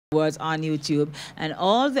was on YouTube, and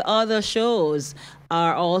all the other shows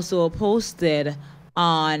are also posted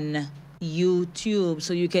on YouTube,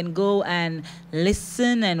 so you can go and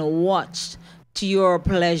listen and watch to your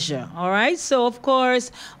pleasure. All right, so of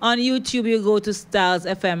course on YouTube you go to Styles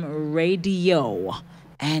FM Radio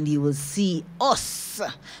and you will see us,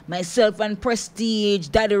 myself and Prestige,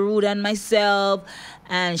 Daddy Rude and myself,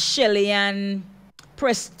 and Shelly and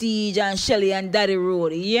Prestige and Shelly and Daddy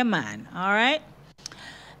Rude. Yeah, man. All right.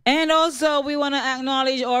 And also, we want to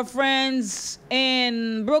acknowledge our friends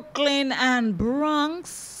in Brooklyn and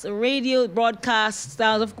Bronx. Radio broadcast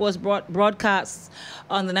Styles, of course, broadcasts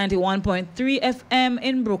on the 91.3 FM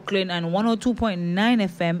in Brooklyn and 102.9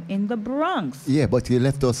 FM in the Bronx. Yeah, but you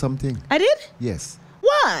left out something. I did? Yes.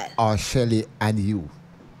 What? Or Shelly and you.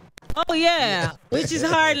 Oh, yeah, which is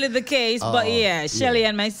hardly the case, but yeah, Shelly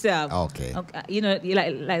and myself. Okay. You know, you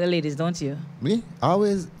like the ladies, don't you? Me?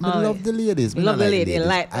 Always love the ladies. Love the ladies. You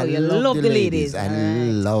love the ladies. I love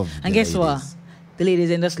the ladies. And guess what? The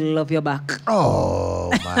ladies and just love your back. Oh,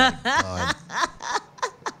 my God.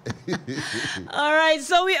 All right,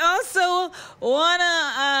 so we also want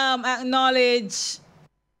to acknowledge...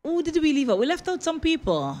 Who did we leave out? We left out some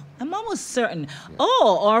people. I'm almost certain. Yeah.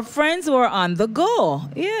 Oh, our friends were on the go.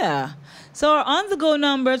 Yeah. So our on the go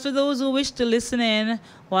numbers for those who wish to listen in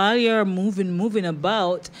while you're moving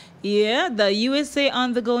about. Yeah, the USA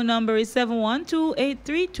on the go number is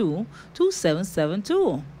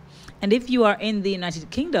 712-832-2772. And if you are in the United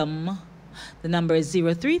Kingdom, the number is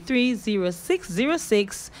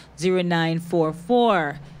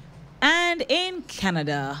 033-0606-0944. And in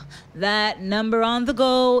Canada, that number on the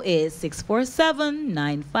go is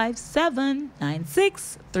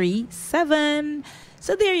 647-957-9637.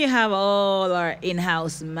 So there you have all our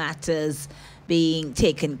in-house matters being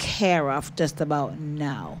taken care of just about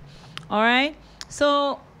now. All right?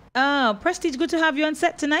 So, Prestige, good to have you on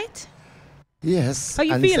set tonight. Yes. How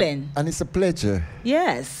you feeling? And it's a pleasure.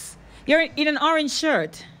 Yes. You're in an orange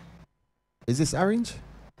shirt. Is this orange?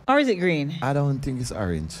 Or is it green? I don't think it's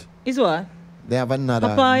orange. It's what? They have another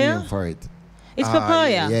papaya? name for it. It's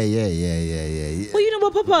papaya? Yeah. What you know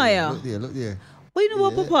about papaya? Look there. What you know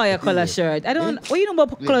about papaya color shirt? I don't... What you know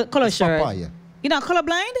about color shirt? Papaya. You're not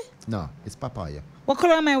colorblind? No, it's papaya. What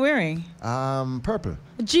color am I wearing? Purple.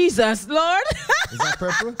 Jesus, Lord. Is that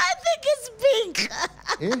purple? I think it's pink.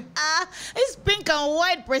 It's pink and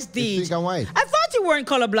white, Prestige. It's pink and white. I thought you weren't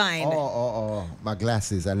colorblind. Oh. My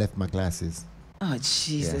glasses. I left my glasses. Oh,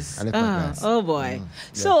 Jesus. Yeah, I left my glass. Oh, boy. Yeah.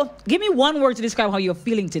 So, give me one word to describe how you're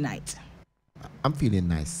feeling tonight. I'm feeling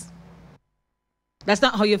nice. That's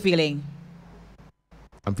not how you're feeling.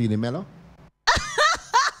 I'm feeling mellow.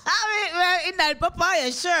 In that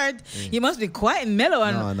papaya shirt, you must be quite mellow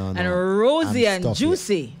and, and rosy and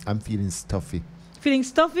juicy. I'm feeling stuffy. Feeling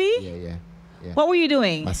stuffy? Yeah. What were you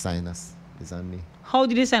doing? My sinus is on me. How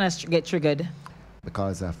did the sinus get triggered?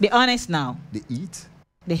 Because of... Be honest now. The heat.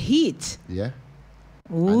 The heat? Yeah.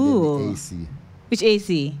 Ooh. And then the AC. Which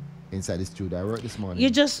AC? Inside the studio. I worked this morning. You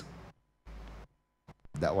just...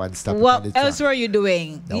 That one stopped. What else were you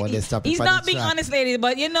doing? That one stopped. He's not being honest, ladies,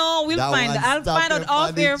 but you know, I'll find out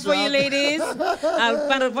off air for you, ladies. I'll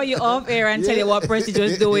find out for you off air and tell you what Prestige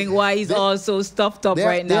was doing, why he's all so stuffed up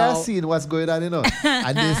right now. They are seeing what's going on, you know.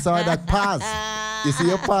 And they saw that pass. You see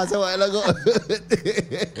your pass a while ago.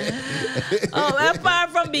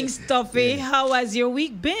 Apart from being stuffy, how has your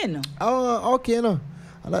week been? Oh, okay, you know.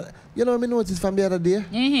 You know, I noticed from the other day,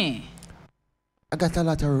 I got a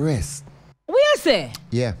lot of rest. What you say?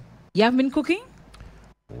 Yeah. You have been cooking?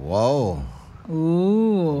 Whoa.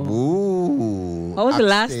 Ooh. What was the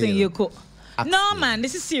last thing you cooked? No, man,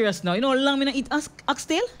 this is serious now. You know how long I eat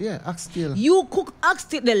oxtail? Yeah, oxtail. You cook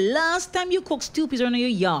oxtail. The last time you cook stew is around your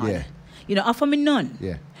yard. Yeah. You know, offer me none.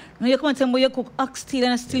 Yeah. Now you come and tell me you cook oxtail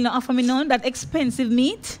and still not offer me none. That expensive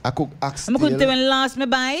meat. I cook oxtail. I couldn't tell when last me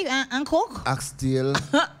buy and cook. Oxtail.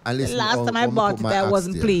 And the last time I bought it, I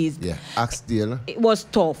wasn't pleased. Yeah, oxtail. It was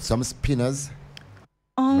tough. Some spinners.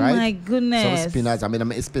 Oh, right? My goodness. Some spinners. I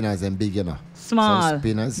mean spinners and big, you know. Small. Some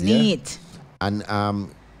spinners. Neat. Yeah. And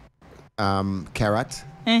carrot.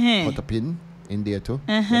 Put a pin in there too.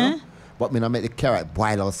 You know? But me not make the carrot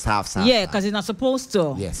boil or soft. Yeah, because it's not supposed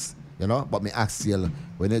to. Yes. You know, but me oxtail,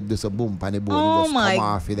 when it does a boom on the bone, oh it just come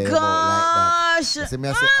off it like that. You see me,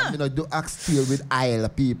 I say, I'm going to do oxtail with oil,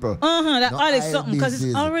 people. That oil is something because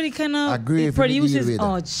it's already kind of, it produces,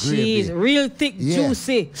 oh jeez, real thick,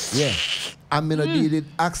 juicy. Yeah. I'm going to deal with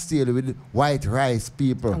oxtail with white rice,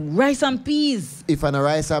 people. Rice and peas. If I'm a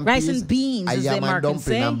rice and beans, I am a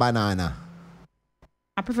dumpling and banana.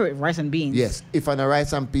 I prefer it rice and beans. Yes. If I'm a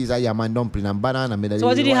rice and peas, I am a dumpling and banana. So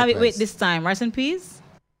what did you have it with this time? Rice and peas?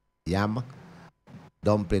 Yam,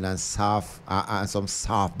 dumpling and soft and some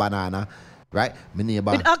soft banana, right? My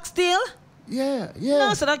neighbor. With oxtail? Yeah.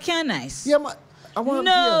 No, so that can't nice. Yeah, I want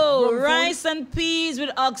rice and peas with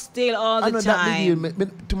oxtail all the time.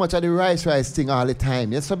 That too much of the rice thing all the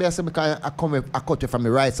time. Yes, so I say I cut you from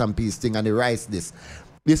the rice and peas thing and the rice this.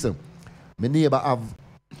 Listen, my neighbor have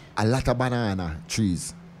a lot of banana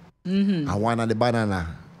trees. And one of the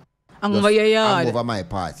banana over your yard. Over my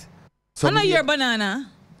part. So I know your banana.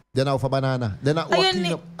 Then out for banana. Then I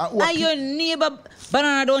clean up. Your neighbor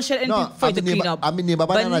banana don't shed anything for you to clean up. I mean neighbor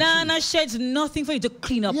banana sheds nothing for you to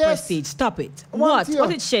clean up, Prestige. Stop it. What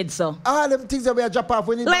it sheds, so? All them things that we drop off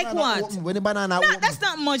when the like banana what? Open, when the banana open. That's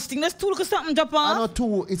not much thing. That's two look something drop off. I know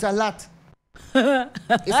two. It's a lot.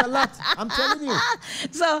 It's a lot. I'm telling you.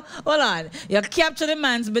 So hold on. You capture the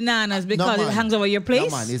man's bananas because it hangs over your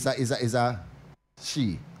place? No man, it's a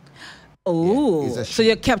she. Oh, yeah, so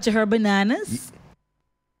you capture her bananas?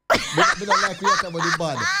 But don't like we talk about the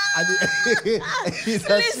bad.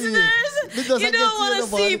 Listeners, you don't want to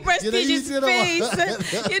see Prestige's face.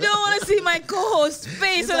 You don't want to see my co-host's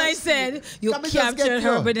face when I said you captured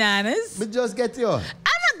her bananas. Me just get you. I'm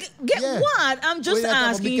not get what? I'm just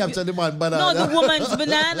asking. Capture the man banana. No, the woman's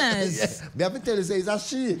bananas. Me have to tell you, say it's a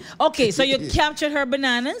she. Okay, so you captured her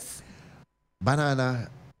bananas? Banana,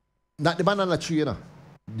 not the banana tree, you know.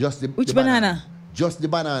 Just the Which banana? Just the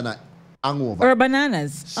banana. Over. Or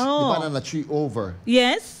bananas. The banana tree over.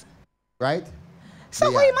 Yes. Right?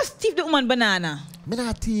 So why you must thief the woman banana? Me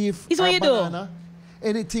not thief. It's what you banana. Do.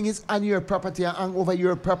 Anything is on your property and hang over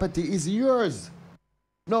your property is yours.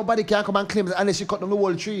 Nobody can come and claim it unless you cut down the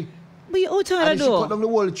whole tree. But you out of she cut down the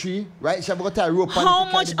whole tree, right? She have got a rope. How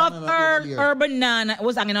much of her banana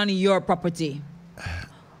was hanging on your property?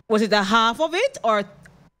 Was it a half of it or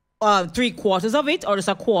 3/4 of it or just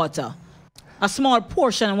a quarter? A small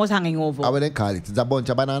portion was hanging over. How would they call it? It's a bunch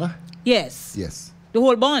of banana? Yes. Yes. The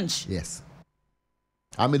whole bunch? Yes.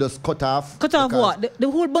 And me just cut off. Cut off what?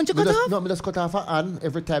 The whole bunch you cut off? No, me just cut off a hand.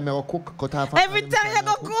 Every time I go cook, cut off a hand. Every time you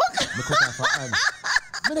go cook? Me cut off a hand.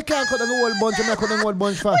 I can't cut down the whole bunch. I cut down the whole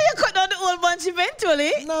bunch for. Oh, you cut down the whole bunch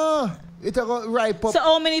eventually? No. It will ripe up. So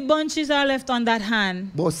how many bunches are left on that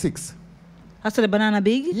hand? About 6. That's the banana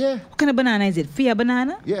big? Yeah. What kind of banana is it? Fair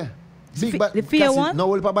banana? Yeah. Big the fair one? No,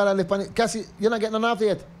 we'll put banana left on it. Cassie, you're not getting none after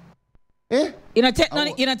yet. Eh? You're not take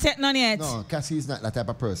none yet? No, Cassie is not that type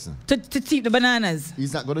of person. To thief the bananas?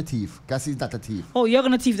 He's not going to thief. Cassie's not a thief. Oh, you're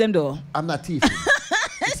going to thief them though? I'm not thieving.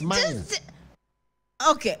 It's mine.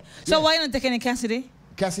 Okay. So why you not taking any Cassidy?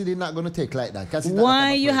 Cassidy not going to take like that. Cassie's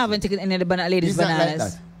why you haven't taken any of the ladies' bananas? Not like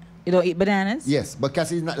that. You don't eat bananas? Yes, but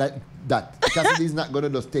Cassidy is not like that. Cassidy is not going to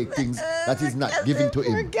just take things that is not given to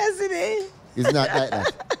him. Cassidy. It's not like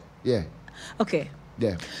that. Yeah. Okay.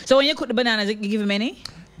 Yeah. So when you cook the bananas, you give him any?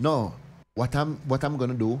 No. What I'm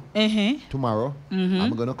gonna do tomorrow,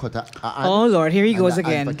 I'm gonna cut a oh Lord, here he goes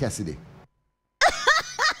again. For Cassidy.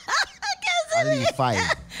 I'll leave 5.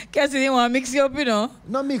 Cassidy want to mix you up, you know?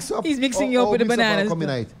 No mix up. He's mixing you up with the bananas.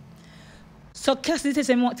 So Cassidy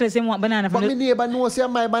tells him what banana from but my neighbor knows you're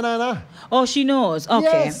my banana. Oh, she knows.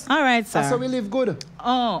 Okay. Yes. All right, sir. That's how we live good.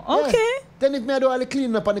 Oh, okay. Yeah. Then if me do all the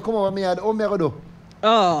cleaning up and they come over me, how me do?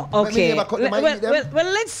 Oh, okay. Well,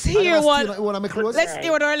 let's hear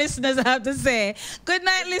what our listeners have to say. Good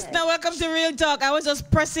night, listener. Welcome to Real Talk. I was just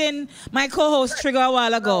pressing my co-host trigger a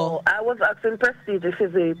while ago. No, I was asking Prestige if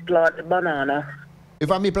he's a plant banana. If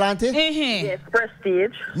I'm me planting? Yes,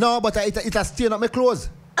 Prestige. No, but it has stained up my clothes.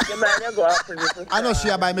 I know she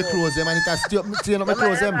buy me clothes, man. It has stained up my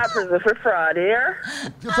clothes. For fraud here.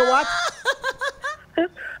 For what?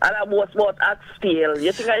 And I was about oxtail.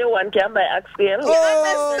 You think anyone can buy oxtail?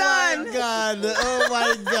 Oh my God! Oh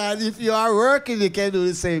my God! If you are working, you can do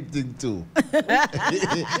the same thing too.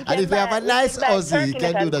 And if you have a nice Aussie, he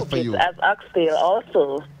can do that for you. As oxtail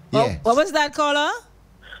also. Yeah. What was that, caller?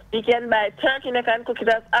 You can buy turkey neck and cook it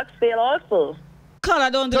as oxtail also. Caller,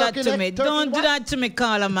 don't do that to me. Don't do that to me,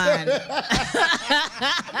 caller, man.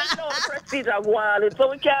 Prestige, I want it, so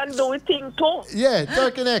we can do a thing too. Yeah,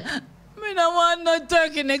 turkey neck. I don't want no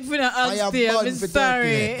turkey neck for the oxtail. I'm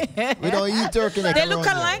sorry. We don't eat turkey neck. They look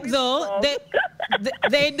alike though.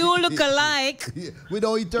 They do look alike. We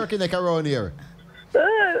don't eat turkey neck around here.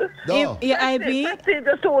 No. IB? If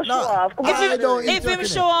him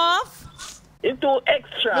show off? It's too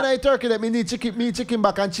extra. When I eat turkey neck, me need chicken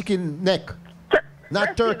back and chicken neck.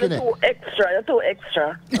 Not turkey neck. You're too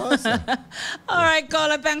extra. Awesome. All right,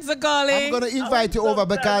 caller, thanks for calling. I'm going to invite you over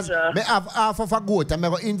because I have half of a goat. I'm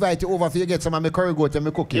going to invite you over for you get some of my curry goat and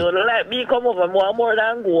my cookie. You don't like me come over more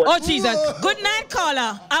than goat. Oh, Jesus. Good night,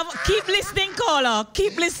 caller. Keep listening, caller.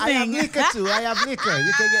 Keep listening. I have liquor too. I have liquor.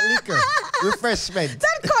 You can get liquor. Refreshment.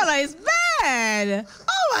 That caller is bad. ahead.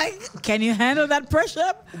 Oh my! Can you handle that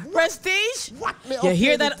pressure, Prestige? What? Me You up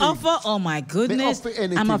hear for that anything. offer? Oh my Me goodness! up for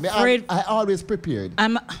anything. I'm afraid. I always prepared.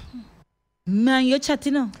 Man, you're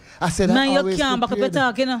chatting now. I said Man, I you always can't back up your prepared.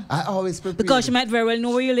 talk, you know. I always prepared. Because she might very well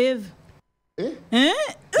know where you live. Eh? Eh?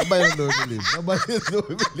 Nobody know believe. Nobody know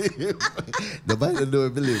believe. Nobody know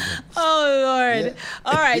believe. Oh Lord! Yeah.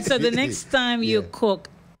 All right. So the next time you Yeah. cook,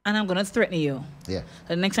 and I'm gonna threaten you. Yeah.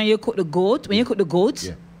 The next time you cook the goat, when you cook the goat,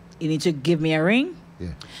 Yeah. you need to give me a ring. Yeah.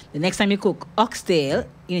 The next time you cook oxtail,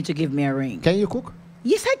 you need to give me a ring. Can you cook?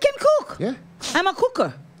 Yes, I can cook. Yeah. I'm a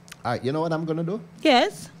cooker. All right. You know what I'm gonna do?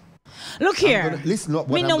 Yes. Look here. Listen up.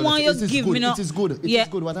 Me What no I'm want gonna you say. It is give good. me no. It is good. It is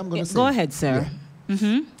good. What I'm gonna say. Go ahead, sir.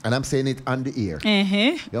 And I'm saying it on the ear. Uh-huh.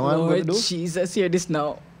 You know what I'm Lord gonna do? Jesus, hear this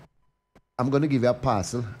now. I'm gonna give you a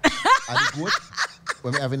parcel. And the goat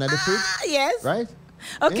when we having at the fridge, Yes. right?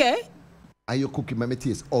 Okay. And you cook it, let me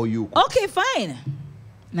taste. Or you cook. Okay, fine.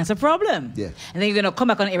 That's a problem. Yeah. And then you're gonna come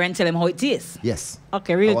back on air and tell him how it is. Yes.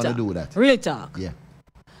 Okay, real I wanna talk. do that. Real talk. Yeah.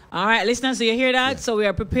 All right, listeners, so you hear that? Yeah. So we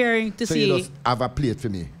are preparing to So see. you just have a plate for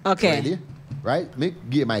me. Okay. Ready? Right? Me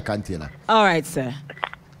give my container. All right, sir.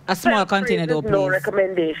 A small container, though, please. No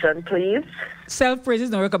recommendation, please. Self-praise is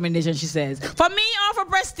no recommendation, she says. For me or for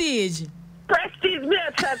Prestige? Prestige, me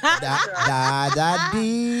a chat. Da da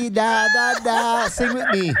dee da da da. Sing with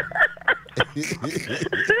me.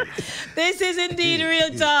 This is indeed real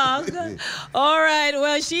talk. All right,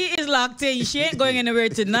 well, she is locked in. She ain't going anywhere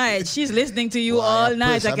tonight. She's listening to you Boy, all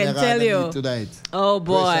night, I can tell you. Tonight. Oh,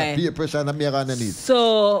 boy. Peer pressure and me underneath.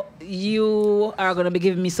 So you are going to be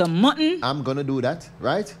giving me some mutton. I'm gonna do that,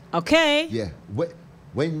 right? Okay. Yeah.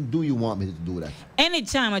 When do you want me to do that?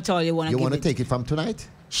 Anytime at all you want to You give want to it. take it from tonight?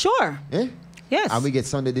 Sure. Eh? Yes. And we get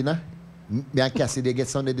Sunday dinner? Me and Cassidy get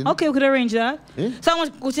Sunday dinner? Okay, we could arrange that. Eh? So how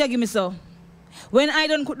much could you give me so? When I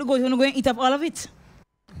don't cook the goat, you're going to go and eat up all of it?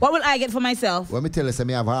 What will I get for myself? When me tell you, say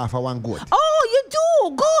me have half of one goat. Oh, you do?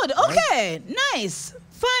 Good. Okay. Nice.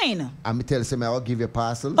 Fine. And me tell you, say me I will give you a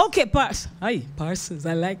parcel. Okay, parcels.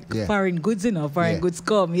 I like Yeah. foreign goods, you know. Foreign Yeah. goods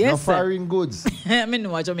come. Yes, No sir. foreign goods. I mean,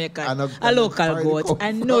 no, Jamaican. And A local foreign goat. cook.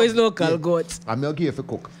 I know it's local Yeah. goat. And me will give you for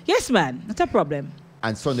cook. Yes, man. Not a problem.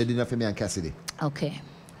 And Sunday dinner for me and Cassidy. Okay.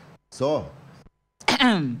 So,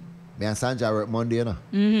 me and Sandra work Monday, you know.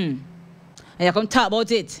 And you come talk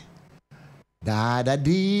about it. Da da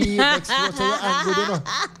dee. Next year, so you're good, you know.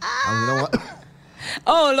 And you know what?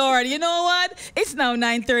 Oh, Lord, you know what? It's now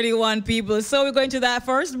 9:31, people. So we're going to that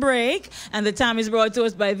first break. And the time is brought to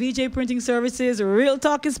us by VJ Printing Services. Real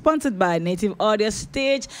Talk is sponsored by Native Audio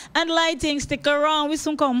Stage and Lighting. Stick around. We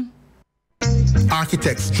soon come.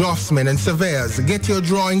 Architects, draftsmen, and surveyors, get your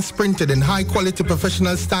drawings printed in high-quality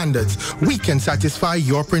professional standards. We can satisfy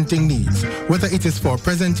your printing needs. Whether it is for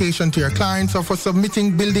presentation to your clients or for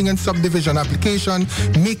submitting building and subdivision application,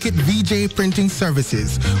 make it VJ Printing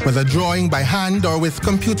Services. Whether drawing by hand or with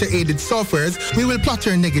computer-aided softwares, we will plot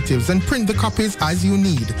your negatives and print the copies as you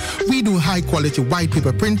need. We do high-quality white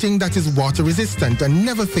paper printing that is water-resistant and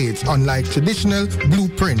never fades, unlike traditional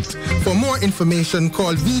blueprint. For more information,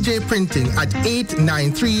 call VJ Printing at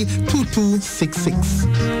 893-2266.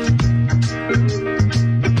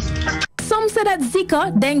 Some say that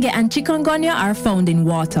Zika, dengue, and chikungunya are found in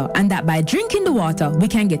water, and that by drinking the water, we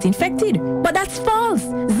can get infected. But that's false.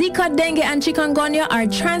 Zika, dengue, and chikungunya are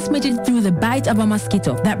transmitted through the bite of a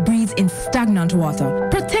mosquito that breathes in stagnant water.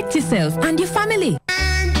 Protect yourself and your family.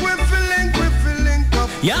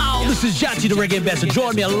 Yo, this is Jati, the reggae ambassador.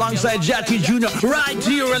 Join me alongside Jati Jr. right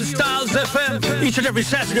here on Styles FM each and every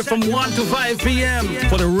Saturday from 1 to 5 p.m.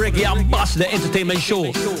 for the Reggae Ambassador Entertainment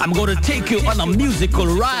Show. I'm going to take you on a musical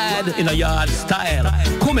ride in a yard style.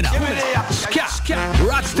 Coming up, ska,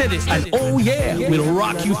 rock steady, and oh yeah, we'll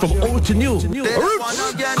rock you from old to new.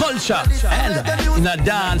 Roots, culture, and in a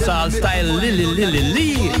dancehall style,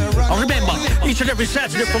 Lily. And remember, each and every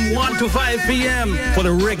Saturday from 1 to 5 p.m. for the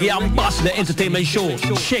Reggae Ambassador Entertainment Show.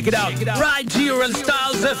 Check it out right here on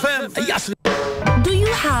Styles FM. Yes. Do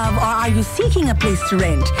you have or are you seeking a place to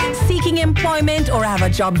rent? Seeking employment or have a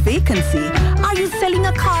job vacancy? Are you selling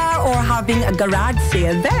a car or having a garage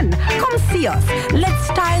sale? Then come see us. Let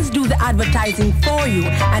Styles do the advertising for you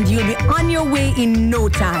and you'll be on your way in no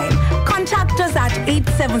time. Contact us at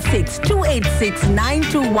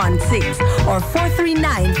 876-286-9216 or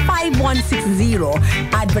 439-5160.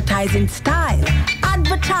 Advertising Style.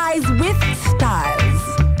 Advertise with Styles.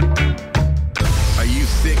 Are you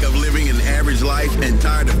sick of living an average life and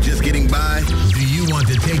tired of just getting by? Do you want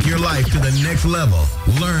to take your life to the next level?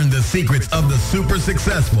 Learn the secrets of the super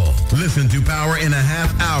successful. Listen to Power in a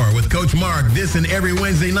Half Hour with Coach Mark this and every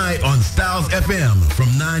Wednesday night on Styles FM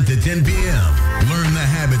from 9 to 10 p.m. Learn the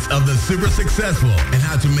habits of the super successful and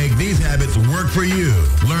how to make these habits work for you.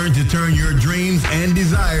 Learn to turn your dreams and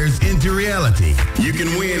desires into reality. You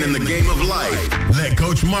can win in the game of life. Let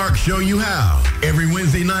Coach Mark show you how. Every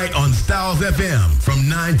Wednesday night on Styles FM from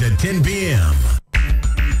 9 to 10 p.m.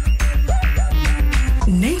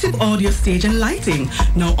 Native Audio Stage and Lighting,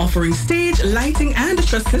 now offering stage, lighting, and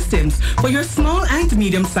truss systems for your small and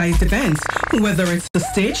medium-sized events. Whether it's a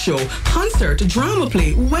stage show, concert, drama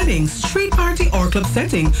play, wedding, street party, or club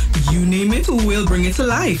setting, you name it, we'll bring it to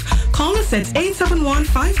life. Call us at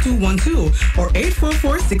 871-5212 or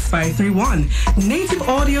 844-6531. Native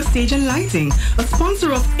Audio Stage and Lighting, a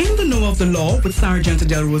sponsor of In the Know of the Law with Sergeant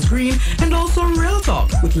Delrose Green, and also Real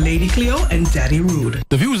Talk with Lady Cleo and Daddy Rude.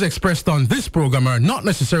 The views expressed on this program are not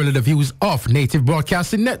necessarily the views of Native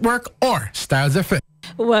Broadcasting Network or Styles FM.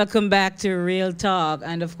 Welcome back to Real Talk.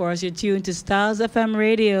 And of course, you're tuned to Styles FM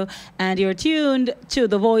Radio, and you're tuned to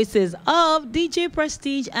the voices of DJ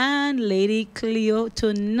Prestige and Lady Cleo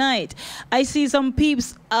tonight. I see some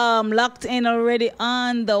peeps locked in already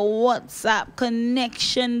on the WhatsApp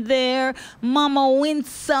connection there. Mama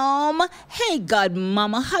Winsome. Hey, God,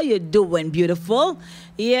 Mama, how you doing, beautiful?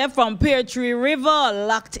 Yeah, from Pear Tree River,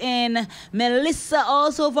 locked in. Melissa,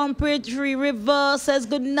 also from Pear Tree River, says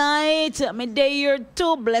good night. Me day here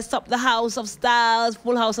too. Bless up the house of Styles,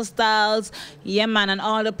 full house of Styles. Yeah, man, and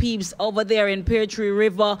all the peeps over there in Pear Tree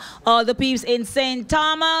River, all the peeps in St.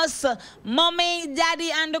 Thomas, Mommy,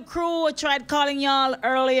 Daddy, and the crew. I tried calling y'all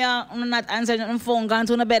earlier. I'm not answering the phone. Gone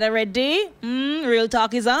to the bed already. Real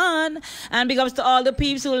Talk is on. And big ups to all the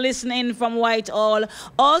peeps who listen in from Whitehall.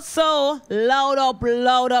 Also, loud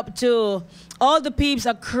up to all the peeps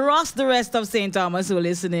across the rest of St. Thomas who are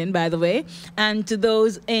listening, by the way, and to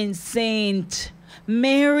those in St.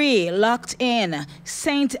 Mary, locked in,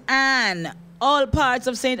 St. Anne, all parts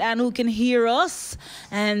of St. Anne who can hear us,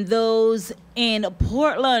 and those in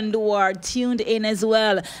Portland who are tuned in as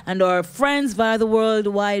well, and our friends via the World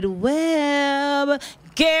Wide Web.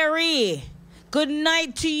 Gary, good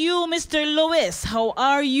night to you, Mr. Lewis. How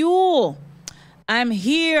are you? I'm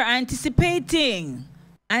here anticipating,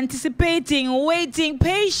 waiting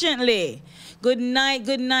patiently. Good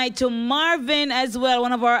night to Marvin as well,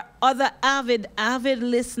 one of our other avid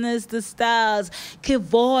listeners to Styles.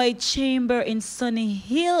 Kivoy Chamber in Sunny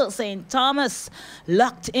Hill, St. Thomas,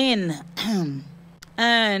 locked in.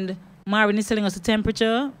 And Marvin is telling us the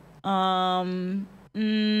temperature.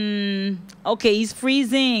 Okay, he's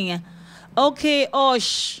freezing. Okay,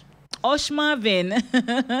 Osh Marvin.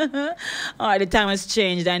 All right, the time has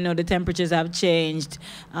changed. I know the temperatures have changed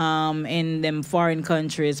in them foreign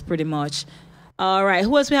countries pretty much. All right,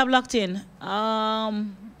 who else we have locked in?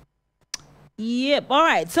 Yep. All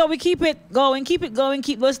right, so we keep it going, keep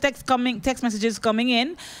those text messages coming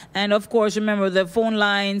in. And of course, remember the phone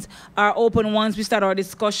lines are open once we start our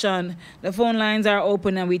discussion. The phone lines are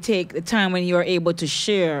open and we take the time when you're able to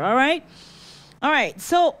share. All right,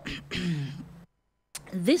 so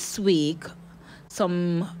this week,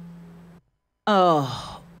 some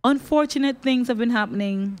unfortunate things have been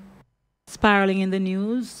happening, spiraling in the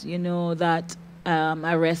news. You know that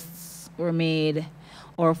arrests were made,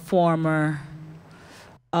 or former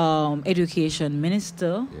education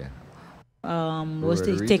minister was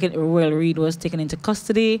taken. Royal Reed was taken into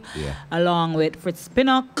custody, along with Fritz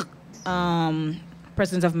Pinnock,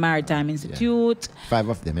 president of Maritime Institute. 5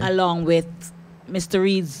 of them, along with Mr.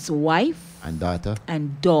 Reed's wife. And daughter.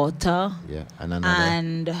 Yeah, and another.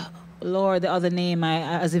 And Lord, the other name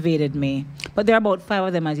has evaded me. But there are about 5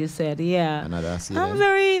 of them, as you said. Yeah. Another. I'm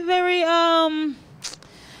very, very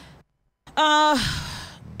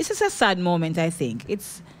it's just a sad moment, I think.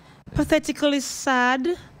 It's pathetically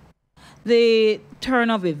sad. The turn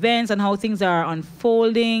of events and how things are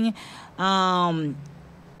unfolding.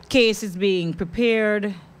 Cases being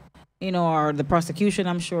prepared. You know, or the prosecution,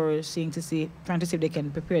 I'm sure, trying to see if they can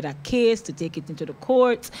prepare that case to take it into the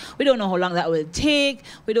courts. We don't know how long that will take.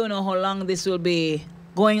 We don't know how long this will be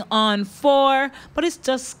going on for. But it's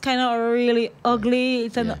just kind of really ugly.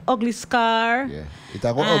 It's an ugly scar. Yeah.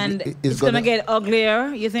 It's going to get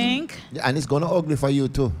uglier, you think? Yeah, and it's going to ugly for you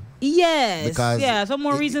too. Yes. Because for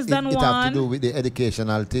more reasons than one. It has to do with the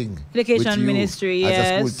educational thing. Education ministry, yes.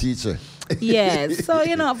 As a school teacher. Yes. So,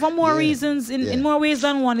 for more reasons, in more ways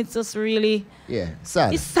than one, it's just really... Yeah,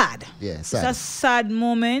 sad. It's sad. Yeah, sad. It's a sad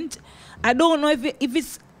moment. I don't know if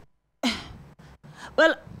it's...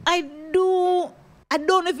 Well, I don't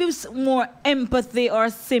know if it's more empathy or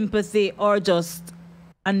sympathy or just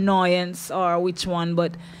annoyance or which one,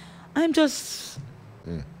 but I'm just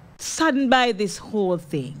saddened by this whole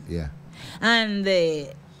thing. Yeah. And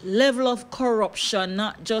the level of corruption,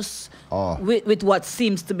 not just with what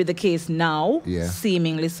seems to be the case now,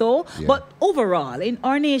 seemingly so, but overall in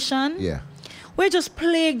our nation, we're just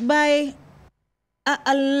plagued by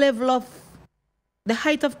a level of the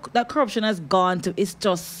height of that corruption has gone to. It's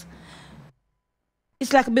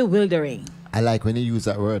like bewildering. I like when you use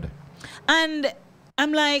that word. And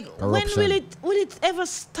I'm like, corruption. When will it ever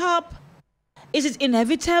stop? Is it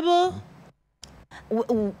inevitable?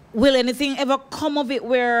 Will anything ever come of it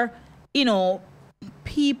where,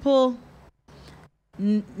 people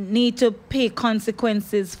need to pay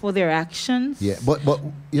consequences for their actions? Yeah, but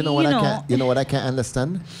you know what I can't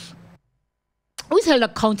understand? Who's held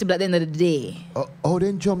accountable at the end of the day? Oh,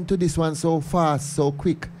 then jump to this one so fast, so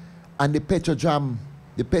quick. And the petrol jam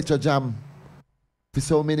for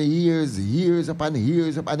so many years upon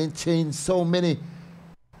years, and it changed so many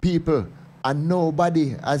people, and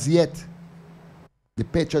nobody as yet. The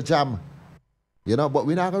petrol jam, but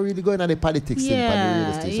we're not really going on the politics thing for the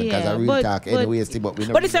radio station, because I really talk anyways, but we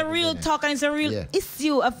know. But it's a real talk and it's a real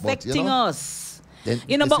issue affecting us.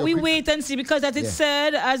 But we wait and see, because as it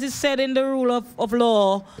said in the rule of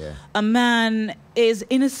law, a man is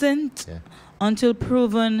innocent until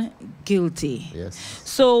proven guilty. Yes.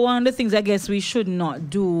 So one of the things I guess we should not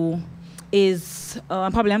do is,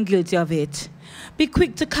 probably I'm guilty of it, be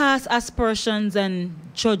quick to cast aspersions and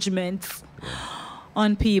judgments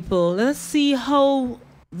on people. Let's see how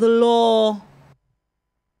the law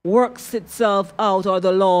works itself out, or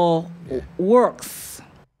the law works.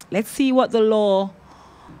 Let's see what the law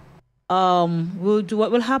will do,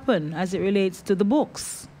 what will happen as it relates to the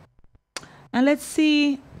books. And let's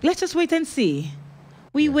just wait and see.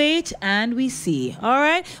 We wait and we see. All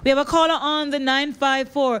right? We have a caller on the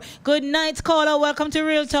 954. Good night, caller. Welcome to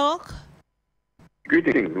Real Talk.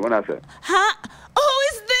 Greetings, what I said. Who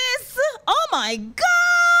is this? Oh my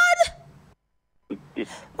God!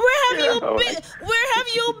 Where have you been? Where have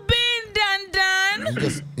you been,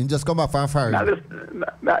 Dan? You just come back from fire. Now listen,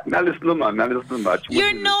 man.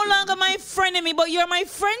 You're no longer my friend of me, but you're my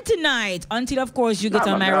friend tonight. Until, of course, you get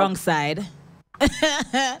on my wrong side.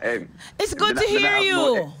 Hey, it's good to hear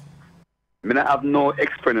you. I have no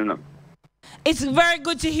ex-friend in them. It's very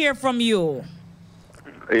good to hear from you.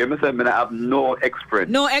 You understand? I have no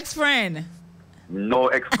ex-friend. No ex-friend. No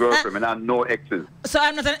ex-girlfriend. I have no exes. So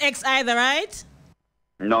I'm not an ex either, right?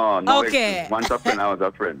 No okay. Exes. Once a friend, I was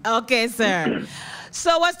a friend. Okay, sir.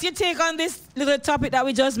 So what's your take on this little topic that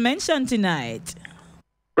we just mentioned tonight?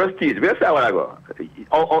 Prestige. Where say I go?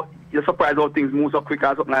 You're surprised how things move so quick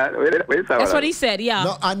or something like that? That's what he said, yeah.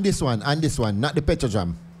 No, and this one, not the petrol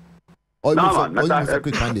jam. No, move so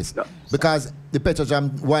quick on this. No. Because the petrol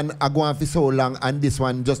jam one are going for so long, and this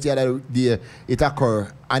one just the other day it occur,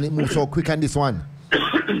 and it moves so quick on this one.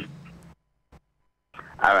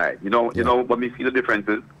 All right, you know what me feel the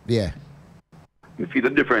differences? Yeah. Me feel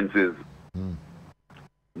the differences.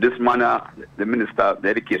 This man, the minister, the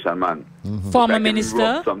education man. Former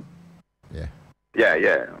minister? Yeah.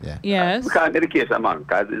 Yes. Because education man,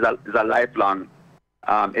 because he's a lifelong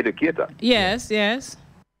educator. Yes.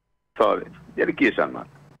 So, the education man,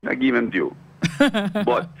 I give him due.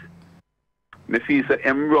 But, me feel say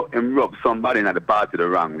him rub somebody in the party the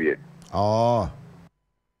wrong way. Oh.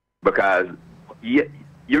 Because you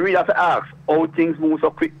really have to ask how things move so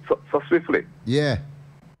quick, so swiftly. Yeah.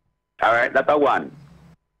 All right, that's a one.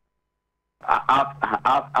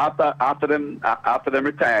 After them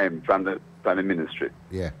retiring from the ministry.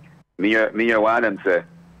 Yeah. Me hear one of them say,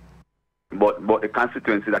 but the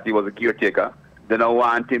constituency that he was a caretaker, they don't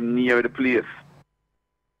want him near the place.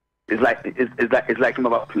 It's like him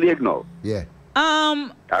about plague now. Yeah. All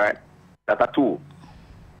right, that's a two.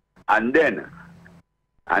 And then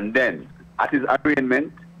at his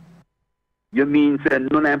arraignment, you mean say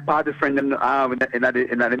none of party friend in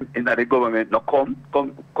the government no come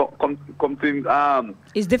to him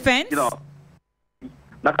his defense?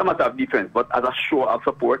 Not a matter of defense, but as a show of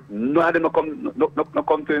support. None of them no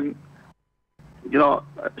come to him.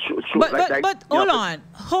 But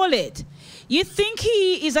hold it. You think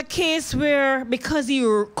he is a case where, because he,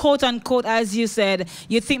 quote unquote, as you said,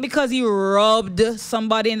 you think because he rubbed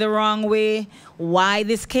somebody in the wrong way, why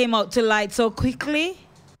this came out to light so quickly?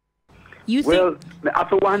 You think? Well, I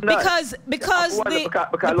wonder, because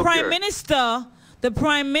the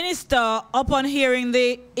prime minister, upon hearing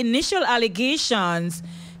the initial allegations,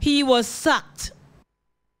 he was sacked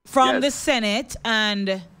from the Senate,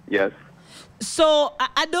 and yes. So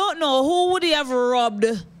I don't know who would he have rubbed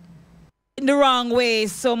in the wrong way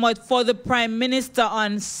so much for the prime minister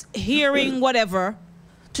on hearing whatever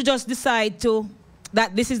to just decide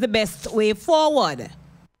that this is the best way forward?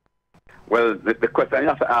 Well, the question you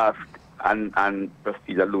have to ask, and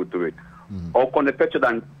Prestige allude to it, how come the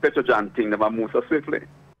Petrojan thing never move so swiftly?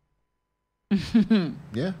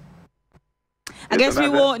 Yeah. I guess we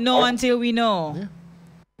won't know until we know.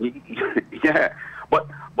 Yeah, but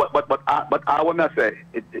I want to say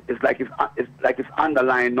it's like it's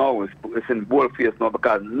underlying now. It's in bold face now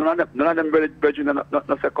because none of them brethren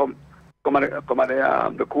not say come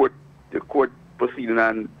at the court proceeding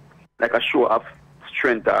and like a show of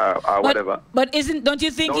strength or whatever. But don't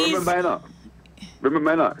you think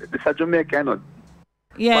remember this is Jamaica,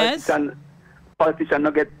 Yes. Politicians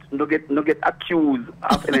no get accused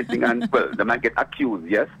of anything, and well, they might get accused,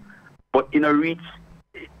 yes, but it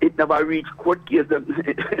never reach court case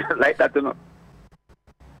like that,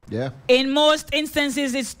 Yeah. In most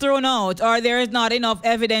instances, it's thrown out, or there is not enough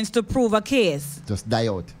evidence to prove a case. Just die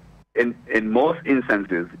out. In most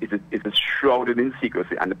instances, it is shrouded in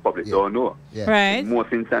secrecy, and the public don't know. Yeah. Right. In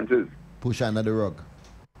most instances. Push under the rug.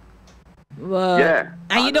 Well, yeah.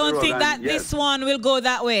 And you don't think that this one will go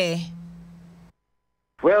that way?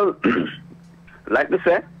 Well, like they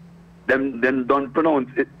say, them don't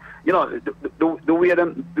pronounce it. You know, the way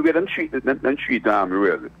them treat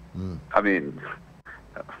rural. I mean,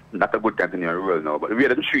 not a good time to name rural now, but the way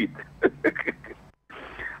them treat,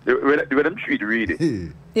 the way them treat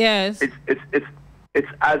really. Yes. It's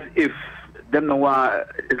as if them no want.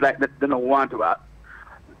 It's like they don't want to. Like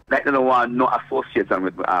they don't want no association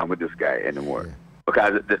with this guy anymore. Yeah.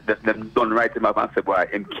 Because they don't write him up and say, boy,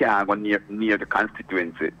 him can't go near the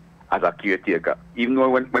constituency as a caretaker. Even though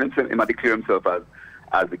when him declare himself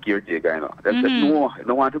as the caretaker, you know. They said, no, I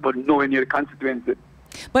don't want to go nowhere near the constituency.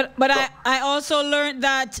 But I also learned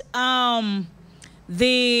that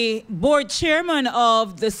the board chairman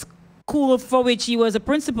of the school for which he was a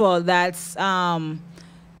principal, that's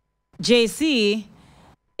JC,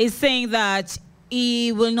 is saying that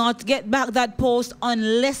he will not get back that post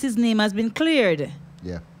unless his name has been cleared.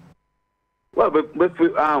 Yeah. Well,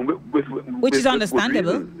 which is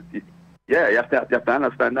understandable. Yeah, you have to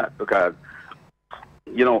understand that because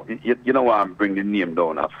you know why I'm bringing the name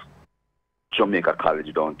down of Jamaica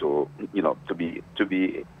College down to to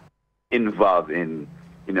be involved in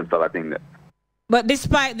them sort of thing. But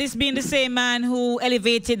despite this being the same man who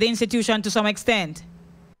elevated the institution to some extent.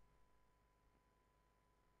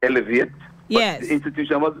 Elevate. Yes. The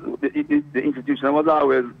institution was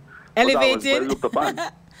always elevated. Was looked upon.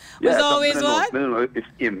 Was always what? No, it's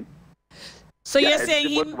him. So you're saying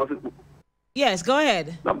he? Yes, go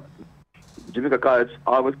ahead. Jamaica College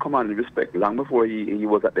always commanded respect long before he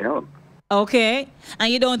was at the helm. Okay,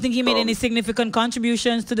 and you don't think he made any significant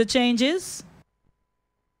contributions to the changes?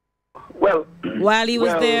 Well, while he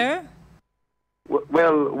was there.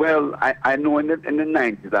 Well, I know in the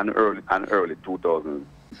 90s and early 2000s.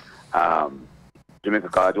 Jamaica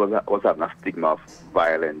College was having a stigma of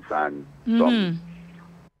violence and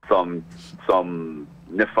some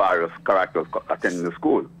nefarious characters attending the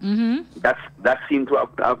school. That seemed to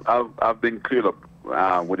have been cleared up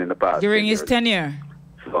within the past during his tenure.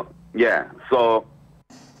 So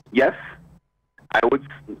yes, it would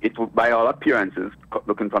by all appearances,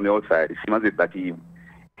 looking from the outside, it seems as if that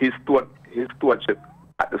his stewardship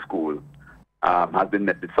at the school has been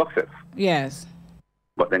met with success. Yes.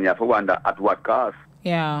 But then you have to wonder at what cost.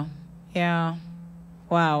 Yeah.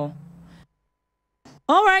 Wow.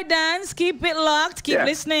 All right, Dance, keep it locked. Keep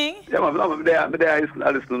listening. Yeah, I'm there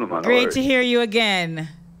listening, man. Great to hear you again.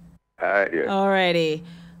 Yeah. All righty.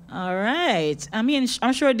 All right. I mean,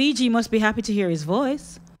 I'm sure DG must be happy to hear his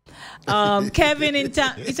voice. Kevin in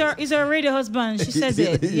Tampa, is our radio husband? She says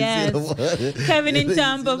it. Yes. Kevin in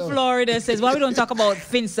Tampa, Florida says, "Why we don't talk about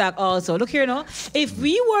FinSac also?" Look here, no. If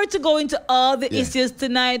we were to go into all the issues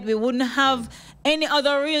tonight, we wouldn't have any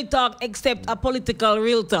other real talk except a political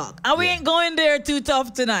real talk. And we ain't going there too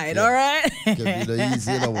tough tonight, all right?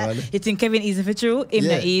 You think Kevin easy for true? Him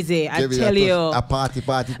not easy, I tell you. A party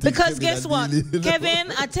thing. Because guess what?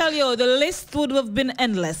 Kevin, I tell you, the list would have been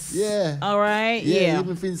endless. Yeah. All right? Yeah.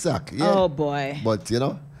 Even FinSac. Yeah. Oh, boy. But,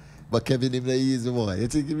 but Kevin him the easy one. You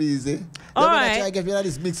think him easy? All right. Try to get me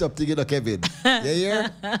this mix up together, Kevin. Yeah,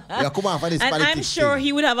 yeah. Come on for this and I'm sure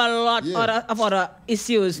he would have a lot of other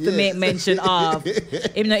issues to make mention of.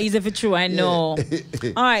 Him not easy for true, I know.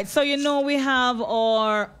 All right, so we have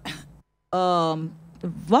our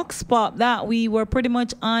Vox Pop that we were pretty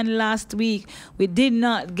much on last week. We did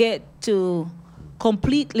not get to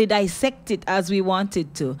completely dissect it as we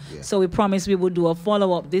wanted to. Yeah. So we promised we would do a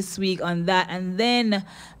follow-up this week on that. And then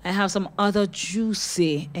I have some other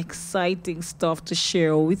juicy, exciting stuff to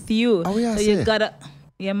share with you. Oh, yeah, so you gotta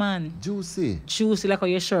Yeah, man. Juicy. Juicy, like how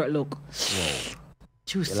your shirt look. Wow.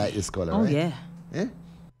 Juicy. You like this color, Oh, right? yeah. Yeah?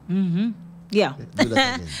 Mm-hmm. Yeah. Do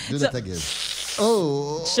that again. Do that again.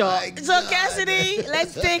 Oh. Sure. So, Cassidy,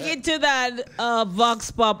 let's take it to that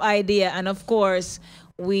Vox Pop idea. And, of course,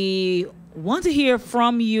 we want to hear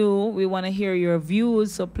from you. We want to hear your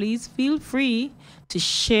views. So, please feel free to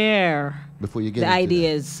share the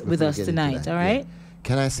ideas with us tonight. All right? Yeah.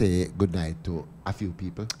 Can I say good night to a few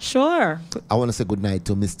people? Sure. I want to say good night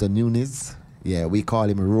to Mr. Nunes. Yeah, we call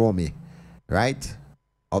him Romy, right?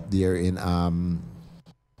 Up there in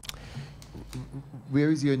where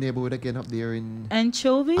is your neighborhood again? Up there in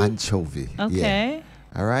Anchovy. Anchovy. Okay.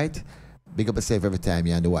 Yeah. All right. Big up yourself every time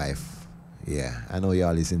you and the wife. Yeah, I know you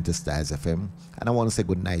all listen to Styles FM, and I want to say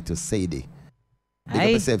good night to Sadie. Big up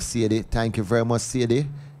yourself, Sadie. Thank you very much, Sadie.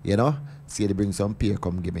 You know, Sadie bring some pear,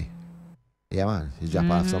 come give me. Yeah, man. She drop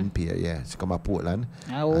off some pear. Yeah, she come to Portland,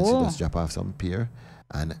 and she just drop off some pear.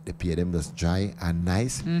 And the pear them just dry and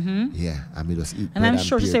nice. Yeah, and me just eat. And I'm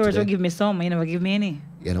sure she said she'll give me some. You never give me any.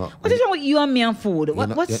 You know. What is wrong with you and me and food?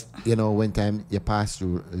 What's you know, when time you pass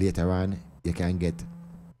through later on, you can get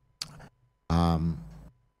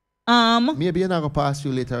maybe you're not gonna pass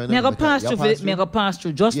through later on. Me gonna pass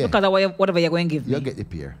through just because of whatever you're going to give me. You'll get the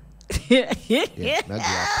pear. Yeah, not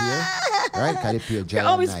the pear. Right? Because the pear dry. You're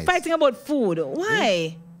always nice. fighting about food.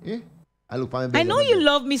 Why? Yeah. I know you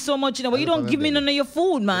love me so much, you know, but you don't give me none of your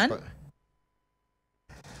food, man.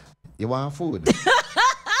 You want food?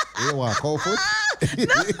 You want cold food?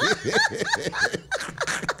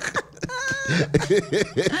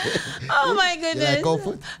 Oh my goodness. You like cold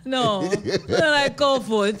food? No, I don't like cold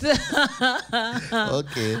food.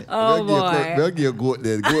 Okay. Oh boy. We'll give you goat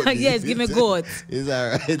then. Yes, give me goat. It's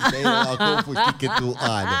alright. Cold food kick it too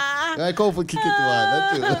hard. Cold food kick it too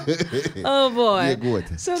hard. That's it. Oh boy.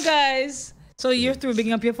 Goat. So guys, you're through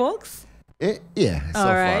bigging up your folks? Yeah. So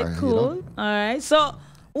all right, far, cool. You know? All right. So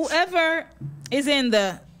whoever is in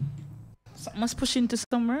the must push into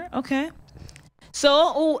somewhere. Okay.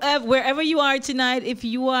 So wherever you are tonight, if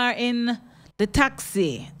you are in the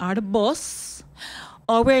taxi or the bus,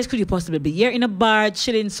 or where could you possibly be? You're in a bar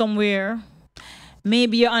chilling somewhere.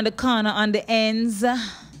 Maybe you're on the corner on the ends.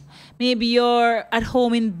 Maybe you're at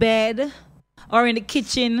home in bed or in the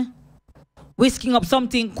kitchen whisking up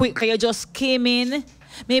something quick because you just came in.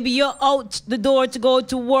 Maybe you're out the door to go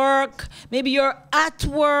to work. Maybe you're at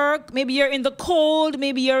work. Maybe you're in the cold.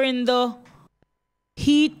 Maybe you're in the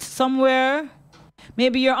heat somewhere.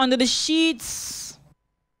 Maybe you're under the sheets.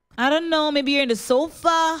 I don't know. Maybe you're in the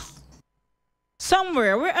sofa.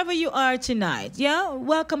 Somewhere, wherever you are tonight. Yeah?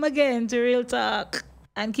 Welcome again to Real Talk.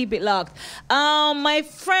 And keep it locked. My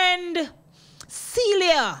friend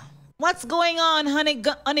Celia. What's going on, honey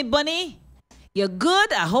bunny? You're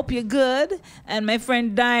good? I hope you're good. And my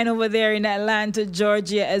friend Diane over there in Atlanta,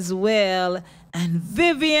 Georgia as well. And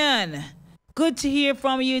Vivian. Good to hear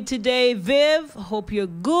from you today, Viv. Hope you're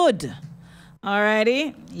good.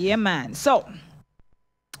 Alrighty? Yeah, man. So,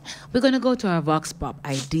 we're going to go to our Vox Pop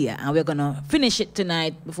idea. And we're going to finish it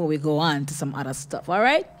tonight before we go on to some other stuff.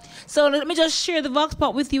 Alright? So, let me just share the Vox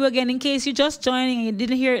Pop with you again in case you're just joining and you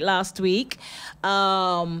didn't hear it last week.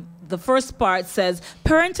 The first part says,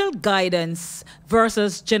 parental guidance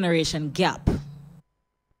versus generation gap.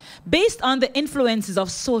 Based on the influences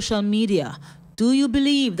of social media, do you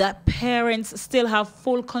believe that parents still have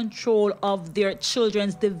full control of their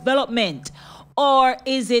children's development, or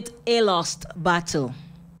is it a lost battle?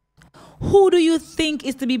 Who do you think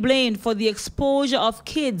is to be blamed for the exposure of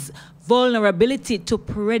kids' vulnerability to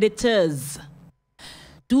predators?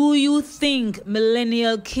 Do you think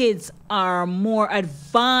millennial kids are more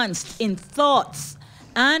advanced in thoughts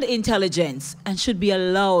and intelligence and should be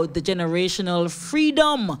allowed the generational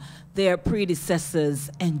freedom their predecessors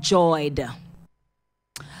enjoyed?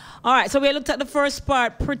 All right, so we looked at the first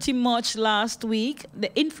part pretty much last week,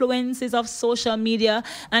 the influences of social media,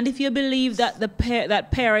 and if you believe that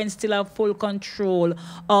that parents still have full control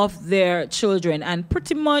of their children. And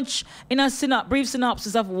pretty much in a brief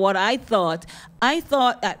synopsis of what I thought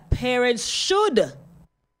that parents should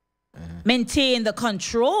maintain the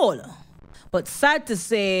control. But sad to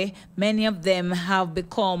say, many of them have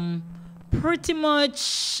become pretty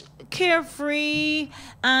much carefree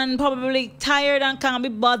and probably tired and can't be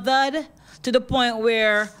bothered to the point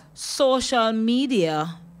where social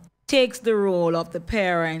media takes the role of the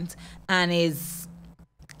parent and it's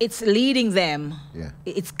leading them,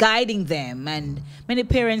 it's guiding them. And many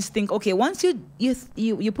parents think, okay, once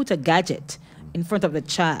you put a gadget in front of the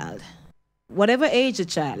child, whatever age the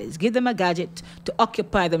child is, give them a gadget to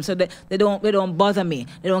occupy them so that they don't bother me.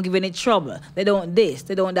 They don't give any trouble. They don't this.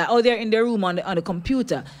 They don't that. Oh, they're in their room on the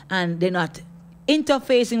computer and they're not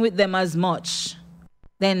interfacing with them as much,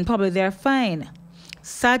 then probably they're fine.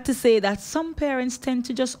 Sad to say that some parents tend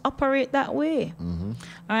to just operate that way.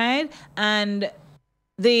 Right? And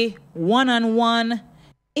the one-on-one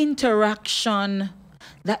interaction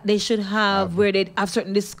that they should have where they have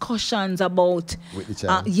certain discussions about with the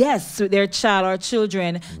child. with their child or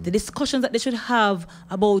children, the discussions that they should have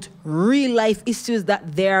about real life issues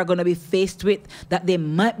that they are going to be faced with, that they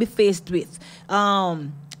might be faced with,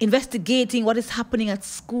 investigating what is happening at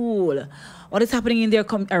school, what is happening in their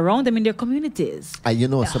around them in their communities.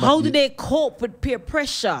 How do they cope with peer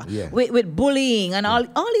pressure, with bullying, and all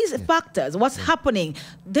these factors? What's happening?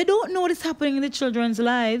 They don't know what is happening in the children's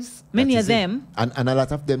lives. Many of them, and a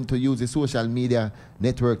lot of them to use the social media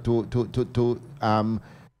network to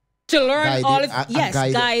learn all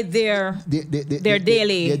guide their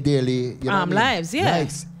daily lives.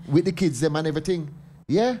 Lives with the kids them and everything.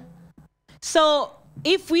 Yeah. So,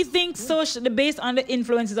 if we think based on the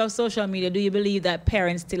influences of social media, do you believe that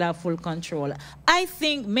parents still have full control? I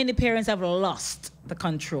think many parents have lost the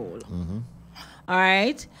control. All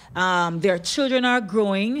right? Their children are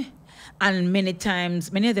growing, and many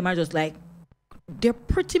times, many of them are just like, they're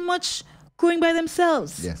pretty much growing by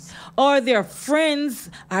themselves. Yes. Or their friends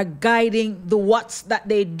are guiding the whats that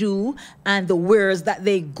they do and the wheres that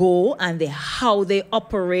they go and how they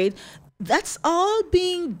operate. That's all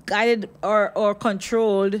being guided or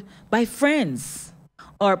controlled by friends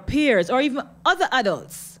or peers or even other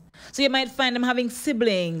adults. So you might find them having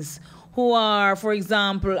siblings who are, for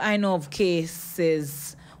example, I know of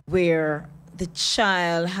cases where the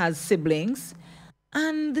child has siblings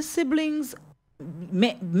and the siblings,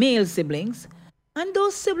 male siblings, and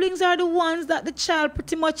those siblings are the ones that the child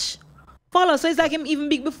pretty much follows. So it's like him even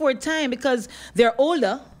big before time because they're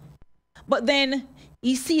older, but then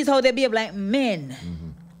he sees how they behave like men.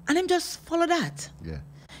 And him just follow that. Yeah.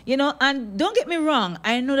 And don't get me wrong.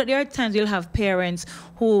 I know that there are times you'll have parents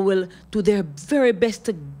who will do their very best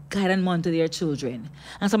to guide and monitor their children.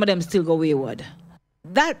 And some of them still go wayward.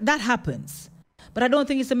 That happens. But I don't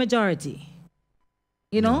think it's a majority.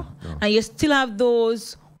 No. And you still have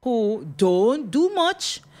those who don't do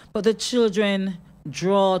much, but the children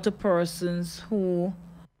draw to persons who,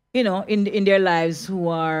 in their lives who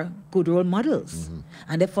are good role models.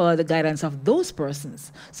 And they follow the guidance of those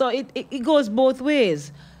persons. So it goes both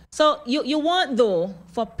ways. So you want, though,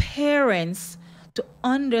 for parents to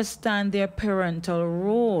understand their parental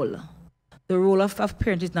role. The role of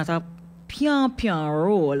parent is not a pian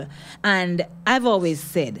role. And I've always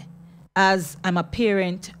said, as I'm a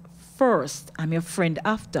parent first, I'm your friend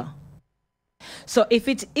after. So if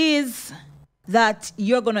it is that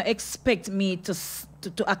you're going to expect me to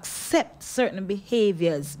accept certain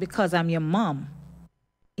behaviors because I'm your mom,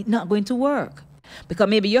 it's not going to work. Because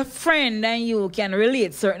maybe your friend and you can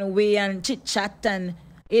relate certain way and chit-chat and,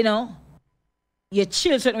 you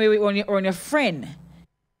chill certain way on your friend.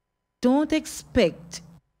 Don't expect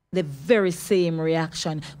the very same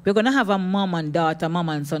reaction. We're going to have a mom and daughter, mom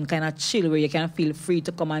and son kind of chill where you can feel free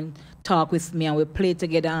to come and talk with me and we play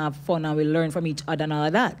together and have fun and we learn from each other and all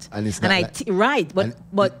of that. And it's not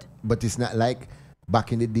but it's not like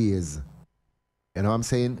back in the days. You know what I'm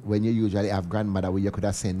saying? When you usually have grandmother where you could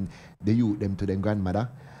have sent the youth them to their grandmother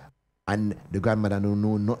and the grandmother don't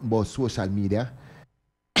know nothing about social media.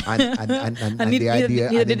 And the idea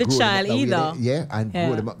and the child either.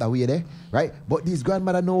 Grow them up that way there. Right? But these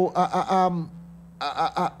grandmother know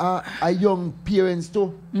young parents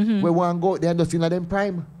too. We want to go out there and just in them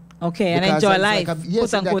prime. Okay, because and enjoy life.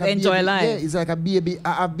 Quote unquote, enjoy life. Yeah, it's like a baby,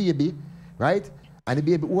 I have baby, right? And the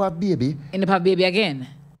baby who have baby. And have baby again.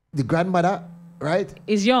 The grandmother, right?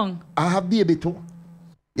 Is young. I have baby too.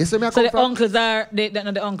 Yes, so the uncles are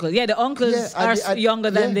the uncles. Yeah, the uncles are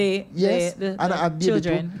younger than the and I have baby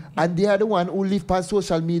children. Too. And they are the one who live on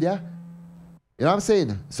social media. You know what I'm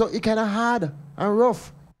saying? So it's kind of hard and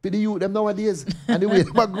rough for the youth them nowadays. And the way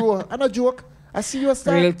they grow. I'm not joke. I see you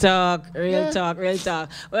start. Real talk.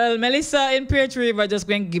 Well, Melissa in Pearch River just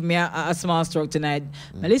going to give me a small stroke tonight.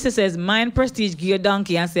 Melissa says, mind prestige, give you a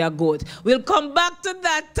donkey and say a goat. We'll come back to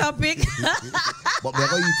that topic. But we're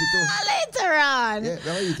going to eat it too. Later on. Yeah, we're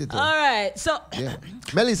going to eat it too. All right, so. Yeah.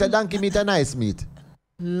 Melissa, donkey meat a nice meat.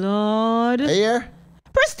 Lord. Here?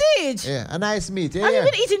 Prestige. Yeah, a nice meat. Have you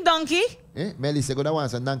been eating donkey? Yeah, Melissa, go to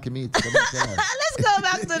want some donkey meat. Let's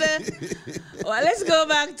go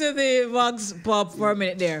back to the Vox Pop for a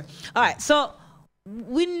minute there. All right, so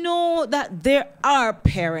we know that there are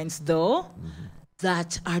parents, though,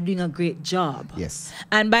 that are doing a great job. Yes.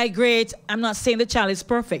 And by great, I'm not saying the child is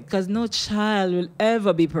perfect, because no child will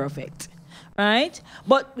ever be perfect, right?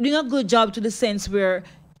 But doing a good job to the sense where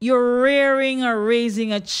you're rearing or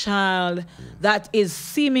raising a child that is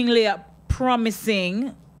seemingly a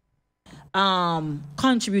promising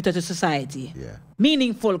contributor to society. Yeah.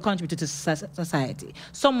 Meaningful contributor to society.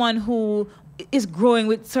 Someone who is growing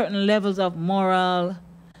with certain levels of moral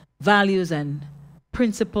values and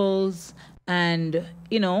principles, and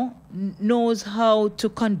knows how to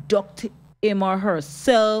conduct him or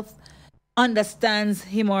herself, understands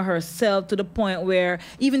him or herself to the point where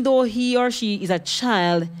even though he or she is a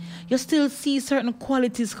child, you still see certain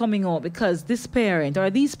qualities coming out because this parent or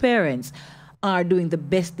these parents are doing the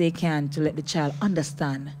best they can to let the child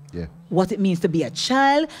understand what it means to be a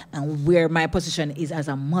child and where my position is as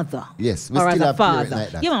a mother. Yes, we or still as a have father. parents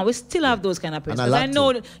like that. Yeah, man, we still have those kind of parents. And Because a I lot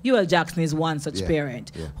know that Ewell Jackson is one such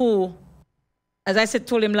parent who, as I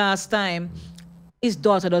told him last time, his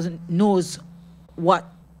daughter knows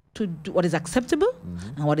what to do, what is acceptable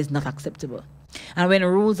and what is not acceptable. And when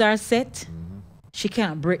rules are set, she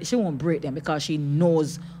won't break them because she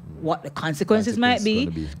knows what the consequences might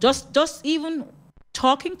be. Just even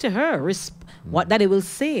talking to her, what daddy will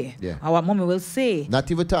say or what mommy will say.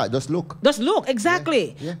 Not even talk, just look. Just look,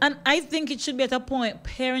 exactly. Yeah. And I think it should be at a point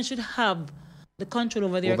parents should have the control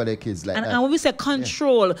over their kids like that. And when we say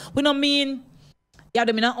control, we don't mean you have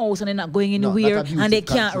them in a house and they're not going anywhere and they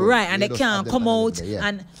can't they can't come out.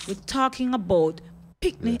 And we're talking about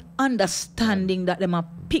picnic, understanding that them are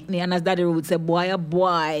picnic, and as daddy would say, boy,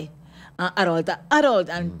 adult,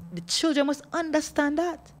 and the children must understand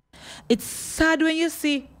that. It's sad when you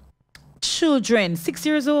see children 6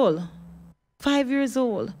 years old, 5 years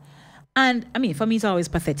old, and I mean, for me it's always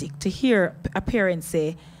pathetic to hear a parent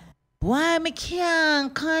say, why me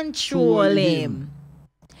can't control him.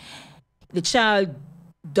 The child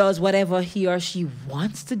does whatever he or she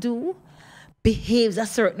wants to do, behaves a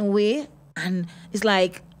certain way, and it's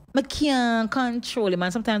like, I can't control him.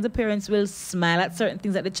 And sometimes the parents will smile at certain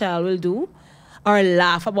things that the child will do, or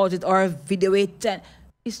laugh about it, or video it. And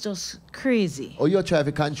it's just crazy. Or you try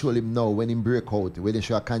to control him now when he break out, when you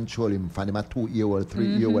should control him from him a 2-year-old,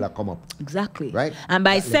 3-year-old come up. Exactly. Right? And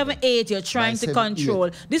by 7, 8, you're trying to control.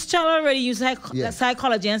 This child already uses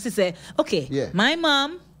psychology and she say, okay, my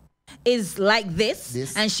mom is like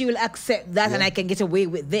this and she will accept that and I can get away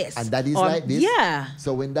with this. And daddy's like this. Yeah.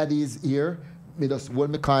 So when daddy is here, me just hold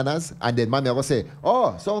my corners and then mommy will say,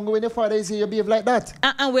 oh, so when your father is here, you behave like that.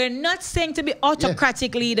 And we're not saying to be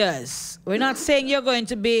autocratic leaders. We're not saying you're going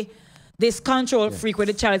to be this control freak where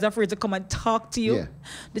the child is afraid to come and talk to you. Yeah.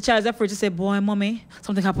 The child is afraid to say, boy, mommy,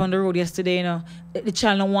 something happened on the road yesterday, The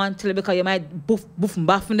child don't want to because you might boof and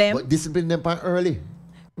buff them. But discipline them from early.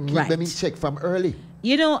 Keep them in check from early.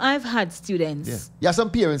 I've had students. Yeah. You have some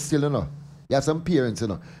parents still, You have some parents,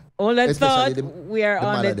 All I thought we are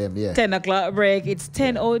on the 10 o'clock break. It's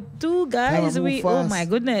 10:02, guys. Oh my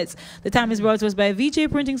goodness. The time is brought to us by VJ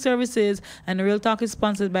Printing Services, and Real Talk is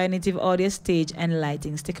sponsored by Native Audio Stage and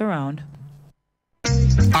Lighting. Stick around.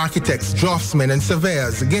 Architects, draftsmen, and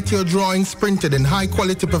surveyors, get your drawings printed in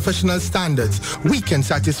high-quality professional standards. We can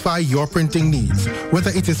satisfy your printing needs.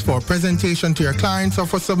 Whether it is for presentation to your clients or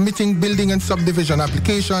for submitting building and subdivision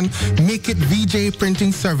application, make it VJ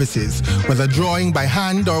Printing Services. Whether drawing by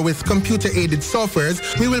hand or with computer-aided softwares,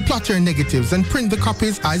 we will plot your negatives and print the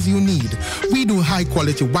copies as you need. We do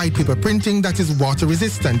high-quality white paper printing that is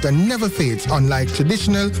water-resistant and never fades, unlike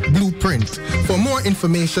traditional blueprint. For more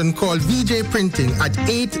information, call VJ Printing at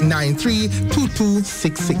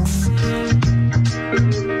 893-2266.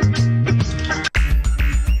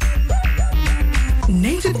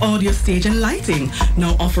 Native Audio Stage and Lighting,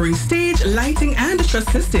 now offering stage, lighting, and truss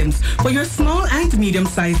systems for your small and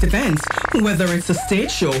medium-sized events. Whether it's a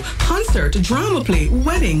stage show, concert, drama play,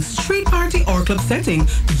 wedding, street party, or club setting,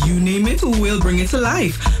 you name it, we'll bring it to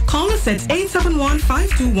life. Call us at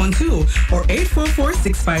 871-5212 or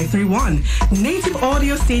 844-6531. Native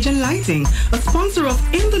Audio Stage and Lighting, a sponsor of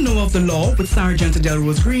In the Know of the Law with Sergeant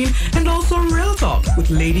Delrose Green, and also Real Talk with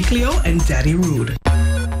Lady Cleo and Daddy Rude.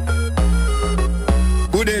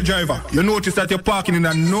 Good day, driver. You notice that you're parking in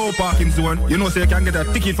a no parking zone. You know, so you can get a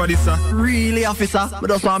ticket for this, sir. Really, officer? But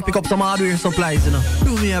just want to pick up some hardware supplies,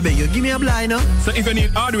 Do me a beg you. Give me a blind, So if you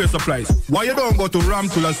need hardware supplies, why you don't go to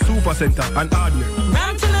Ramtula Super Center and Hardware?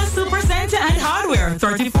 Ramtula Super Center and Hardware,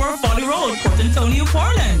 34 Folly Road, Port Antonio,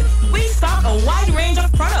 Portland. We stock a wide range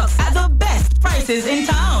of products at the best prices in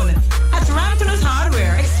town. At Ramtula's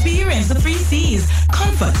Hardware, experience the 3 C's: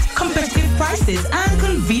 comfort, competitive prices, and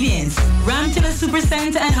convenience. Ramtula Super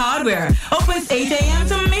Center and Hardware opens 8 a.m.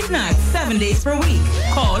 to midnight, 7 days per week.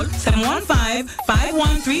 Call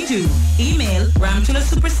 715-5132. Email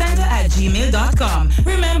ramtulasupercenter@gmail.com.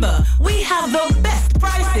 Remember, we have the best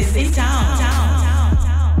prices in town.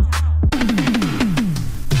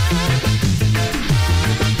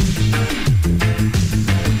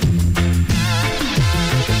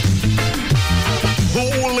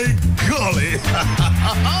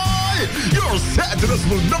 Your Saturdays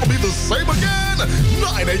will never be the same again.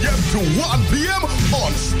 9 a.m. to 1 p.m.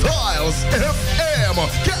 on Styles FM.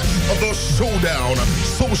 Get the showdown.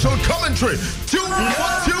 Social commentary. Tune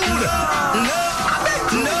for tune.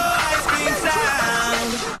 No ice cream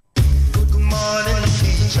sound. Good morning,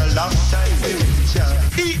 teacher. Long time teacher.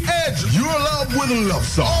 E-Edge, your love with love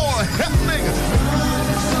song. All happening.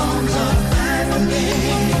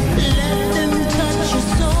 Let them touch your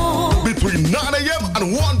soul. Between 9 a.m.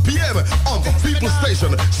 and 1 p.m. on the People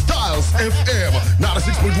Station, Styles FM,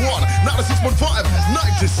 96.1, 96.5,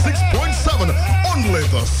 96.7. Only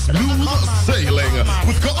the smooth sailing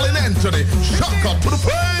with Colin Anthony. Shaka to the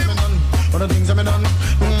fame.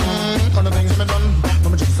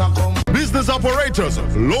 Business operators,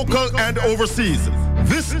 local and overseas.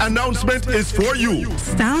 This announcement is for you.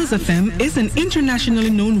 Styles FM is an internationally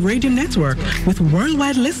known radio network with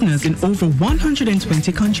worldwide listeners in over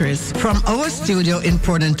 120 countries. From our studio in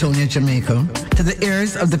Port Antonio, Jamaica, to the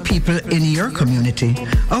ears of the people in your community,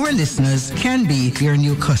 our listeners can be your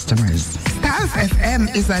new customers. Styles FM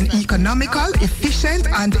is an economical, efficient,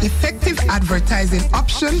 and effective advertising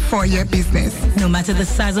option for your business. No matter the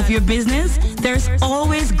size of your business, there's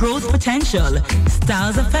always growth potential.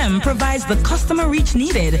 Styles FM provides the customer reach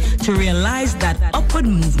needed to realize that upward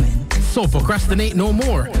movement. So procrastinate no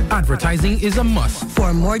more. Advertising is a must.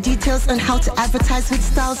 For more details on how to advertise with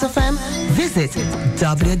Styles FM, visit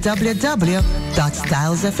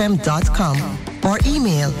www.stylesfm.com or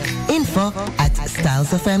email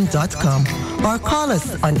info@stylesfm.com or call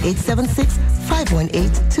us on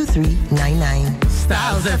 876-518-2399.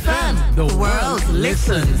 Styles FM, the world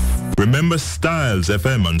listens. Remember Styles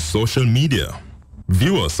FM on social media.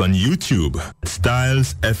 View us on YouTube,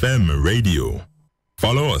 Styles FM Radio.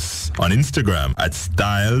 Follow us on Instagram at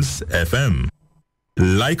Styles FM.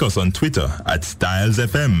 Like us on Twitter at Styles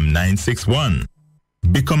FM 961.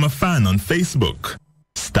 Become a fan on Facebook.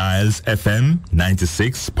 Styles FM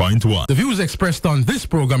 96.1. The views expressed on this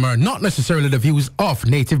program are not necessarily the views of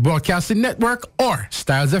Native Broadcasting Network or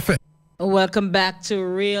Styles FM. Welcome back to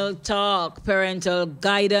Real Talk, parental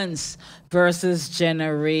guidance versus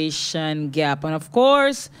generation gap. And of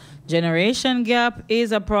course, generation gap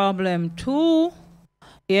is a problem too.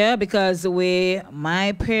 Yeah, because the way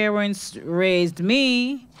my parents raised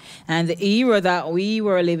me and the era that we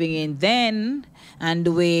were living in then and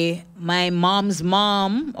the way my mom's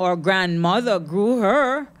mom or grandmother grew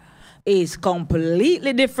her is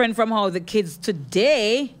completely different from how the kids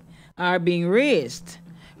today are being raised.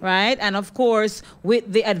 Right? And of course,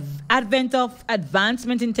 with the advent of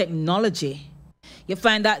advancement in technology, you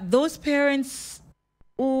find that those parents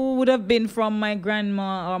who would have been from my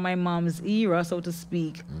grandma or my mom's era, so to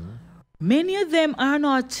speak, many of them are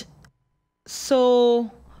not so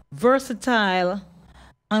versatile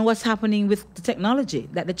on what's happening with the technology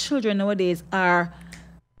that the children nowadays are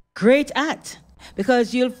great at.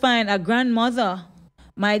 Because you'll find a grandmother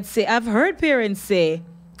might say, I've heard parents say,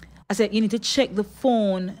 I said, you need to check the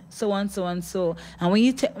phone, so and so and so. And when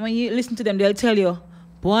you listen to them, they'll tell you,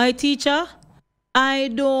 boy, teacher, I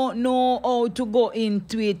don't know how to go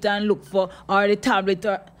into it and look for, or the tablet,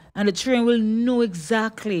 and the children will know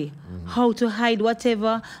exactly how to hide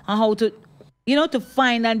whatever and how to, to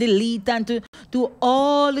find and delete and to do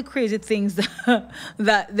all the crazy things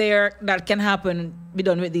that can happen, be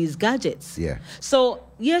done with these gadgets. Yeah. So,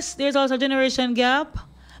 yes, there's also a generation gap.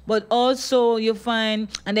 But also you find,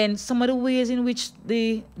 and then some of the ways in which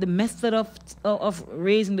the method of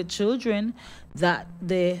raising the children that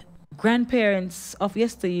the grandparents of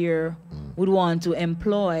yesteryear would want to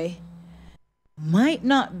employ might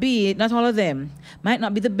not be, not all of them, might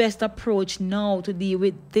not be the best approach now to deal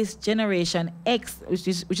with this Generation X, which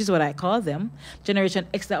is what I call them, Generation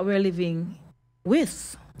X that we're living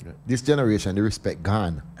with. This generation, the respect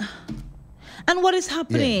gone. And what is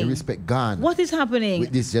happening? Yeah, the respect gone. What is happening?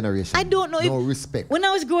 With this generation. I don't know. No respect. When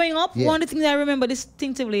I was growing up, one of the things I remember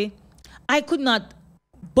distinctively, I could not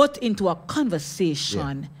butt into a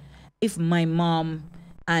conversation if my mom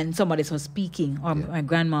and somebody was speaking or my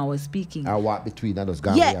grandma was speaking. I walk between and those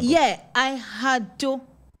guys. Yeah. I had to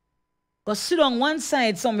go sit on one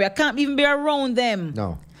side somewhere. I can't even be around them.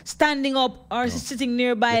 No. Standing up or sitting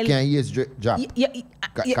nearby. You can't use drop.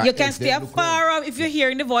 You can stay far off if you're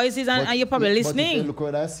hearing the voices and you're probably listening. But if you look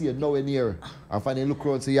around, I see you nowhere near. I find you look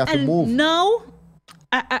around, so you have to move. Now,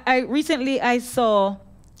 I recently I saw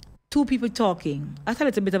two people talking at a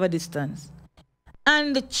little bit of a distance.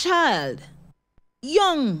 And the child,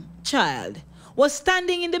 young child, was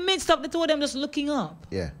standing in the midst of the two of them just looking up.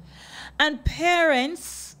 Yeah. And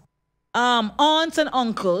parents, aunts and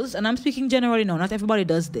uncles, and I'm speaking generally now, not everybody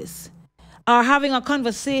does this, are having a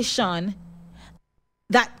conversation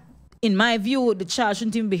that, in my view, the child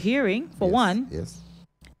shouldn't even be hearing, for one. Yes.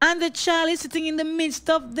 And the child is sitting in the midst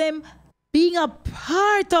of them being a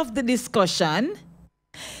part of the discussion,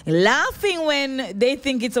 laughing when they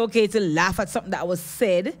think it's okay to laugh at something that was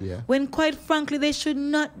said, when quite frankly they should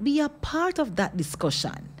not be a part of that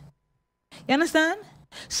discussion. You understand?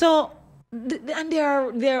 So, and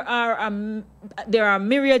there are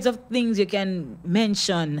myriads of things you can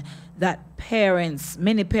mention that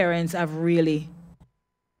many parents have really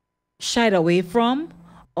shied away from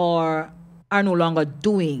or are no longer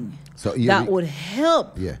doing. So that would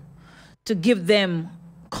help to give them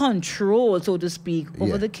control, so to speak,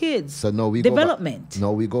 over the kids. So now we development.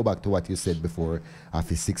 Now we go back to what you said before of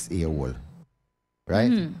a 6-year-old,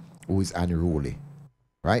 right? Who is unruly,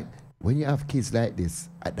 right? When you have kids like this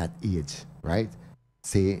at that age, right?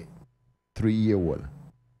 Say 3-year-old,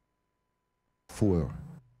 4,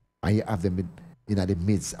 and you have them in the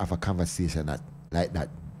midst of a conversation like that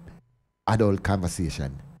adult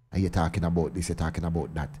conversation, and you're talking about this, you're talking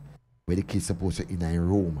about that, where the kids supposed to in a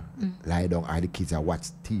room, lie down, and the kids are watch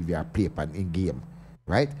TV or play and in game,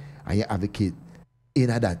 right? And you have the kid in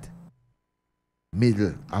that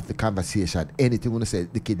middle of the conversation, anything when you say,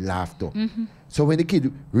 the kid laugh too. So when the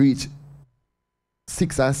kid reach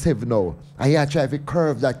 6 and 7 now, and you try to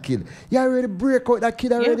curve that kid, you already break out that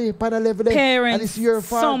kid already upon a level there, and it's your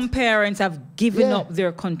fault. Some parents have given up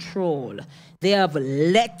their control. They have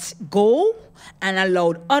let go and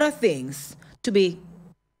allowed other things to be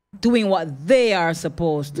doing what they are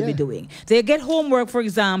supposed to be doing. They get homework, for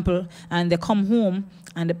example, and they come home,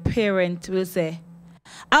 and the parent will say,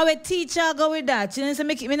 our teacher go with that. You know, so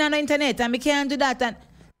me not on the internet, and me can't do that. And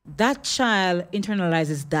that child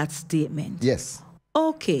internalizes that statement. Yes.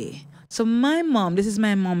 Okay. So this is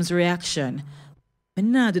my mom's reaction. Me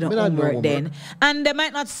not do the homework then. And they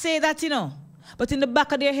might not say that, you know. But in the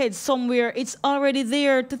back of their head somewhere, it's already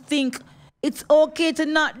there to think it's okay to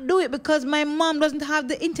not do it because my mom doesn't have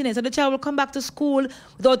the internet. So the child will come back to school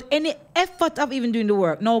without any effort of even doing the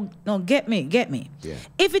work. No, get me. Yeah.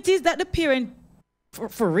 If it is that the parent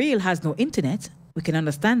for real has no internet, we can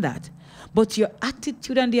understand that. But your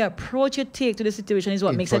attitude and the approach you take to the situation is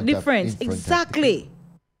what makes a difference. Exactly.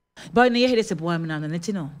 But in your head, they say, boy, I'm not going to let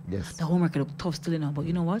you know. Yes. The homework look tough still, you know. But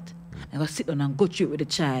you know what? I'm going to sit down and go through it with the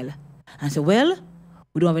child. And say, well,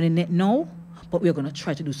 we don't have any net now, but we're going to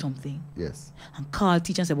try to do something. Yes. And call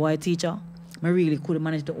teacher and say, boy, teacher, I really couldn't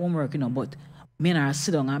manage the homework, you know, but me and her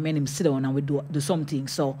sit down and me and him sit down and we do something.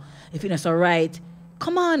 So if it's all right,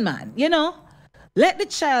 come on, man, you know. Let the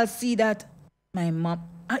child see that my mom,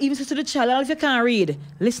 I even say to the child, if you can't read,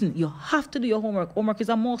 listen, you have to do your homework. Homework is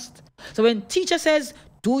a must. So when teacher says,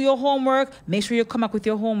 do your homework, make sure you come back with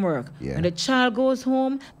your homework. Yeah. When the child goes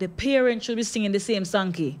home, the parent should be singing the same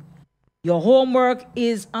song key. Your homework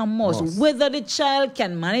is a must. Whether the child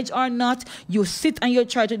can manage or not, you sit and you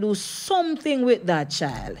try to do something with that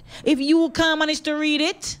child. If you can't manage to read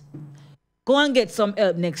it, go and get some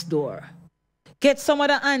help next door. Get some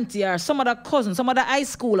other auntie or some other cousin, some other high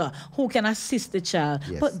schooler who can assist the child.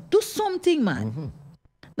 Yes. But do something, man.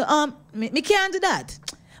 Me can't do that.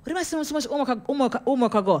 What am I saying? So much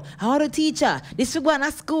homework I go. How the teacher? This is going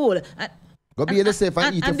to school. Go be yourself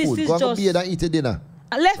and eat your food. Go be and eat your dinner.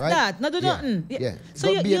 I left that. Not do nothing. Yeah. So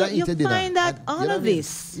you find that all of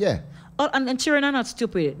this. Yeah. And children are not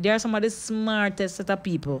stupid. They are some of the smartest set of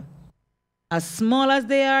people. As small as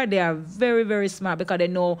they are very, very smart because they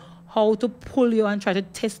know how to pull you and try to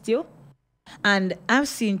test you. And I've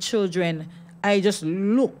seen children, I just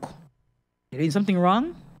look. They're doing something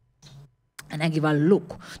wrong. And I give a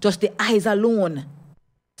look. Just the eyes alone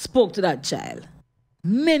spoke to that child.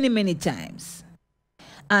 Many, many times.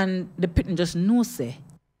 And the parent just knows, say,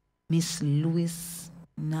 Miss Lewis,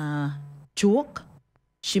 nah, joke.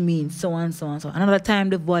 She means so and so and so. Another time,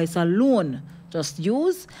 the voice alone just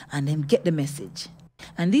use and then get the message.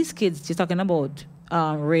 And these kids, she's talking about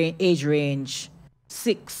age range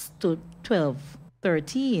 6 to 12,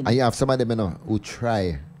 13. And you have some of them, you know, who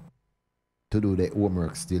try to do their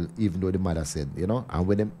homework still, even though the mother said, you know, and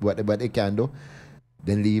when them, what they can do,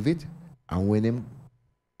 then leave it. And when them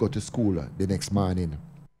go to school the next morning,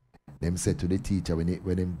 them say to the teacher when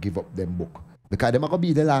they give up them book. Because them are going to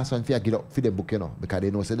be the last one for give up for them book, you know. Because they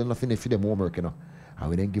know say they're not finished for them homework, you know. And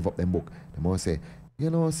when they give up them book, they must say, you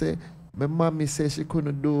know, say, my mommy said she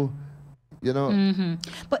couldn't do, you know. Mm-hmm.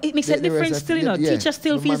 But it makes a difference still, you know. Teacher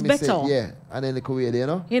still feels better. Say, yeah, and then they go away there, you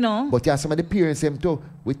know. You know. But yeah, some of the parents them too.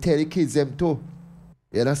 We tell the kids them too.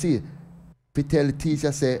 You know, see, if we tell the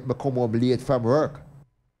teacher say, I come home late from work.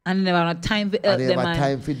 And they never have time to help And they them. never have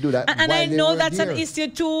time to do that. And I while they know were that's there. an issue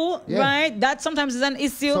too, Yeah. right? That sometimes is an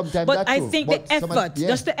issue. Sometimes but that I too. think But the some of- effort, yeah.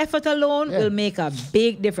 just the effort alone will make a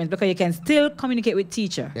big difference because you can still communicate with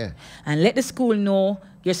teacher and let the school know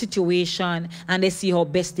your situation and they see how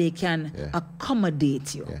best they can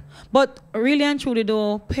accommodate you. But really and truly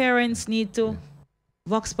though, parents need to,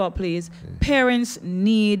 Vox Pop please, parents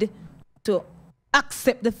need to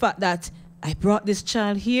accept the fact that I brought this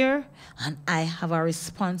child here and I have a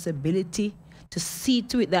responsibility to see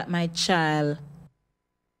to it that my child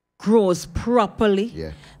grows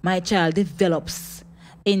properly, my child develops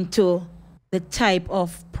into the type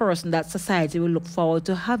of person that society will look forward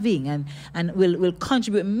to having and will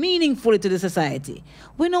contribute meaningfully to the society.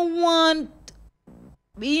 We don't want,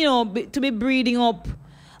 to be breeding up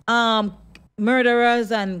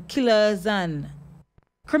murderers and killers and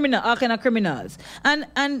all kind of criminals. And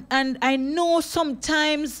I know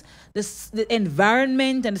sometimes the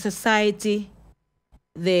environment and the society,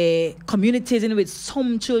 the communities in which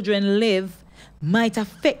some children live might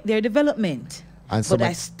affect their development. But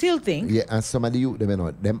I still think... Yeah, and some of the youth,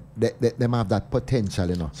 them have that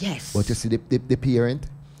potential, Yes. But you see, the parent,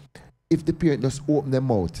 if the parent just open their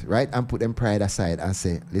mouth, right, and put them pride aside and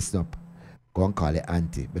say, listen up, go and call the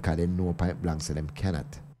auntie, because they know point blank, so them cannot.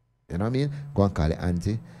 You know what I mean? Go and call the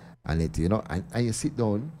auntie and let and you sit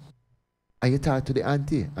down and you talk to the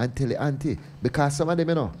auntie and tell the auntie. Because some of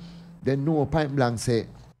them, they know point blank say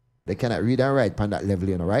they cannot read and write on that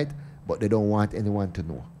level, right? But they don't want anyone to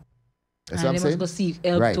know. That's and what they I'm must saying? go seek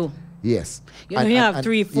help too. Yes. You have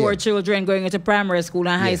 3-4 children going into primary school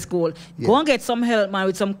and high school. Go and get some help, man,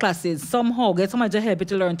 with some classes. Somehow, get somebody to help you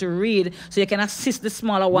to learn to read so you can assist the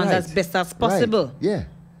smaller ones as best as possible. Right. Yeah.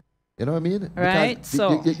 You know what I mean? Right. Because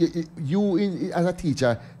So you as a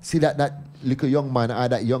teacher see that little young man or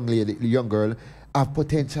that young lady, young girl have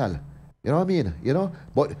potential. You know what I mean?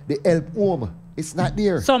 But the help home, it's not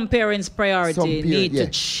there. Some parents' priority need to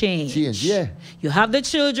change. You have the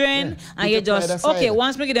children and you just,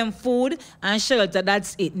 once we give them food and shelter,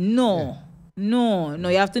 that's it. No. No,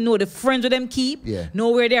 you have to know the friends with them keep, know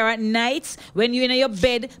where they are at night, when you're in your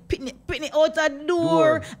bed, picking it out the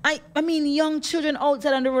door. I mean, young children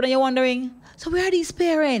outside on the road and you're wondering, so where are these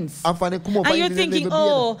parents? And you're thinking,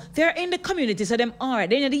 they're in the community, so them alright.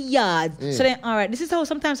 They're in the yard, so they're alright. This is how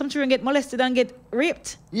sometimes some children get molested and get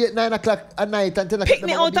raped. 9 o'clock at night and 10 o'clock. Pick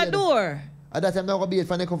me out the door. At that time, they're going to be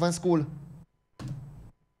when they come from school.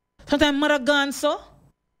 Sometimes mother gone so,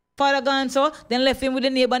 father gone so, then left him with the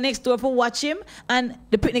neighbor next door for watch him, and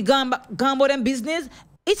the picnic gone about them business.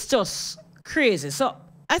 It's just crazy. So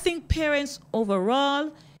I think parents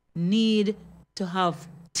overall need to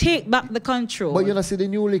take back the control. But see the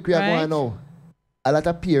new lick we are going now. A lot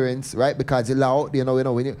of parents, right? Because the law,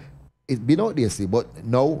 when it's been out there, see, but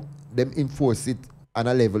now them enforce it on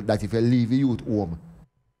a level that if you leave your youth home,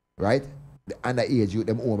 right? The underage youth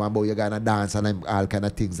them home and you're gonna dance and them, all kind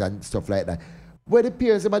of things and stuff like that. Where the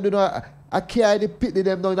parents them do I carry the pit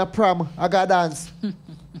them down in a prom, I gotta dance.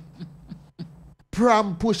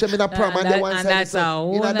 Prom, push them in a prom and they want to that's a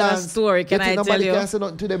whole other story, can I tell you? Nobody can say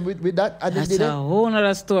nothing to them with that. And that's a whole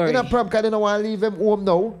other story. In a prom, because they don't want to leave them home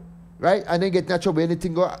now, right? And then get in trouble,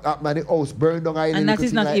 anything go up, man, the house burn down. And that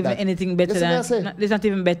is not even anything better than, it's not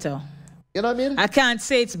even better. You know what I mean? I can't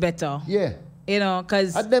say it's better. Yeah.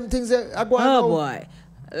 Because... And them things are going on. Oh, boy.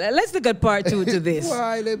 Let's look at part 2 to this.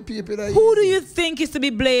 Why them people are Who do you think is to be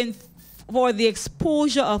blamed for the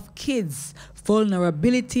exposure of kids'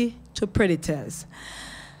 vulnerability to predators?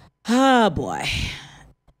 Ah, boy.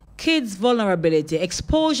 Kids' vulnerability,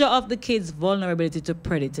 exposure of the kids' vulnerability to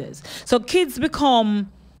predators. So kids become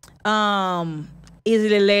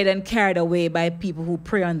easily led and carried away by people who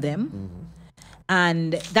prey on them. Mm-hmm.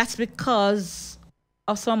 And that's because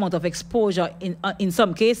of some amount of exposure in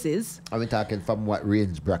some cases. Are we talking from what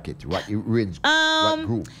range bracket? What range? What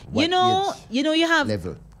group? What you have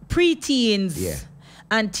level? Preteens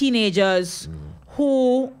and teenagers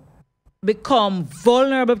who become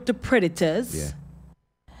vulnerable to predators. Yeah.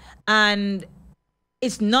 And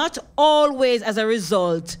it's not always as a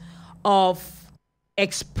result of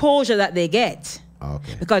exposure that they get.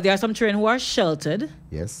 Okay. Because there are some children who are sheltered.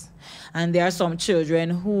 Yes. And there are some children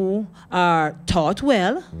who are taught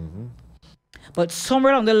well. Mm-hmm. But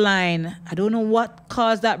somewhere along the line, I don't know what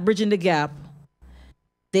caused that bridging the gap.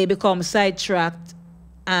 They become sidetracked,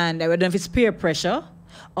 and I don't know if it's peer pressure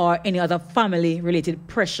or any other family-related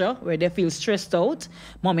pressure where they feel stressed out.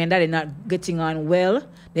 Mommy and daddy not getting on well.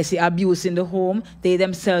 They see abuse in the home. They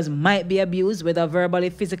themselves might be abused, whether verbally,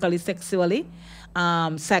 physically, sexually.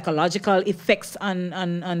 Psychological effects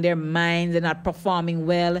on their minds. They're not performing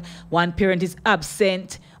well. One parent is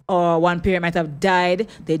absent, or one parent might have died.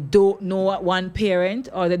 They don't know one parent,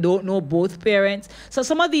 or they don't know both parents. So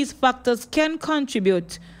some of these factors can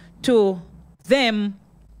contribute to them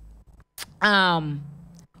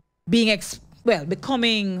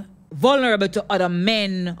becoming vulnerable to other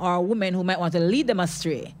men or women who might want to lead them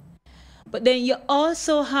astray. But then you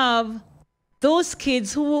also have those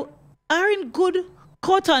kids who are in good,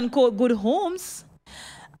 quote-unquote, good homes,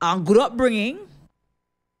 good upbringing,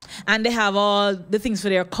 and they have all the things for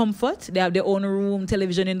their comfort. They have their own room,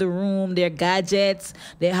 television in the room, their gadgets.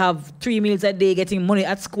 They have 3 meals a day, getting money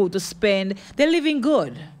at school to spend. They're living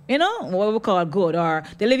good, you know, what we call good, or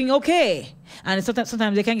they're living okay. And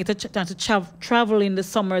sometimes they can get a chance to travel in the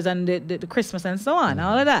summers and the Christmas and so on,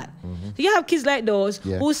 all of that. So you have kids like those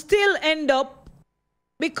who still end up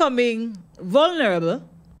becoming vulnerable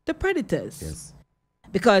to predators. Yes.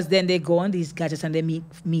 Because then they go on these gadgets and they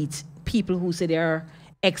meet people who say they're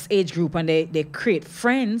X age group, and they create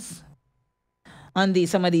friends on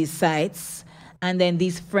some of these sites. And then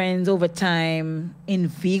these friends over time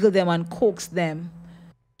inveigle them and coax them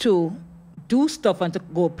to do stuff and to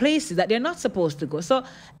go places that they're not supposed to go. So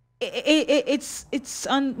it's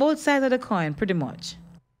on both sides of the coin, pretty much.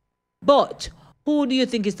 But who do you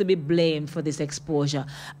think is to be blamed for this exposure?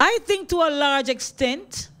 I think to a large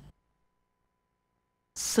extent,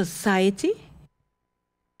 society,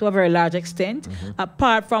 to a very large extent,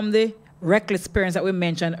 apart from the reckless parents that we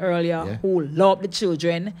mentioned earlier, who love the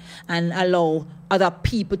children and allow other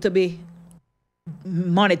people to be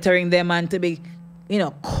monitoring them and to be, you know,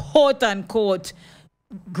 quote unquote,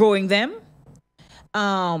 growing them.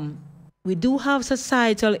 We do have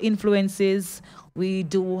societal influences. We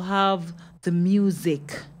do have the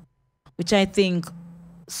music, which I think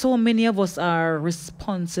so many of us are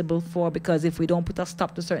responsible for, because if we don't put a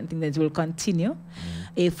stop to certain things, it will continue.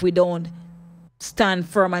 If we don't stand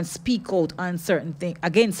firm and speak out on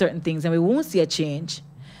against certain things, and we won't see a change.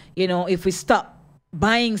 You know, if we stop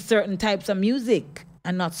buying certain types of music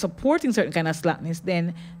and not supporting certain kind of slackness,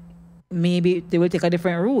 then maybe they will take a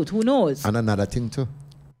different route. Who knows? And another thing too,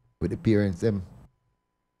 with the parents, the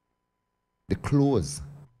clothes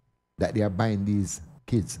that they are buying these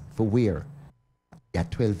kids for wear. You're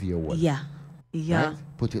 12-year-old. Yeah. Right?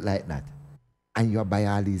 Put it like that. And you buy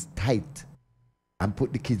all these tights and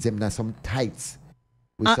put the kids in some tights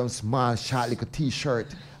with some small, short little t-shirt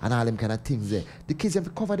and all them kind of things there. The kids have to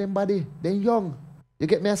cover them body. They're young. You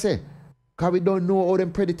get me, I say? Because we don't know all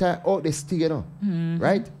them predators out there still, you know.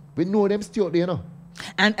 Right? We know them still out there, you know.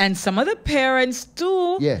 And some of the parents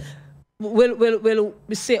too will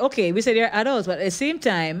say, okay, we say they're adults, but at the same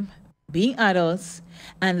time, being adults,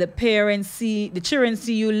 and the children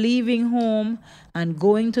see you leaving home and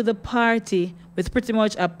going to the party with pretty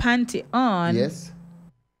much a panty on,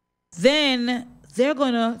 then they're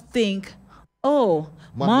gonna think, oh,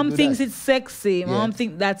 mom thinks it's sexy, mom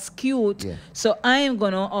thinks that's cute, so I am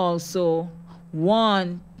gonna also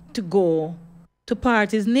want to go to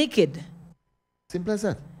parties naked. Simple as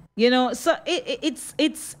that. You know, so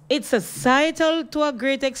it's societal to a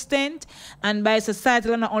great extent, and by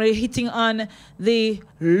societal, I'm not only hitting on the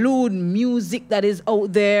lewd music that is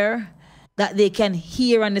out there that they can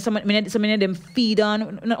hear and so many of them feed on.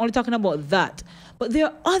 I'm not only talking about that, but there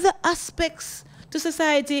are other aspects to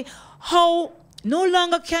society. How no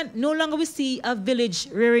longer we see a village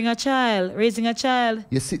raising a child.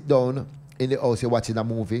 You sit down in the house, you're watching a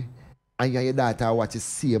movie, and you and your daughter watch the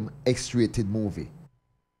same X-rated movie.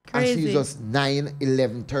 Crazy. And she's just 9,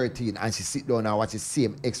 11, 13, and she sit down and watch the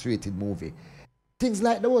same X-rated movie. Things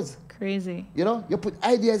like those. Crazy. You know, you put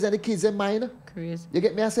ideas in the kids' mind. Crazy. You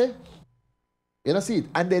get me, I say? You know, see it.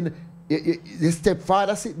 And then the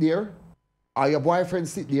stepfather sit there, or your boyfriend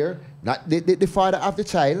sit there, not the father of the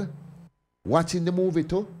child, watching the movie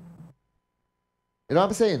too. You know what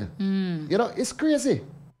I'm saying? You know, it's crazy.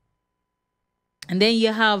 And then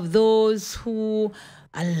you have those who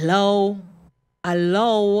allow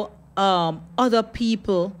other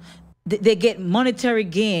people, they get monetary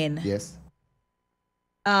gain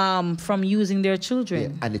from using their children.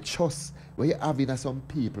 Yeah, and the trust where you're having some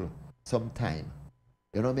people sometime,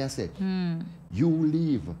 you know what I say? You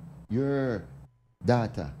leave your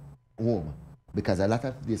daughter home, because a lot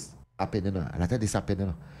of this happen, you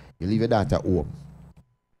know. You leave your daughter home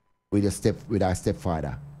with our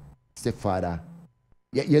stepfather.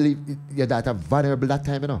 You leave your daughter vulnerable that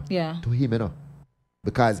time, you know. To him, you know.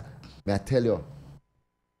 Because, may I tell you,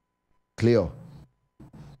 Cleo,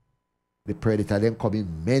 the predator then come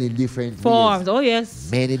in many different forms. ways. Oh, yes.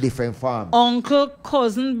 Many different forms. Uncle,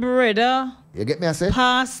 cousin, brother. You get me, I say?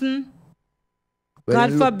 Parson.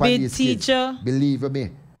 God forbid, teacher. Kids, believe me,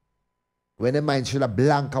 when the mind should have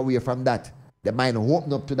blank away from that, The mind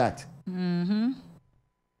open up to that. Mm-hmm.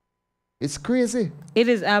 It's crazy. It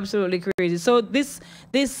is absolutely crazy. So this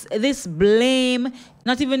blame,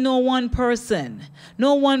 not even no one person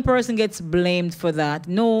gets blamed for that.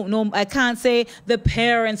 No, I can't say the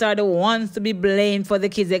parents are the ones to be blamed for the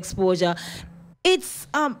kids' exposure. It's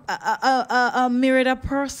a myriad of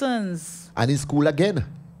persons. And in school again,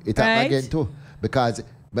 it happens again too. Because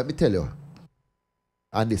let me tell you,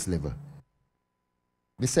 on this level,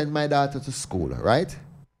 we send my daughter to school, right?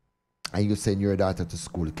 And you send your daughter to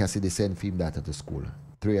school. Cassidy send film daughter to school.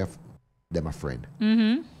 3 of them a friend.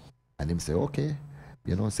 Mm-hmm. And them say, okay.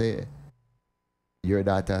 You know, say, your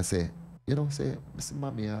daughter say, you know, say, Mr.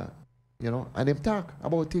 Mommy, you know, and them talk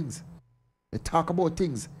about things. They talk about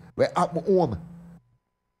things. Where at my home.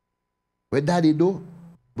 Where daddy do.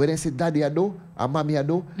 Where they say daddy I do, and mommy I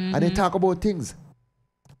do. Mm-hmm. And they talk about things.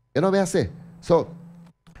 You know what I say? So,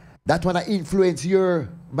 that wanna influence your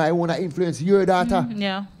daughter.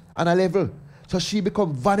 Yeah. On a level. So she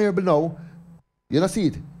become vulnerable now. You know, see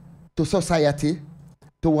it? To society,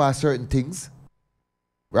 towards certain things.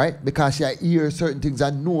 Right? Because she hear certain things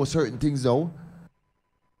and know certain things now.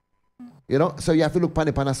 You know? So you have to look upon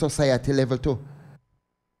it on a society level too.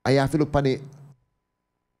 And you have to look upon it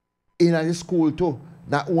in the school too.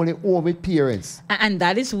 Not only home with parents. And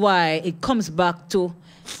that is why it comes back to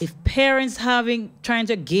if parents trying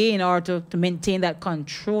to gain or to maintain that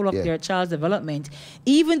control of their child's development,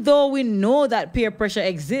 even though we know that peer pressure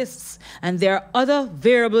exists and there are other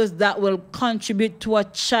variables that will contribute to a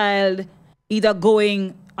child either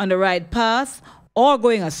going on the right path or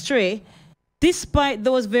going astray, despite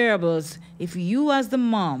those variables, if you as the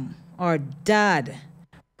mom or dad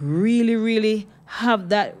really, really have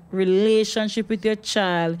that relationship with your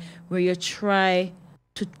child where you try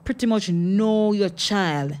to pretty much know your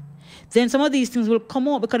child, then some of these things will come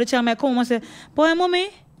out because the child might come home and say, boy, mommy,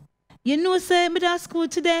 you know, say, me at school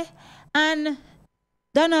today, and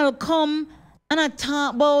Donald come and I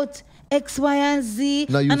talk about X, Y, and Z,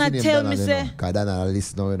 and I tell me, say, Donald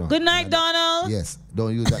listen now, you know. Good night, Donald. Yes,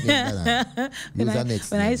 don't use that name, Donald. Use that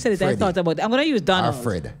next When name. I said it, Freddie. I thought about it. I'm going to use Donald. Or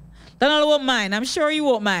Fred. Donald won't mind. I'm sure you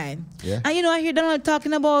won't mind. Yeah. And you know, I hear Donald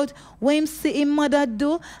talking about what him see him mother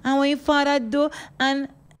do and what him father do. And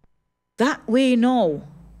that way, no.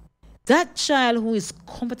 That child who is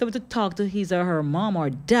comfortable to talk to his or her mom or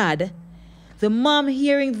dad, the mom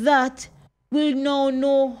hearing that will now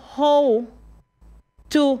know how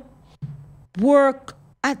to work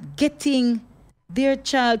at getting their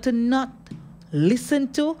child to not listen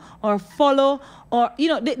to or follow, or, you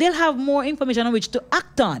know, they'll have more information on which to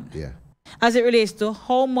act on. Yeah. As it relates to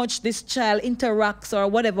how much this child interacts or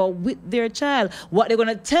whatever with their child, what they're going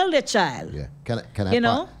to tell their child. Yeah.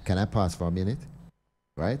 Can I pause for a minute?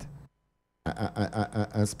 Right?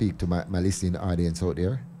 I speak to my listening audience out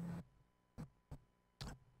there.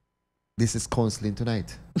 This is counseling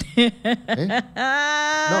tonight. Eh?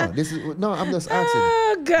 No, I'm just asking.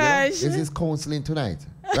 Oh, gosh. You know, this is counseling tonight,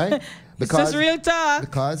 right? It's just real talk.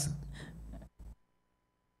 Because,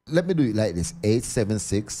 let me do it like this.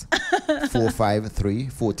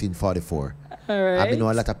 876-453-1444. All right. I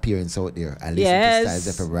know a lot of parents out there. I listen to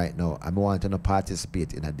Styles FM right now. I want to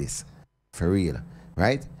participate in this. For real.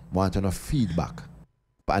 Right? Want to know feedback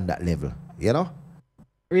on that level. You know?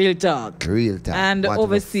 Real talk. Real talk. And want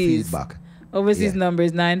overseas. Feedback. Overseas number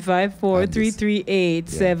is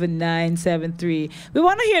 954-338-7973. We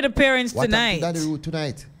want to hear the parents what tonight. What happened to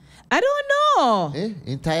tonight? I don't know. Eh?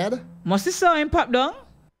 In tired? Must you saw him pop down?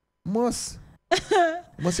 Must you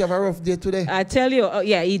have a rough day today? I tell you,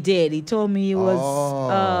 yeah, he did. He told me he was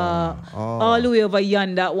all the way over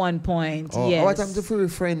yonder at one point. Yes. What happened to your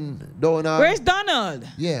friend Donald? Where's Donald?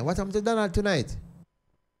 Yeah, what happened to Donald tonight?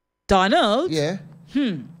 Donald? Yeah.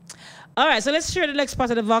 All right, so let's share the next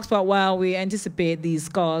part of the Vox Pop while we anticipate these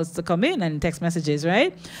calls to come in and text messages,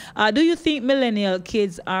 right? Do you think millennial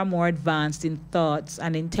kids are more advanced in thoughts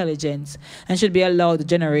and intelligence and should be allowed the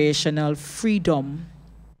generational freedom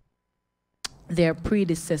their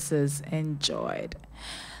predecessors enjoyed?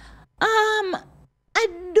 I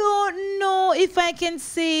don't know if I can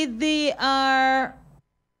say they are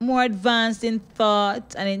more advanced in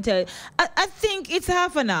thought and intelligence. I think it's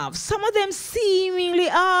half and half. Some of them seemingly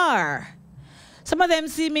are. Some of them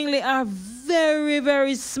seemingly are very,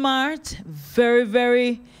 very smart, very,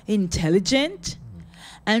 very intelligent.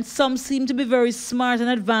 And some seem to be very smart and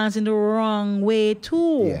advanced in the wrong way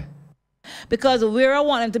too. Yeah. Because we're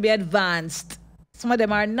wanting to be advanced. Some of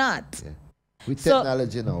them are not. Yeah. With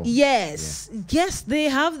technology now. Yes. Yeah. Yes, they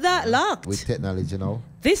have that locked. With technology now.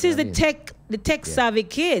 This is the tech the tech savvy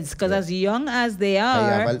kids, because as young as they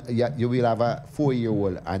are. You will have a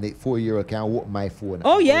 4-year-old, and the 4-year-old can open my phone.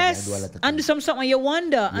 Oh, yes. And do something you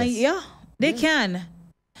wonder. Yes. And they can.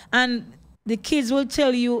 And the kids will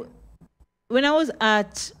tell you, when I was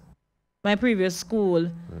at my previous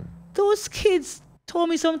school, those kids told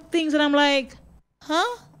me some things, and I'm like,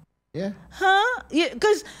 huh? Yeah. Huh? Yeah,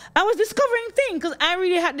 because I was discovering things, because I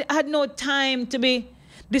really had no time to be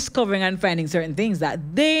discovering and finding certain things that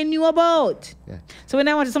they knew about. Yeah. So when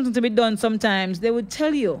I wanted something to be done, sometimes they would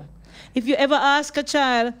tell you. If you ever ask a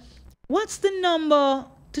child, what's the number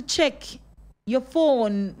to check your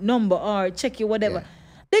phone number or check your whatever,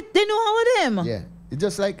 they know all of them. Yeah. It's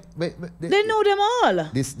just like... they know them all.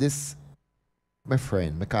 This, my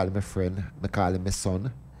friend, I call him my friend, I call him my son,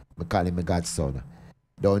 I call him my godson,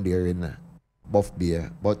 down there in Buff Bay,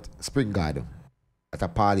 but Spring Garden. At a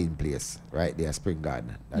Pauline place, right there, Spring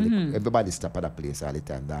Garden. Everybody stop at that place all the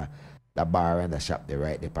time. The bar and the shop, they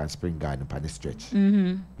right there on Spring Garden, on the stretch.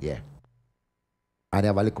 Yeah. And they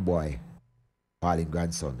have a little boy, Pauline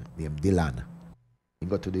grandson, named Dylan. He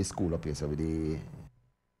go to the school up here, so the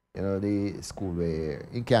school where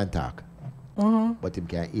he can't talk, but him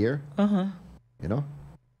can hear, you know,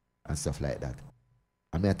 and stuff like that.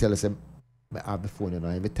 I mean, I tell us, I have the phone,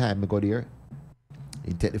 every time I go there,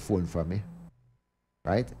 he take the phone from me.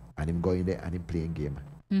 Right? And him going there and him playing game.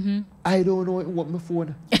 I don't know what my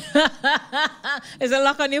phone. Is it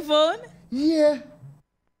lock on your phone? Yeah.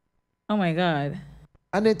 Oh my God.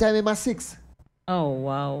 And then time him at 6. Oh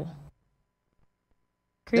wow.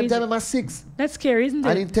 Crazy. Then time him at 6. That's scary, isn't it?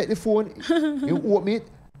 And him take the phone, he open it.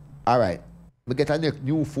 All right. We get a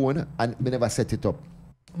new phone and we never set it up.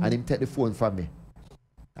 And him take the phone from me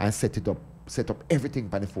and set up everything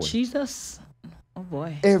on the phone. Jesus. Oh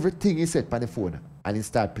boy. Everything he set on the phone and he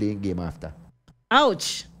start playing game after.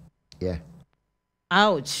 Ouch. Yeah.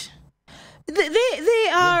 Ouch. They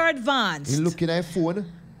are advanced. He looking at the phone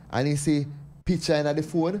and he see picture in the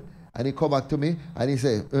phone and he come back to me and he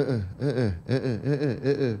say,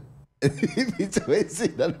 It's what he see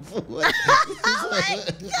on the phone. Oh my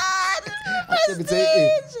God.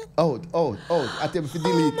 Out. I tell him to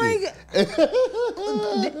delete it.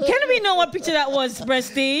 Can we know what picture that was,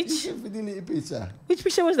 Prestige? Delete picture. Which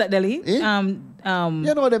picture was that, Deli? You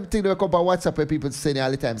know them things that come on WhatsApp where people send you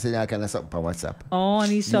all the time, send you all kind of something on WhatsApp. Oh,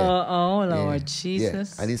 and he saw, oh Lord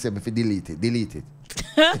Jesus. Yeah. And he said, if you delete it.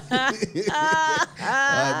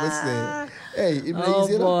 Hey, oh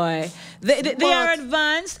easy, boy. They are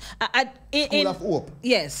advanced. School of Hope.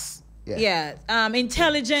 Yes. Yeah.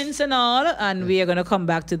 Intelligence and all. And we are going to come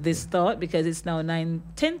back to this thought because it's now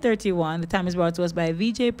 10:31. The time is brought to us by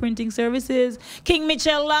VJ Printing Services. King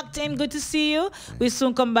Mitchell locked in. Good to see you. We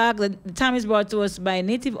soon come back. The time is brought to us by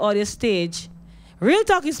Native Audio Stage. Real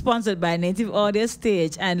Talk is sponsored by Native Audio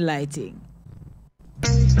Stage and Lighting.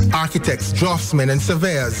 Architects, draftsmen, and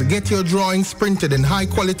surveyors, get your drawings printed in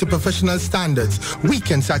high-quality professional standards. We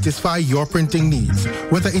can satisfy your printing needs.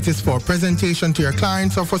 Whether it is for presentation to your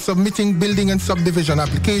clients or for submitting building and subdivision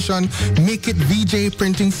application, make it VJ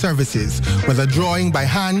Printing Services. Whether drawing by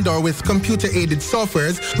hand or with computer-aided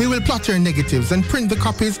softwares, we will plot your negatives and print the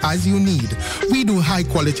copies as you need. We do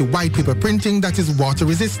high-quality white paper printing that is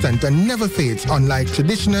water-resistant and never fades, unlike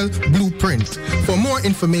traditional blueprint. For more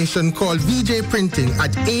information, call VJ Printing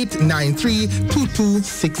at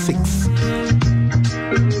 893-2266.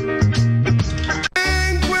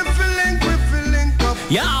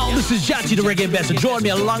 Yo, this is Jati the Reggae Ambassador. Join me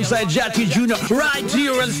alongside Jati Jr. right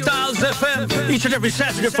here on Styles FM each and every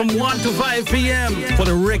Saturday from 1 to 5 p.m. for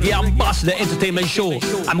the Reggae Ambassador Entertainment Show.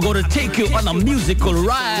 I'm going to take you on a musical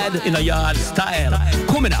ride in a yard style.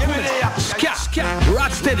 Coming out, ska,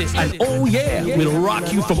 rock steady, and oh yeah, we'll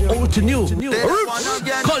rock you from old to new. Roots,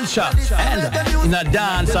 culture, and in a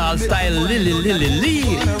dancehall style, Lily.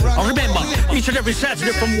 Remember, each and every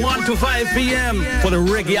Saturday from 1 to 5 p.m. for the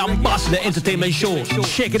Reggae Ambassador Entertainment Show.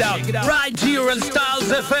 Check it out right here on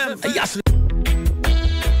Styles FM. Yes.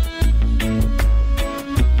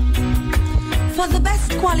 For the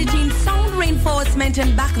best quality in sound reinforcement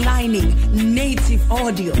and backlining, Native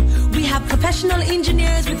Audio. We have professional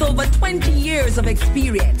engineers with over 20 years of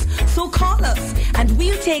experience. So call us and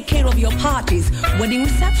we'll take care of your parties, wedding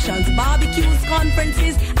receptions, barbecues,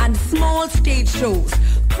 conferences, and small stage shows.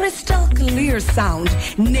 Crystal clear sound,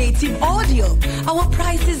 Native Audio. Our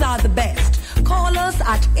prices are the best. Call us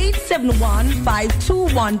at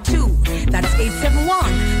 871-5212. That's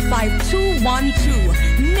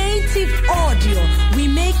 871-5212. Native Audio. We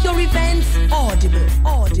make your events audible.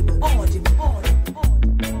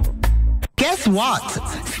 Guess what?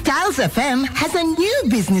 Styles FM has a new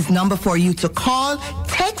business number for you to call,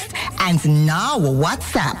 text, and now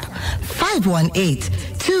WhatsApp.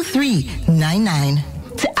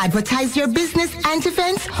 518-2399. To advertise your business and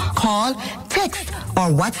events, call, text, or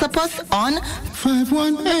WhatsApp us on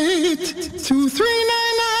 518-2399.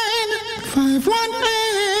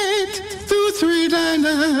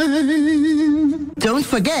 518-2399. Don't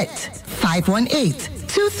forget,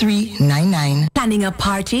 518-2399. Planning a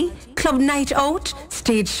party, club night out,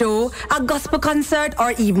 stage show, a gospel concert,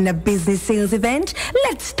 or even a business sales event?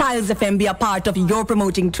 Let Styles FM be a part of your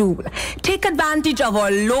promoting tool. Take advantage of our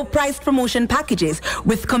low-priced promotion packages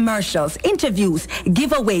with commercials, interviews,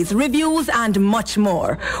 giveaways, reviews, and much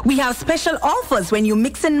more. We have special offers when you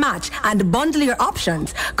mix and match and bundle your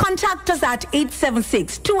options. Contact us at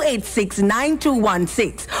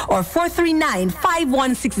 876-286-9216 or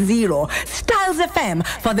 439-5160. Styles FM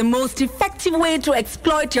for the most effective way to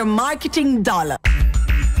exploit your marketing dollar.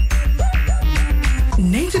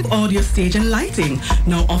 Native Audio Stage and Lighting,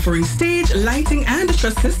 now offering stage, lighting, and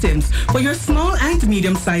truss systems for your small and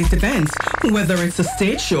medium-sized events. Whether it's a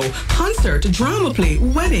stage show, concert, drama play,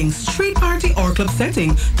 wedding, street party, or club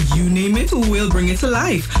setting, you name it, we'll bring it to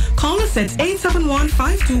life. Call us at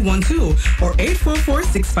 871-5212 or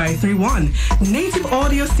 844-6531. Native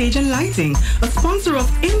Audio Stage and Lighting, a sponsor of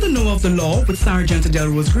In the Know of the Law with Sergeant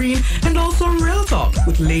Delrose Green, and also Real Talk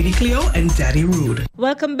with Lady Cleo and Daddy Rude.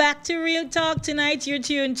 Welcome back to Real Talk. Tonight you're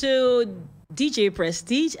tuned to DJ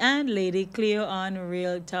Prestige and Lady Cleo on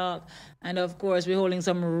Real Talk. And of course, we're holding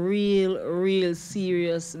some real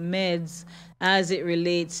serious meds as it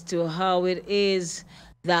relates to how it is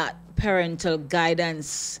that parental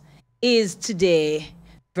guidance is today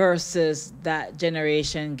versus that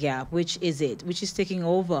generation gap. Which is it? Which is taking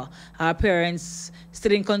over? Are parents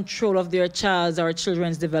still in control of their child's or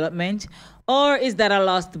children's development? Or is that a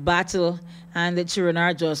lost battle and the children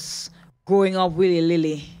are just growing up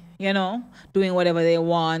willy-nilly, you know, doing whatever they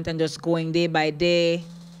want and just going day by day,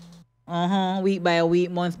 week by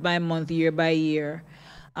week, month by month, year by year?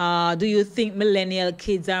 Do you think millennial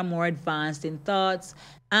kids are more advanced in thoughts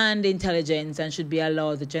and intelligence and should be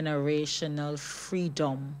allowed the generational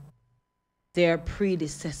freedom their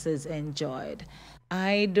predecessors enjoyed?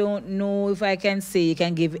 I don't know if I can say you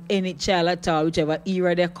can give any child at all, whichever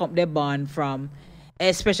era they're born from,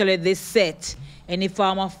 especially this set, any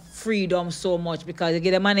form of freedom so much, because you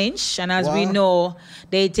get them an inch, and as we know,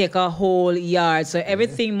 they take a whole yard. So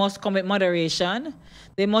everything must come with moderation.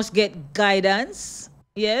 They must get guidance.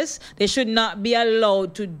 Yes, they should not be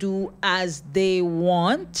allowed to do as they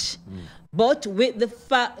want, but with the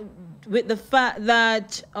fact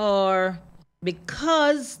that, or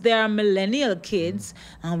because they are millennial kids,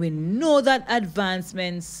 and we know that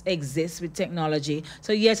advancements exist with technology,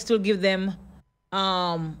 so yes, to give them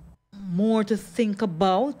more to think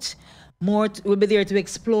about, more will be there to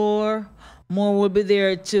explore, more will be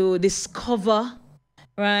there to discover,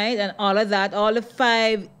 right? And all of that, all the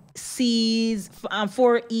 5 C's,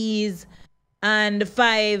 4 E's, and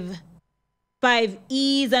 5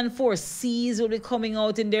 E's and 4 C's will be coming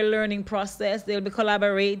out in their learning process. They'll be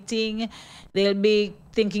collaborating. They'll be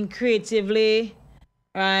thinking creatively,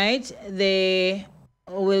 right? They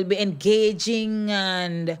will be engaging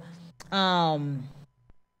and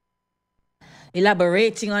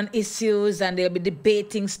elaborating on issues, and they'll be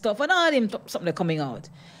debating stuff, and all them something coming out.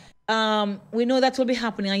 We know that will be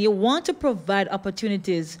happening, and you want to provide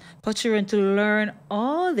opportunities for children to learn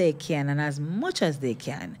all they can and as much as they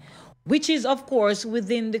can, which is, of course,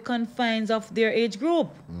 within the confines of their age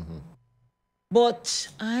group. But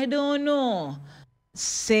I don't know,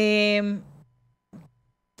 same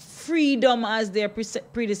freedom as their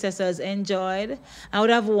predecessors enjoyed. I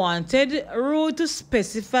would have wanted Ruth to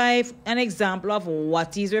specify an example of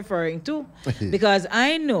what he's referring to, because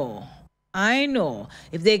I know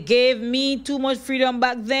if they gave me too much freedom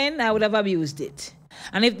back then, I would have abused it.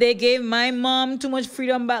 And if they gave my mom too much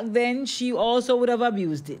freedom back then, she also would have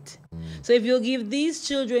abused it. So if you give these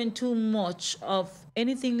children too much of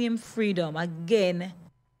anything named freedom, again,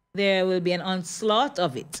 there will be an onslaught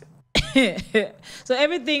of it. So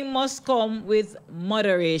everything must come with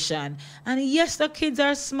moderation. And yes, the kids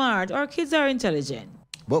are smart, our kids are intelligent.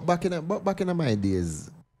 But back in my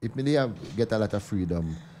days, if me get a lot of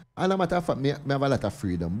freedom, and no matter of fact, me have a lot of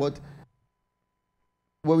freedom, but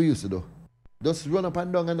what we used to do? Just run up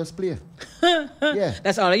and down and just play. Yeah.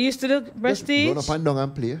 That's all I used to do, Prestige. Run up and down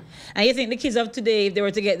and play. And you think the kids of today, if they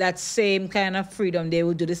were to get that same kind of freedom, they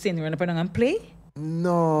would do the same, run up and down and play?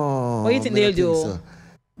 No. What do you think they'll do? So.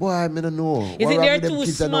 Boy, I don't know. You think they're too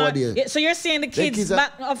smart? Yeah, so you're saying the kids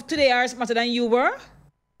back of today are smarter than you were?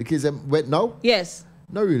 The kids wait now? Yes.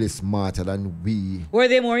 Not really smarter than we. Were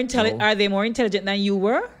they more intelligent? No. Are they more intelligent than you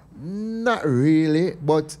were? Not really,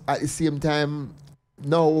 but at the same time,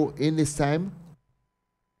 now in this time,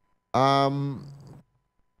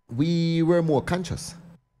 we were more conscious.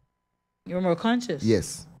 You were more conscious?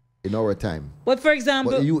 Yes, in our time. But for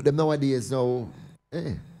example... But the youth, them nowadays now...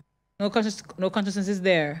 No consciousness is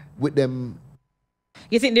there. With them...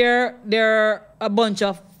 You think they're a bunch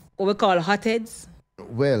of what we call hotheads?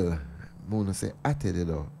 Well, I won't say hothead, you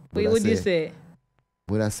know. What would you say?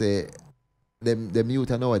 When I say them youth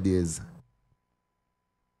nowadays,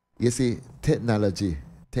 you see, technology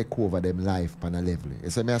take over them life on a level. You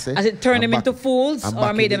see me I say? Has it turned them into fools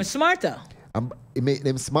or made them smarter? It made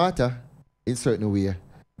them smarter in certain way.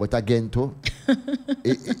 But again, too,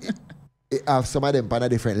 it have some of them on a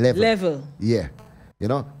different level. Yeah. You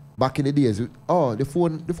know, back in the days, the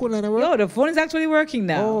phone line work? No, the phone is actually working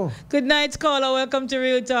now. Oh. Good night, caller. Welcome to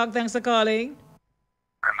Real Talk. Thanks for calling.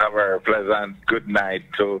 Another pleasant good night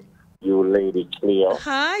to you, Lady Cleo.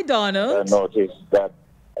 Hi, Donald. I noticed that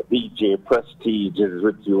DJ Prestige is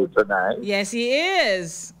with you tonight. Yes, he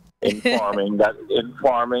is. Inform him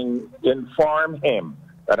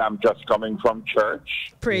that I'm just coming from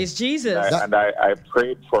church. Praise Jesus. And I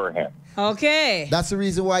prayed for him. Okay. That's the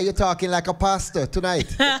reason why you're talking like a pastor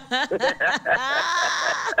tonight. Yeah,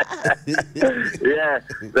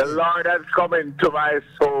 the Lord has come into my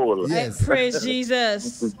soul. Yes. Praise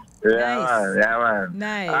Jesus. Yeah, nice. Man.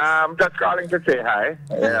 Nice. I'm just calling to say hi.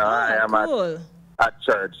 I am at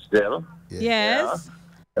church still. Yes.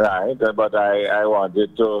 Right, but I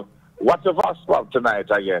wanted to... What's the first club tonight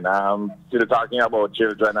again? I'm still talking about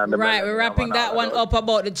children and the... Right, we're wrapping that one up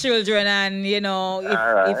about the children and, you know,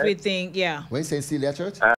 if we think, yeah. When you say still at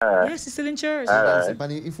church? Yes, he's still in church.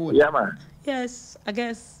 Yeah, man. Yes, I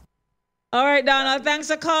guess. All right, Donald, thanks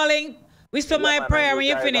for calling. Whisper my prayer when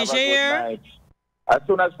you finish, you hear? As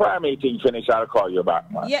soon as prayer meeting finish, I'll call you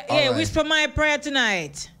back, man. Yeah, whisper my prayer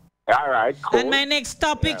tonight. All right, cool. And my next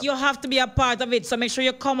topic, you have to be a part of it. So make sure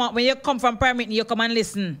you come up. When you come from prayer meeting, you come and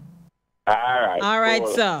listen. All right,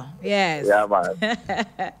 cool. Sir. Yes. Yeah, man.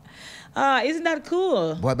 Isn't that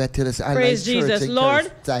cool? Boy, I tell us, I Praise like Jesus.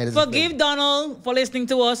 Lord, forgive Donald for listening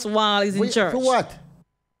to us while he's in church. For what?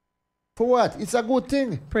 For what? It's a good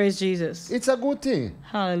thing. Praise Jesus. It's a good thing.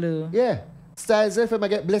 Hallelujah. Yeah. Styles FM, I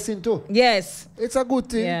get blessing too. Yes. It's a good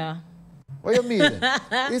thing. Yeah. What you mean?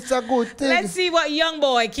 It's a good thing. Let's see what young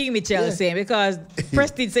boy King Mitchell is saying, because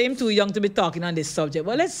Prestige say him too young to be talking on this subject.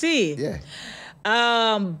 But let's see. Yeah.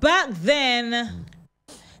 Back then,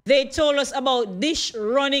 they told us about dish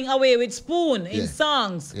running away with spoon in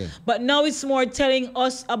songs. Yeah. But now it's more telling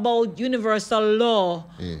us about universal law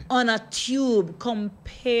on a tube.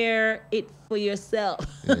 Compare it for yourself.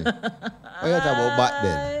 What you talking about back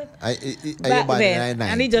then? Back then.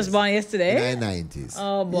 And he just born yesterday. In the 90s.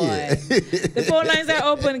 Oh, boy. Yeah. The phone lines are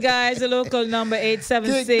open, guys. The local number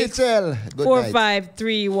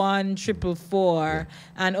 876-4531-444.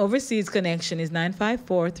 And overseas connection is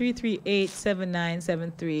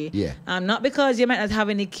 954-338-7973. Yeah. Not because you might not have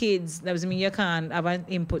any kids, that doesn't mean you can't have an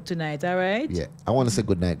input tonight, all right? Yeah. I want to say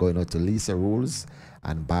good night going out to Lisa Rules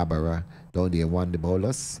and Barbara down there in Wandy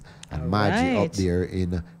Bowlers. And Margie up there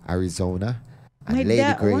in Arizona. And My Lady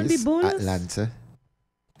dad, Grace, Atlanta.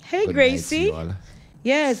 Hey, Good Gracie. night to you all.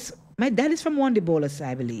 Yes. My dad is from Wandy Bowlers,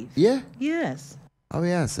 I believe. Yeah? Yes. Oh,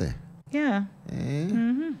 yeah, say. Yeah.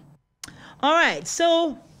 All right.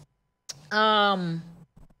 So, all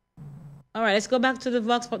right. Let's go back to the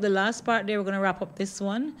Vox Pop. The last part there. We're going to wrap up this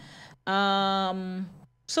one.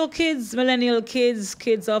 So kids, millennial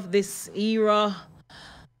kids of this era,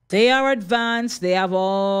 they are advanced. They have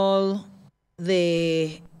all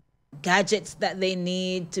the gadgets that they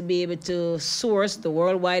need to be able to source. The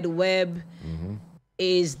World Wide Web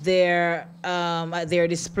is their at their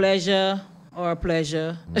displeasure or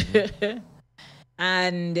pleasure.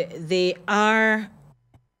 And they are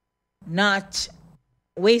not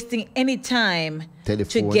wasting any time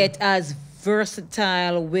to get as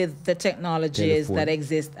versatile with the technologies that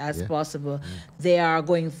exist as possible. They are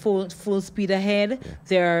going full speed ahead.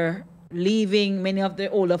 They're leaving many of the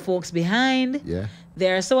older folks behind.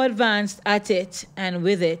 They're so advanced at it and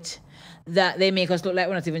with it that they make us look like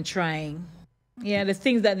we're not even trying. Yeah, the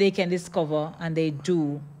things that they can discover and they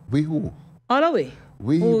do. We who? All the way.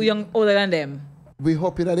 Who young older than them? We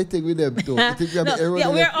hoping that they think with them too.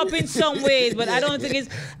 We're up in some ways, but I don't think it's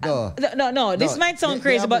no. This might sound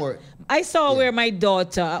crazy, but I saw where my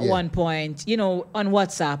daughter at one point, you know, on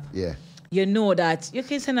WhatsApp. You know that you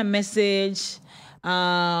can send a message.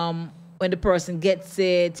 When the person gets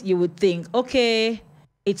it, you would think, okay,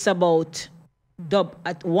 it's about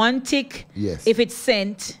at one tick. If it's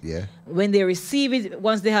sent, when they receive it,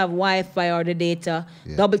 once they have Wi-Fi or the data,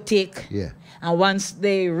 double tick. And once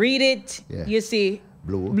they read it, you see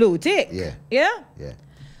Blue tick. Yeah. Yeah? Yeah.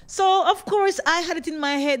 So, of course, I had it in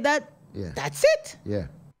my head that that's it. Yeah.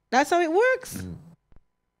 That's how it works.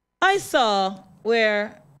 I saw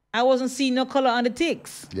where I wasn't seeing no color on the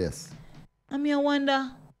ticks. Yes. I mean, I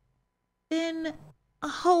wonder, then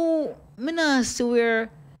how me not see where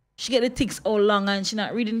she get the ticks all long and she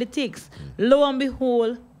not reading the ticks. Lo and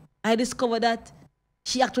behold, I discovered that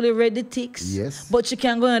she actually read the ticks. Yes. But she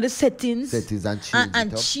can go on the settings. Settings and change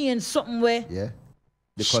and it up. change something where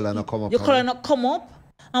The color not come up. your color not come up.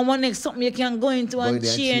 And one next something you can go into Go and in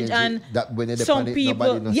there change and that when they some depend it,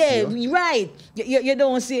 people, nobody not see you. right. You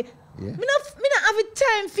don't see. Me not have a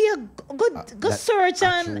time for you go search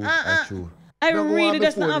and true. I No, go really on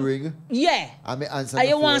just before not have, the ring. yeah. I may answer and the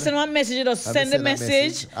you want to phone. send one message, you just I may send the send a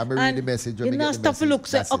message. I may read the message. You not stop to look,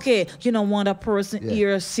 say, okay, you don't want that person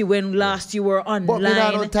here see when last you were online. But me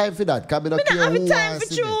not have time for that. Because me not have time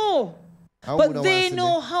for you. But they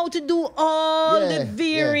know how to do all the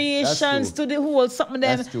variations to the whole something.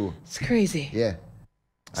 That's true. It's crazy. Yeah.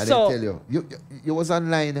 And So- they tell you was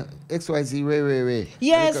online, XYZ, Ray.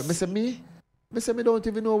 Yes. Me say me don't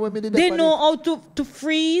even know when me did They that. know how to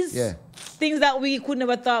freeze. Yeah. Things that we could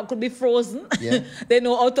never thought could be frozen. Yeah. They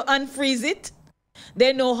know how to unfreeze it.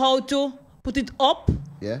 They know how to put it up.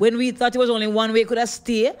 Yeah. When we thought it was only one way, it could have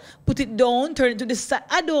stayed. Put it down, turn it to the side.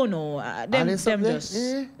 I don't know. Them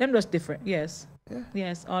just different. Yes.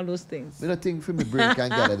 Yes, all those things. Me don't think for me brain can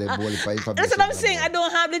gather them all if I information. That's what I'm saying. I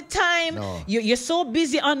don't have the time. No. You're so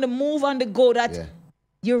busy on the move, on the go that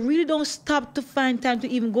you really don't stop to find time to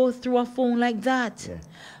even go through a phone like that.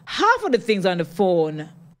 Half of the things on the phone,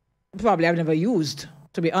 probably I've never used,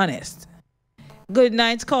 to be honest. Good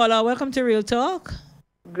night, caller. Welcome to Real Talk.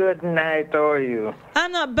 Good night, how are you?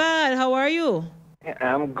 I'm not bad. How are you?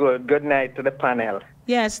 I'm good. Good night to the panel.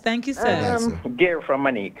 Yes, thank you, sir. Gary from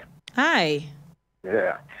Manique. Hi.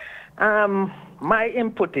 Yeah. My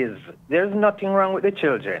input is there's nothing wrong with the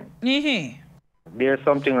children. There's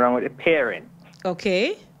something wrong with the parents.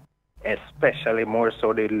 Okay. Especially more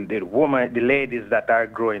so the woman, the ladies that are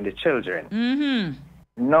growing the children. Mm-hmm.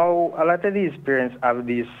 Now, a lot of these parents have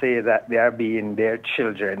these say that they are being their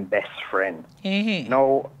children best friend.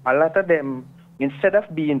 Now, a lot of them, instead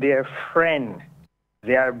of being their friend,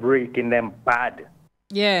 they are breaking them bad.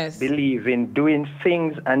 Yes. Believing, doing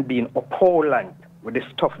things and being opponent with the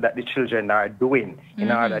stuff that the children are doing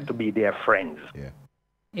in order to be their friends.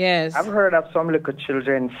 Yes. I've heard of some little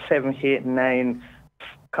children, 7, 8, 9,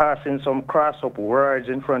 casting some cross-up words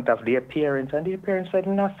in front of their parents, and their parents said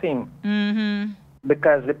nothing. Mm-hmm.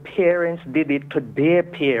 Because the parents did it to their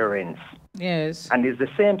parents. Yes. And it's the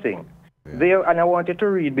same thing. And I wanted to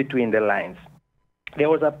read between the lines. There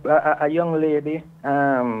was a young lady,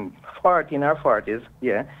 40 in her 40s,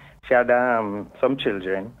 She had some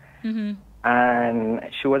children. Mm-hmm. And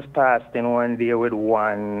she was passing one day with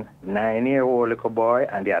one 9-year-old little boy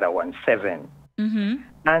and the other one 7. Mm-hmm.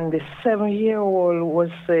 And the 7-year-old was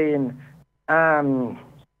saying, John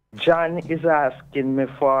is asking me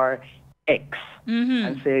for X. Mm-hmm.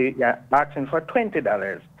 And say, asking for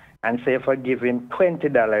 $20. And say, if I give him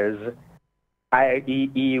 $20,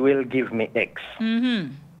 he will give me X.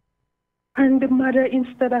 Mm-hmm. And the mother,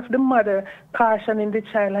 instead of the mother cautioning the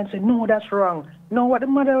child and say, no, that's wrong. No, what the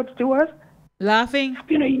mother would do was? Laughing.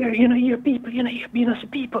 You know, hear people,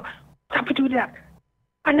 people. Stop to do that.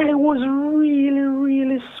 And I was really,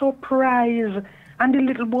 really surprised. And the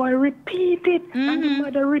little boy repeated, and the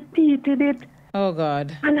mother repeated it. Oh,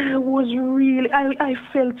 God. And I was really, I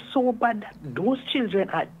felt so bad that those children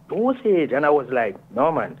at those age, and I was like,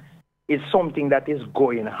 no, man, it's something that is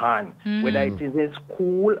going on, whether it is in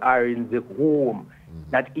school or in the home,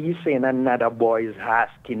 that he's saying another boy is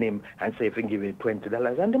asking him and say if he give him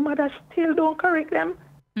 $20, and the mother still don't correct them.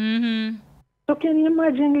 Mm-hmm. So can you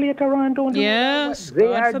imagine later on, don't you know what they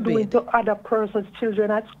God are forbid. doing to other person's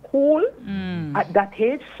children at school at that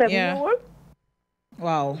age, 7-year-old?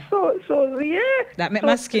 Wow. So yeah. That made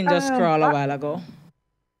my skin just crawl a while ago.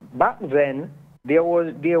 Back then, there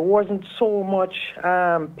wasn't so much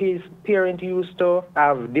parents used to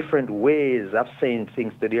have different ways of saying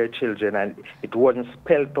things to their children, and it wasn't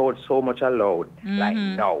spelled out so much aloud like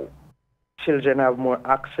now. Children have more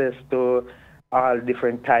access to all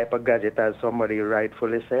different type of gadgets, as somebody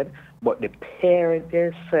rightfully said, but the parent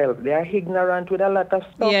themselves, they are ignorant with a lot of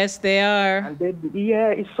stuff. Yes, they are. And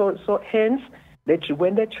it's so hence,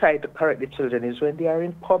 when they try to correct the children is when they are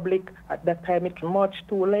in public. At that time, it's much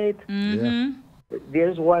too late.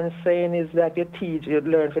 There's one saying is that you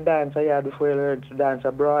learn to dance abroad before you learn to dance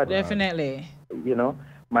abroad. Definitely. You know,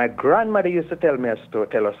 my grandmother used to tell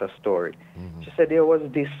us a story. She said there was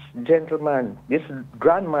this gentleman, this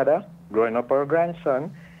grandmother growing up her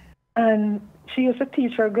grandson, and she used to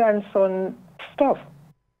teach her grandson stuff.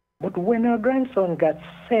 But when her grandson got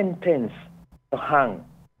sentenced to hang,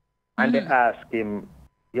 and they asked him,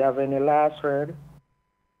 you have any last word?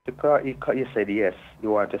 He said yes, he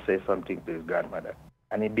wanted to say something to his grandmother.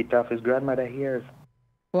 And he bit off his grandmother's ears.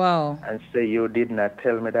 Wow. And say, you did not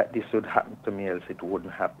tell me that this would happen to me, else it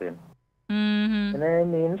wouldn't happen. Mm-hmm. You know what I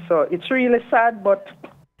mean? So it's really sad, but,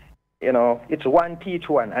 you know, it's one teach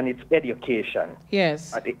one, and it's education.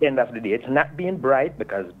 Yes. At the end of the day, it's not being bright,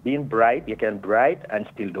 because being bright, you can bright and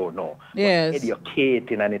still don't know. Yes. But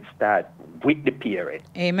educating, and it starts with the parent.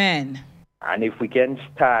 Amen. And if we can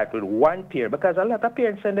start with one parent, because a lot of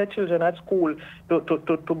parents send their children at school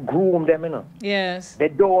to groom them, you know. Yes. They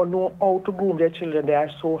don't know how to groom their children. They are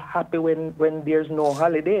so happy when there's no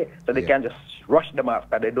holiday. So they can just rush them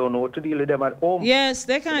after. They don't know how to deal with them at home. Yes,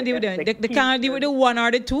 they can't deal with them. They can't deal with the one or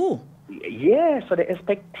the two. Yeah, so they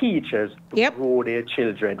expect teachers to grow their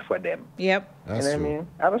children for them. Yep. That's you know what I mean?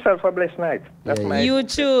 Have yourself a blessed night. That's my You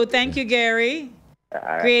too. Thank you, Gary.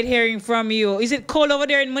 Great hearing from you. Is it cold over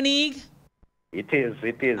there in Monique? It is.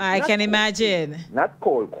 I Not can cold. imagine. Not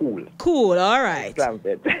cold, cool. Cool, all right.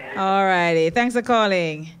 All righty. Thanks for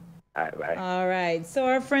calling. All right, bye. All right. So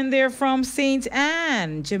our friend there from St.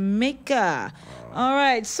 Anne, Jamaica. All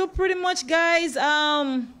right. So pretty much, guys,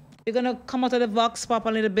 we're going to come out of the Vox Pop a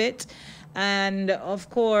little bit. And, of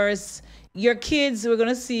course, your kids, we're going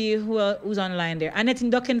to see who's online there. Annette in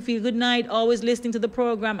Duckenfield, good night. Always listening to the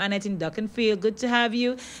program. Annette in Duckenfield, good to have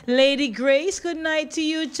you. Lady Grace, good night to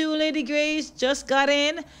you too, Lady Grace. Just got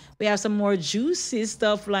in. We have some more juicy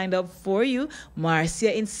stuff lined up for you.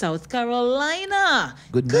 Marcia in South Carolina.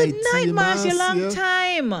 Good night to you, Marcia. Long Marcia.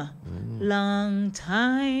 time. Long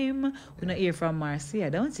time. We're going to hear from Marcia,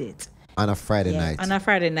 don't it? On a Friday night. On a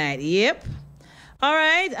Friday night, yep. All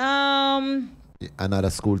right. Another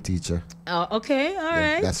school teacher. Oh, okay, all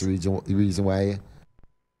right. That's the reason why.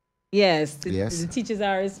 Yes, the teachers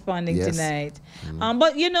are responding Yes. tonight.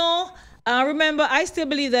 But you know, remember, I still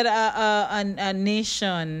believe that a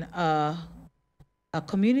nation, a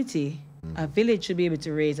community, a village should be able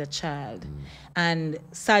to raise a child. And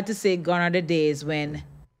sad to say, gone are the days when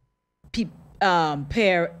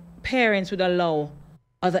parents would allow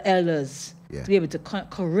other elders to be able to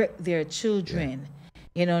correct their children.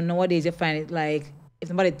 You know, nowadays you find it like if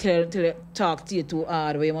somebody talk to you too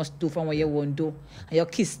hard, what you must do from what you won't do, and you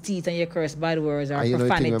kiss teeth and you curse bad words or And you know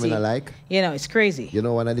profanity. the thing women are like? You know, it's crazy. You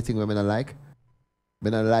know one of the things women are like?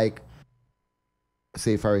 Men are like,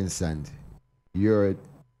 say for instance, your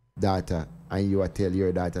daughter, and you tell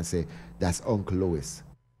your daughter, say, that's Uncle Louis.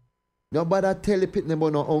 Nobody tell the pitney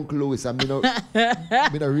about no Uncle Louis. I mean, no, related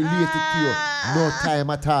to you. No time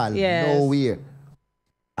at all. Yes. No way.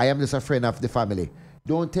 I am just a friend of the family.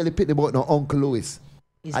 Don't tell the pitney about no Uncle Louis.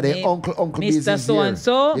 Are they uncle Mr. business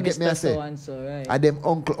So-and-so, You get me? I Mr. say? So-and-so, right. Are them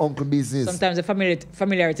uncle business? Sometimes the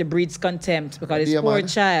familiarity breeds contempt because Yeah, it's poor man.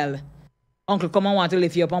 child. Uncle come and want to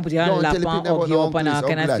lift you up and put your hand Don't lap tell the and pitney hug about you no up and all uncle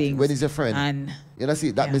kind of that. things. When he's a friend. And you know,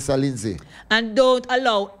 see, that Mr. Lindsay. And don't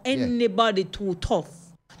allow anybody too tough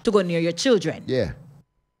to go near your children. Yeah.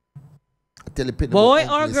 Tell the pitney Boy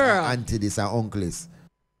about or uncle this girl. and auntie this and uncle this.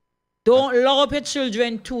 Don't lock up your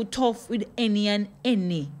children too tough with any and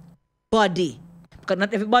anybody. Because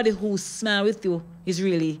not everybody who smile with you is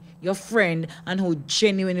really your friend and who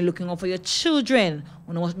genuinely looking out for your children.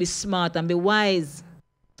 You must be smart and be wise.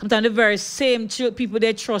 Sometimes the very same people they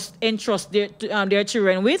entrust their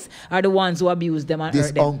children with are the ones who abuse them and This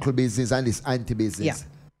hurt them. uncle business and this auntie business. Yeah.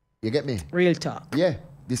 You get me? Real talk. Yeah.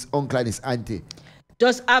 This uncle and this auntie.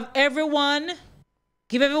 Just have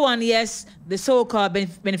give everyone, yes, the so-called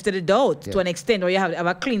benefit of the doubt to an extent, or you have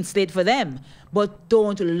a clean slate for them. But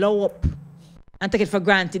don't low up and take it for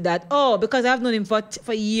granted that, because I've known him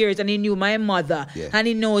for years and he knew my mother and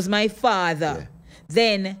he knows my father,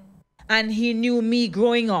 and he knew me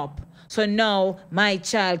growing up. So now my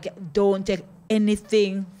child, don't take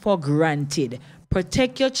anything for granted.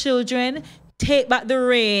 Protect your children. Take back the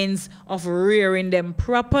reins of rearing them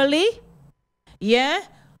properly. Yeah?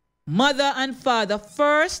 Mother and father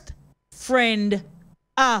first, friend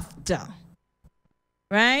after.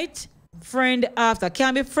 Right? Friend after.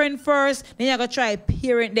 Can't be friend first, then you're going to try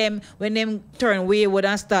parent them when them turn wayward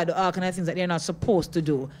and start do all kind of things that they're not supposed to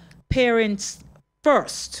do. Parents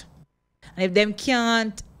first. And if them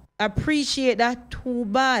can't appreciate that, too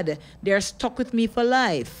bad. They're stuck with me for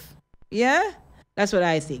life. Yeah? That's what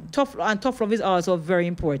I think. Tough love is also very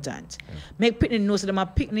important. Make pitney know so them are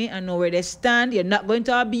pitney and know where they stand. You're not going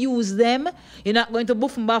to abuse them. You're not going to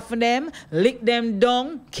buff and buff them, lick them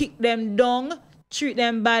down, kick them down, treat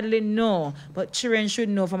them badly. No. But children should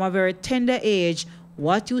know from a very tender age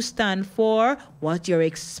what you stand for, what your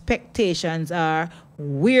expectations are,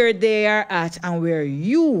 where they are at, and where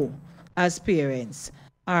you as parents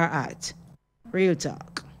are at. Real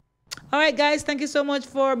talk. All right, guys, thank you so much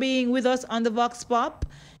for being with us on the Vox Pop.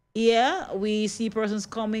 Yeah, we see persons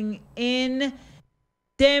coming in.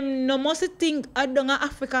 Them no must think adonga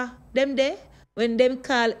Africa. Them there when them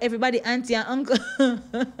call everybody auntie and uncle.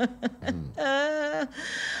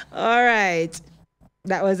 All right.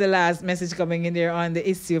 That was the last message coming in there on the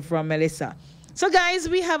issue from Melissa. So, guys,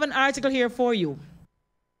 we have an article here for you.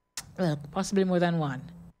 Well, possibly more than one.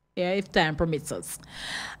 Yeah, if time permits us.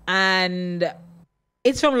 And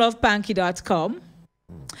it's from lovepanky.com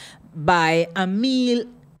by Amelie,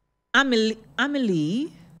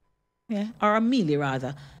 yeah, or Amelie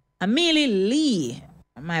rather. Amelie Lee.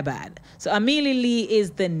 My bad. So Amelie Lee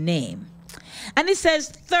is the name. And it says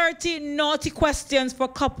 30 naughty questions for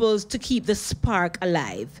couples to keep the spark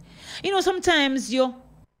alive. You know, sometimes you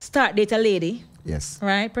start date a lady. Yes.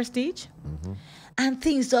 Right, Prestige? Mm-hmm. And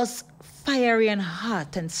things just fiery and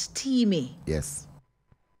hot and steamy. Yes.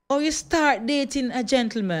 Or you start dating a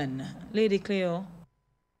gentleman, Lady Cleo.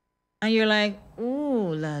 And you're like,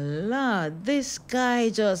 ooh la la, this guy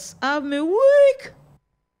just have me weak.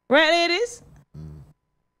 Right, ladies?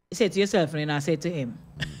 You say it to yourself and then I say it to him.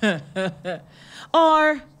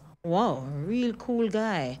 Or, wow, real cool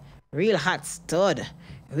guy, real hot stud,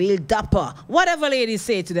 real dapper, whatever ladies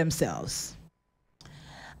say to themselves.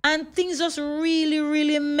 And things just really,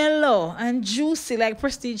 really mellow and juicy like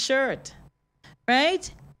Prestige shirt.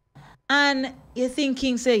 Right? And you're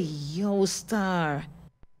thinking, say, yo, star,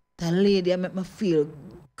 that lady, I make me feel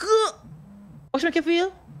good. What make you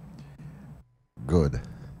feel? Good.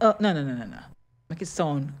 Oh, no. Make it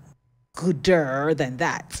sound gooder than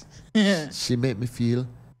that. She made me feel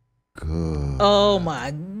good. Oh,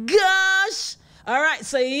 my gosh. All right,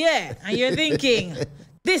 so yeah, and you're thinking,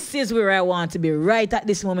 this is where I want to be right at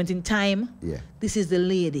this moment in time. Yeah. This is the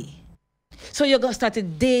lady. So you got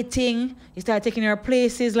started dating. You start taking her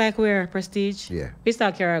places like where, Prestige? Yeah. You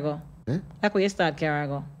start Carago. Eh? Like where you start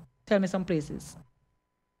Carago. Tell me some places.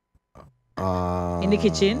 In the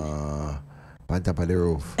kitchen? On top of the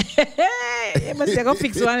roof. You must go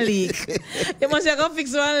fix one leak.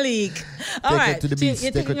 All right. To the beach.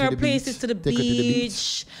 You're taking her places to the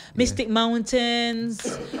beach, Mystic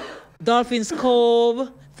Mountains, Dolphins Cove,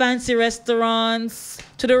 fancy restaurants,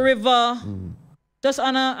 to the river. Just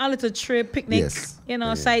on a little trip, picnic, Yes. you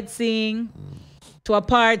know, sightseeing, to a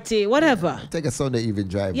party, whatever. Take a Sunday evening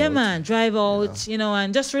drive. Yeah, out. man, drive out, you know,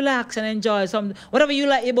 and just relax and enjoy some whatever you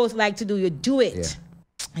both like to do, you do it. Yeah.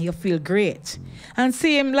 And you feel great. And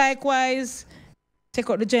same likewise, take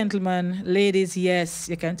out the gentleman. Ladies, yes,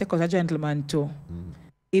 you can take out a gentleman too.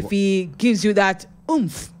 If he gives you that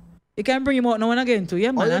oomph, you can bring him out now and again too,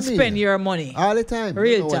 yeah, man, and spend your money. All the time.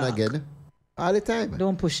 Real no talk. one again. All the time.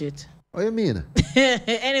 Don't push it. What you mean?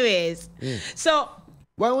 Anyways, so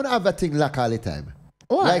why would I have a thing like all the time?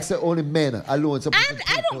 What? Like say only men alone. And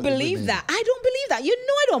I don't believe that. I don't believe that. You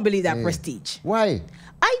know I don't believe that, Prestige. Why?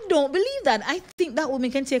 I don't believe that. I think that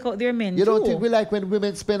women can take out their men You too. don't think we like when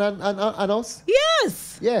women spend on us?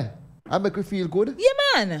 Yes. Yeah. I make we feel good. Yeah,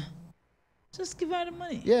 man. Just give her the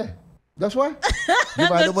money. Yeah. That's why. I'm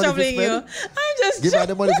just troubling you. I'm just give her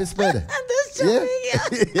the money to spend. I'm just troubling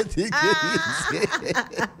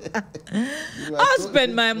you. I'll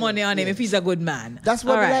spend my money on him if he's a good man. That's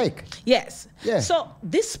what All we right. like. Yes. Yeah. So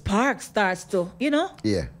this spark starts to,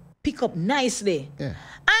 Yeah. pick up nicely. Yeah.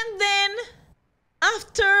 And then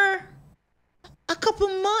after a couple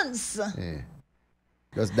months,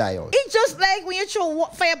 just die out. it's just like when you throw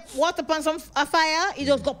water upon a fire, it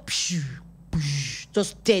just go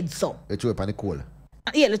just dead so. You throw it on the coal.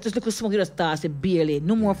 Yeah, let's just look at smoke, you just start barely.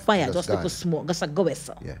 No more fire, just look gone. at smoke, just go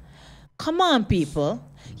so. Yeah. Come on, people.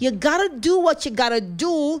 You gotta do what you gotta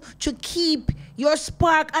do to keep your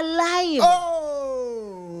spark alive.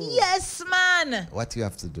 Oh! Yes, man. What you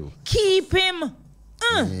have to do? Keep him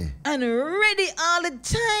and ready all the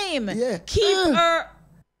time. Yeah. Keep her.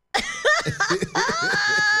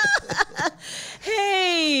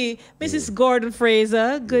 Hey, Mrs. Gordon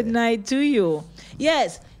Fraser, good night to you.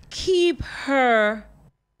 Yes, keep her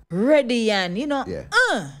ready and, Keep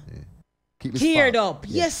it geared spark. up.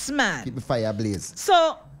 Yes, man. Keep the fire ablaze.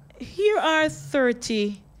 So, here are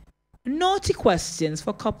 30 naughty questions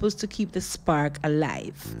for couples to keep the spark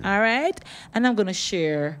alive. All right? And I'm going to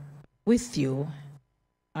share with you.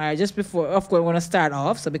 All right, just before, of course, we're going to start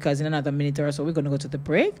off. So, because in another minute or so, we're going to go to the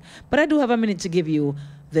break. But I do have a minute to give you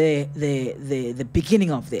the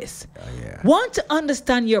beginning of this. Want to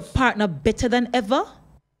understand your partner better than ever?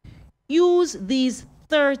 Use these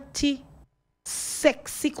 30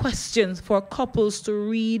 sexy questions for couples to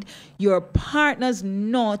read your partner's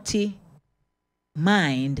naughty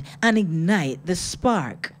mind and ignite the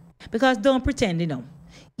spark. Because don't pretend,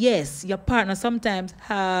 Yes, your partner sometimes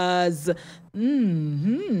has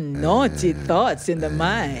naughty thoughts in the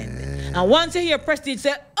mind. And once you hear Prestige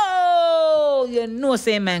say, oh,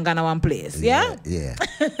 say man gonna one place. Yeah? Yeah.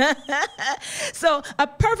 So a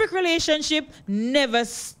perfect relationship never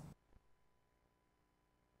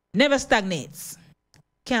stagnates.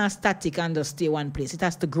 Can't static and just stay one place. It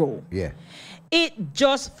has to grow. Yeah. It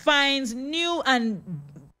just finds new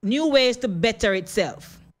ways to better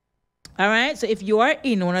itself. All right? So if you are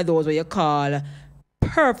in one of those what you call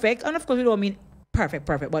perfect, and of course we don't mean perfect,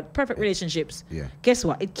 but perfect relationships, guess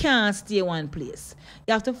what? It can't stay one place.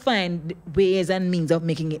 You have to find ways and means of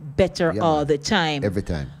making it better all the time. Every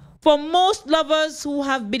time. For most lovers who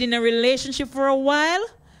have been in a relationship for a while,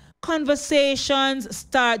 conversations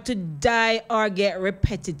start to die or get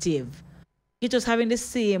repetitive. You're just having the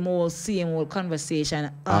same old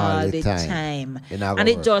conversation all the time. And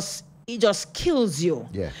it just kills you.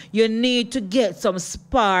 Yeah. You need to get some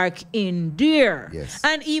spark in there. Yes.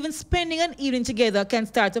 And even spending an evening together can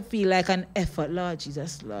start to feel like an effort. Lord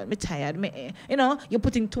Jesus, Lord, me tired. You're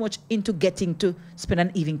putting too much into getting to spend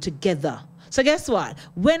an evening together. So guess what?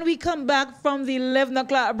 When we come back from the 11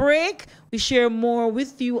 o'clock break, we share more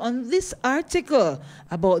with you on this article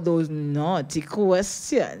about those naughty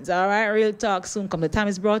questions. All right, Real Talk soon come. The time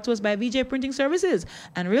is brought to us by VJ Printing Services.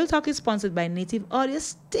 And Real Talk is sponsored by Native Audio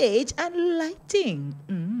Stage and Lighting.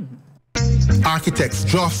 Architects,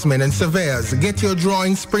 draftsmen, and surveyors, get your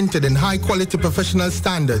drawings printed in high-quality professional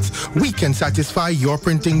standards. We can satisfy your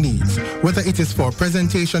printing needs. Whether it is for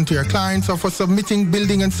presentation to your clients or for submitting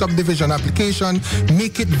building and subdivision application,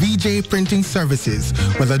 make it VJ Printing Services.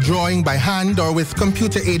 Whether drawing by hand or with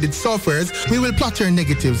computer-aided softwares, we will plot your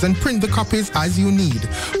negatives and print the copies as you need.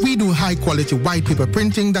 We do high-quality white paper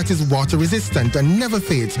printing that is water-resistant and never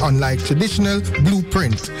fades, unlike traditional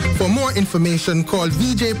blueprint. For more information, call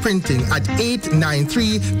VJ Printing at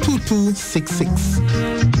 893-2266.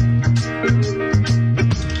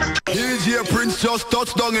 DJ Prince just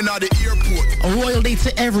touched down in at the airport. A royal day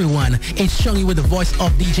to everyone. It's Shungy with the voice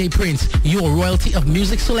of DJ Prince, your royalty of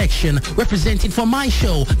music selection, representing for my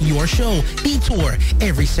show, your show, Detour,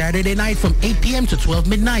 every Saturday night from 8 p.m. to 12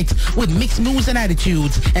 midnight with mixed moves and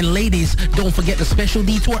attitudes. And ladies, don't forget the special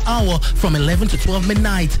Detour hour from 11 to 12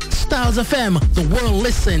 midnight. Styles FM, the world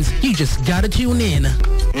listens. You just gotta tune in.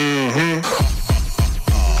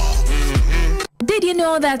 Did you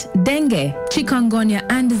know that dengue, chikungunya,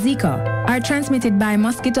 and Zika are transmitted by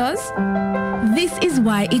mosquitoes? This is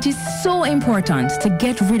why it is so important to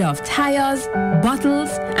get rid of tires, bottles,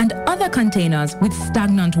 and other containers with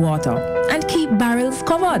stagnant water and keep barrels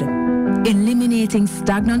covered. Eliminating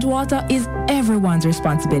stagnant water is everyone's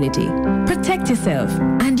responsibility. Protect yourself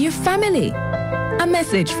and your family. A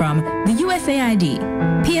message from the USAID,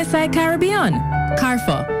 PSI Caribbean,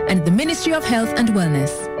 CARFA, and the Ministry of Health and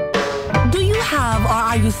Wellness. Do you have or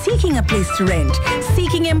are you seeking a place to rent,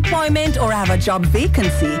 seeking employment or have a job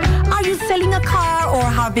vacancy? Are you selling a car or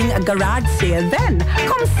having a garage sale? Then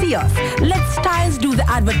come see us. Let Styles do the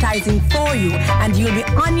advertising for you and you'll be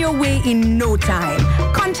on your way in no time.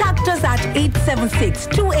 Contact us at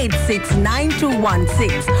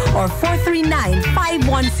 876-286-9216 or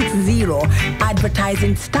 439-5160.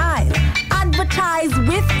 Advertising Style. Advertise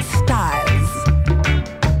with Styles.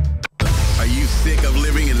 Are you sick of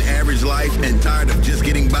living an average life and tired of just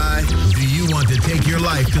getting by? Do you want to take your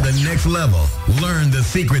life to the next level? Learn the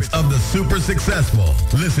secrets of the super successful.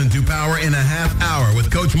 Listen to Power in a Half Hour with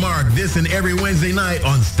Coach Mark this and every Wednesday night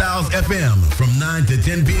on Styles FM from 9 to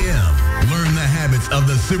 10 p.m. Learn the habits of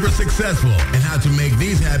the super successful and how to make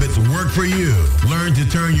these habits work for you. Learn to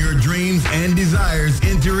turn your dreams and desires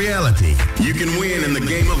into reality. You can win in the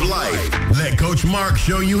game of life. Let Coach Mark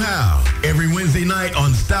show you how. Every Wednesday night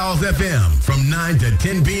on Styles FM from 9 to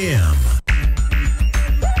 10 p.m.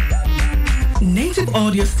 Native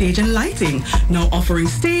Audio Stage and Lighting, now offering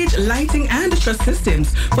stage, lighting, and truss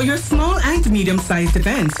systems for your small and medium-sized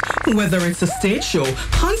events. Whether it's a stage show,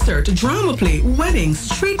 concert, drama play, wedding,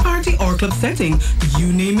 street party, or club setting,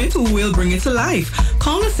 you name it, we'll bring it to life.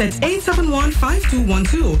 Call us at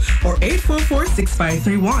 871-5212 or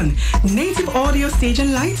 844-6531. Native Audio Stage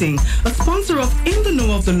and Lighting, a sponsor of In the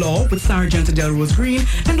Know of the Law with Sergeant Delrose Green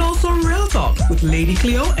and also Real Talk with Lady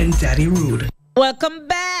Cleo and Daddy Rude. Welcome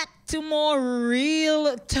back to more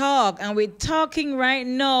Real Talk, and we're talking right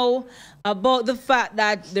now about the fact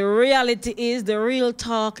that the reality is, the real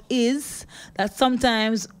talk is that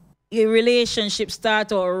sometimes a relationship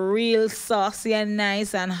starts out real saucy and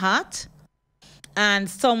nice and hot, and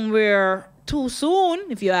somewhere too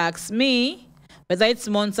soon, if you ask me. Whether it's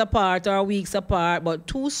months apart or weeks apart, but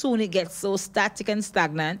too soon it gets so static and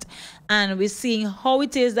stagnant. And we're seeing how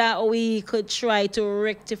it is that we could try to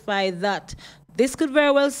rectify that. This could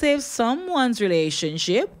very well save someone's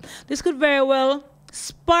relationship. This could very well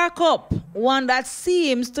spark up one that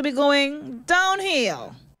seems to be going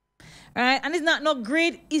downhill. Right? And it's not no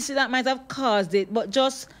great issue that might have caused it, but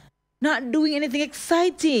just not doing anything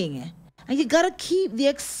exciting. And you gotta keep the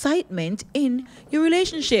excitement in your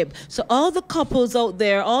relationship. So all the couples out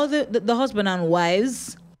there, all the husband and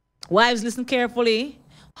wives, listen carefully.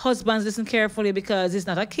 Husbands, listen carefully, because it's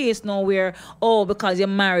not a case now where, because you're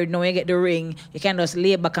married, now you get the ring, you can just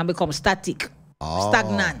lay back and become stagnant.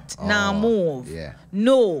 Now move. Yeah.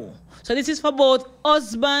 No. So this is for both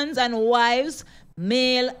husbands and wives,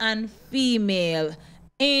 male and female,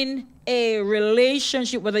 in a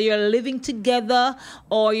relationship, whether you're living together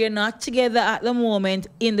or you're not together at the moment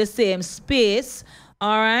in the same space.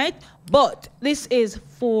 All right. But this is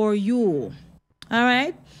for you. All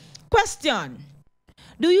right. Question.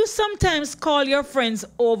 Do you sometimes call your friends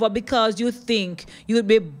over because you think you'd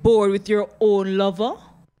be bored with your own lover?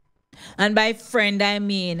 And by friend, I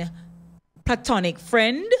mean platonic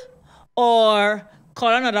friend, or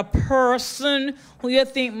call another person who you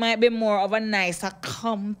think might be more of a nicer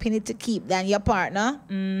company to keep than your partner.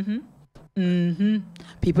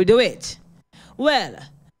 People do it. Well,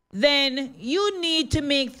 then you need to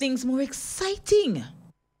make things more exciting.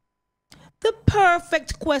 The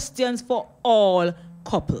perfect questions for all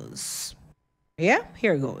couples. Yeah,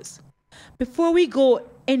 here goes. Before we go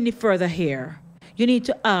any further here, you need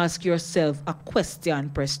to ask yourself a question,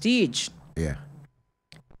 Prestige. Yeah.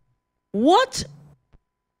 What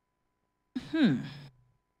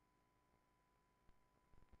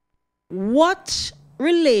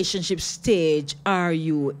relationship stage are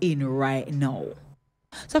you in right now?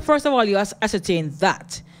 So first of all, you ascertain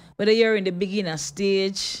that. Whether you're in the beginner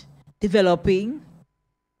stage, developing,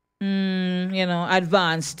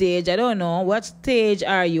 advanced stage, I don't know. What stage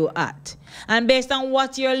are you at? And based on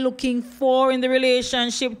what you're looking for in the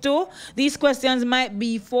relationship too, these questions might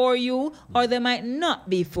be for you or they might not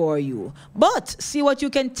be for you. But see what you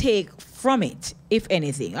can take from it, if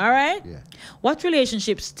anything, all right? Yeah. What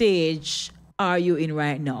relationship stage are you in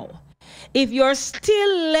right now? If you're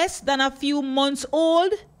still less than a few months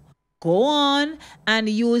old, go on and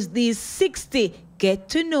use these 60 get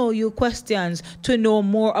to know you questions to know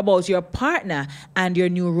more about your partner and your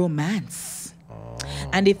new romance.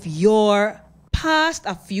 And if you're past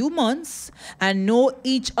a few months and know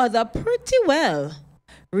each other pretty well,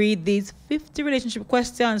 read these 50 relationship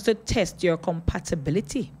questions to test your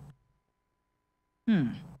compatibility.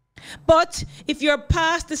 But if you're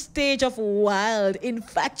past the stage of wild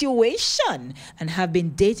infatuation and have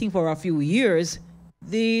been dating for a few years,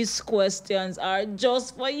 these questions are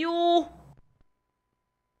just for you.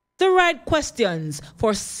 The right questions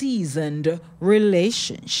for seasoned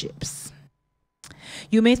relationships.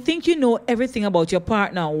 You may think you know everything about your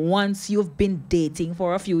partner once you've been dating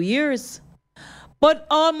for a few years. But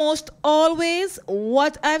almost always,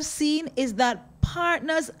 what I've seen is that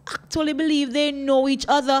partners actually believe they know each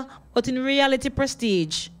other, but in reality,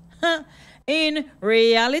 Prestige. In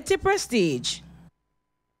reality, Prestige.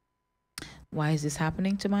 Why is this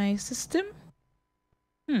happening to my system?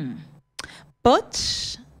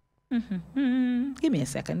 But give me a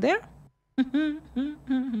second there.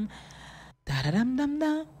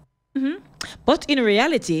 But in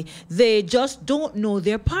reality, they just don't know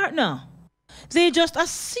their partner. They just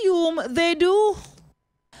assume they do.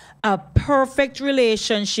 A perfect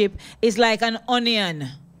relationship is like an onion.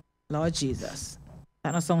 Lord Jesus.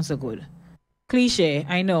 That don't sound so good. Cliche,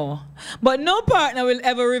 I know. But no partner will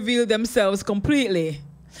ever reveal themselves completely.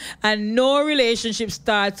 And no relationship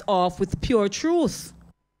starts off with pure truth.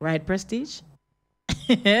 Right, Prestige?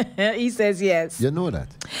 He says yes. You know that.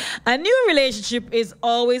 A new relationship is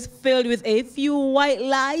always filled with a few white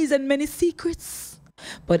lies and many secrets.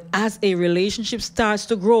 But as a relationship starts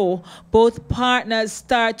to grow, both partners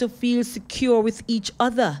start to feel secure with each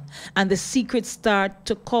other, and the secrets start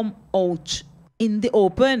to come out in the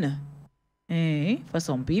open. For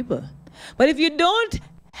some people. But if you don't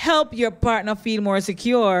help your partner feel more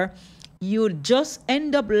secure, you'll just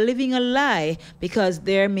end up living a lie, because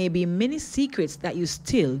there may be many secrets that you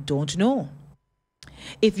still don't know.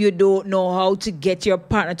 If you don't know how to get your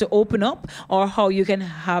partner to open up or how you can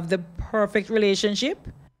have the perfect relationship,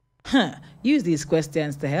 use these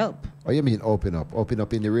questions to help. Oh, you mean open up? Open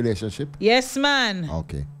up in the relationship? Yes, man.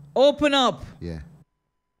 Okay. Open up. Yeah.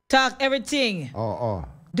 Talk everything. Oh.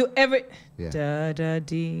 Do every... Yeah.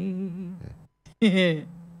 Da-da-dee. Yeah.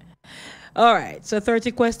 All right. So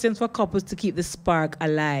 30 questions for couples to keep the spark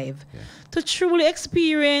alive. To truly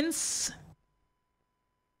experience.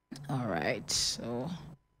 All right. So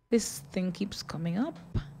this thing keeps coming up.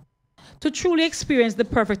 To truly experience the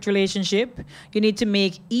perfect relationship, you need to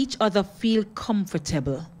make each other feel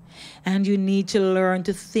comfortable. And you need to learn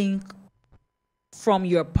to think from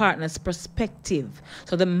your partner's perspective.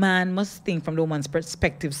 So the man must think from the woman's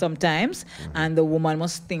perspective sometimes, and the woman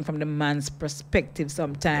must think from the man's perspective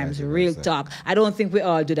sometimes. Real talk. I don't think we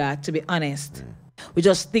all do that, to be honest. We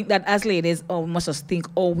just think that as ladies, we must just think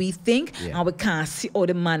all we think, and we can't see how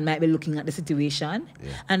the man might be looking at the situation.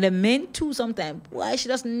 And the men too sometimes, why she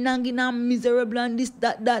just nagging and miserable and this,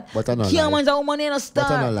 that. But I know Can't want a woman in a star.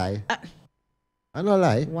 But I don't lie. I don't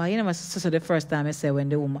lie. Why you never so the first time I say when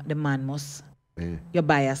the man must, you're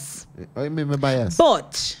biased. I mean my bias.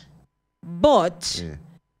 But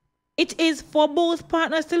it is for both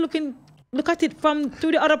partners to look at it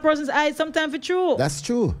through the other person's eyes sometimes for true. That's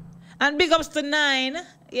true. And big ups to 9,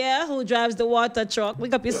 who drives the water truck.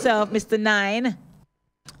 Big up yourself, Mr. 9.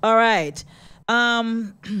 All right. Let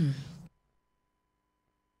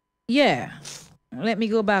me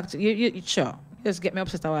go back to you. Sure. Just get me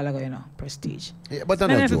upset a while ago, Prestige. Yeah, but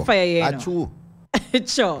I'm not true. Fire you, That's true.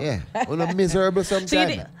 Sure. Yeah. We're not miserable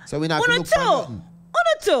sometimes. So we're not look for nothing.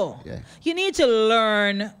 Yeah. You need to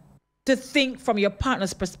learn to think from your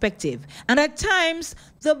partner's perspective. And at times,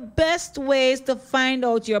 the best ways to find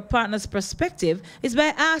out your partner's perspective is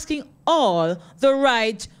by asking all the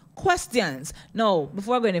right questions. No,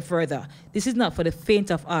 before I go any further, this is not for the faint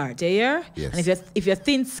of heart, yeah? Yes. And if you're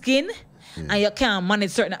thin skinned and you can't manage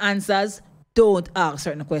certain answers, don't ask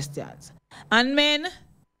certain questions. And men,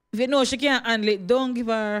 if you know she can't handle it, don't give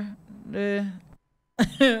her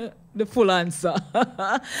the full answer.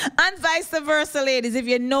 And vice versa, ladies. If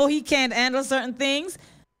you know he can't handle certain things,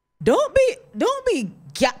 don't be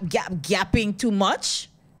gapping too much.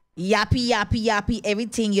 Yappy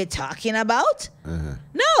everything you're talking about.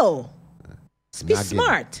 No. Be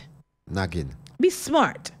smart. Nagging. Be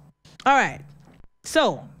smart. All right.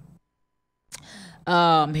 So,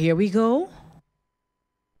 here we go.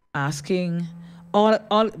 Asking all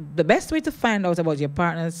the best way to find out about your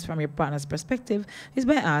partners from your partner's perspective is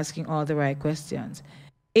by asking all the right questions.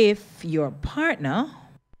 If your partner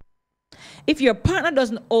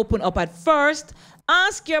doesn't open up at first,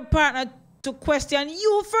 ask your partner to question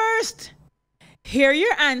you first. Hear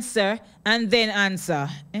your answer and then answer.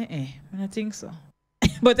 I don't think so.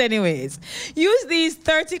 But anyways, use these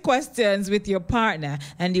 30 questions with your partner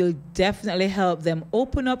and you'll definitely help them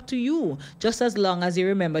open up to you, just as long as you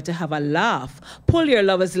remember to have a laugh, pull your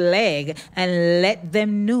lover's leg, and let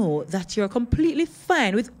them know that you're completely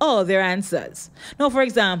fine with all their answers. Now, for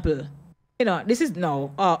example, this is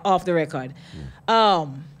off the record.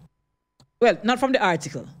 Well, not from the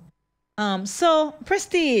article. So,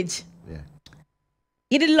 Prestige. Yeah.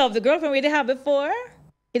 You didn't love the girlfriend we did have before?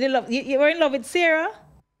 You were in love with Sarah?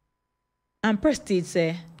 And Prestige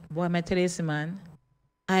say, boy, I tell you, man,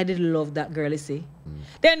 I did love that girl, you see.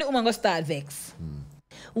 Then the woman go start vex.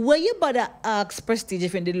 Where you bother ask Prestige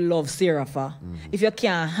if you did love Sarah for, if you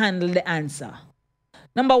can't handle the answer?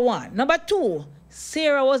 Number one. Number two,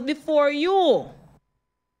 Sarah was before you.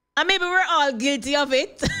 And maybe we're all guilty of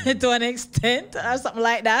it to an extent or something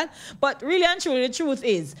like that. But really and truly, the truth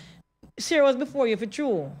is, Sarah was before you for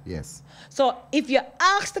true. Yes. So if you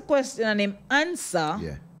ask the question and him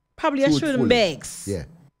answer, probably you shouldn't vex. Yeah.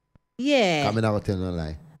 Yeah. Coming out tell no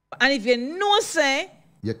lie. And if you know say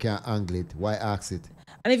you can't handle it, why ask it?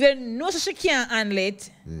 And if you know she can't handle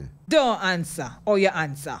it, don't answer or you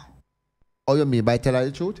answer. Oh, you mean by tell her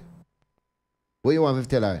the truth? What you want me to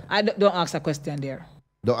tell her? Don't ask a question there.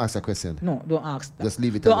 Don't ask a question. No, don't ask that. Just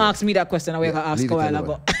leave it don't alone. Ask me that question. I ask a while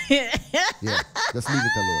ago. Yeah, just leave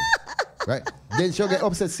it alone. Right? Then she'll get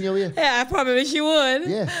upset seeing you. Yeah, probably she would.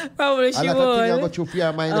 Yeah. Probably she would.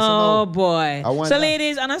 Oh, boy. So,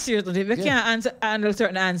 ladies, on a serious note, if you can't handle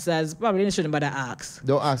certain answers, probably you shouldn't bother ask.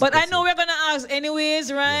 Don't ask. But I know we're going to ask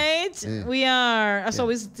anyways, right? Yeah. We are. That's how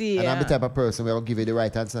we stay. And I'm the type of person where I'll give you the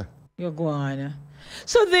right answer. You're going.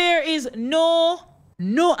 So, there is no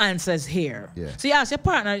answers here. Yeah. So, you ask your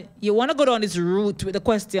partner, you want to go down this route with the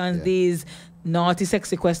questions, these naughty,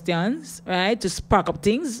 sexy questions, right? To spark up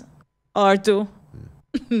things. Or to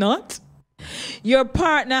not. Your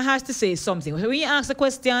partner has to say something. When you ask a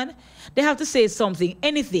question, they have to say something,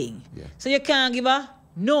 anything. Yeah. So you can't give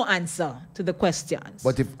no answer to the questions.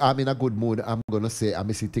 But if I'm in a good mood, I'm going to say, I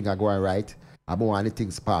see things are going right. I don't want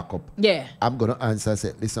anything spark up. Yeah. I'm going to answer and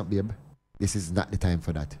say, listen, babe, this is not the time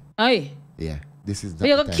for that. Aye. Yeah. This is not but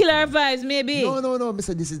you're going to kill our vibes, maybe. No.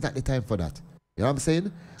 Mister, this is not the time for that. You know what I'm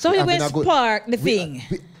saying? So we're going to spark the thing.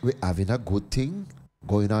 We're having a good thing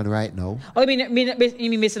going on right now. Oh, you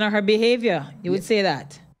mean missing her behavior? You would say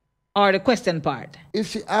that? Or the question part? If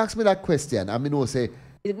she asks me that question, I mean, say,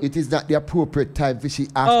 it is not the appropriate time for she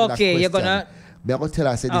ask me that question. Okay, you're going to... I'm going to tell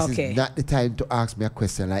her, I said, this is not the time to ask me a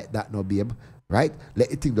question like that, no, babe. Right? Let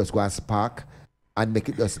the thing just go and spark and make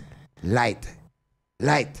it just light.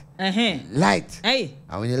 Light. Hey.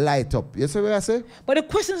 And when you light up, you see what I say? But the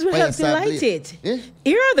questions will help to light it.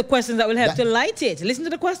 Here are the questions that will help to light it. Listen to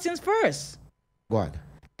the questions first. Go on.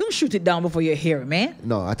 Don't shoot it down before you hear it, man.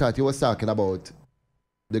 No, I thought you was talking about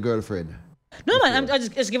the girlfriend. No, man, I'll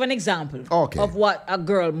just give an example of what a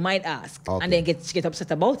girl might ask and then get upset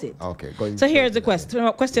about it. Okay. So here's the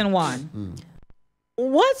question. Question 1.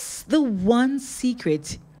 What's the one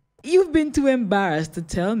secret you've been too embarrassed to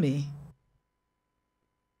tell me?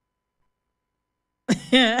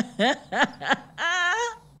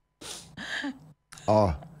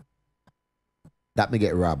 Oh, that may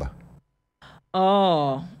get robbed.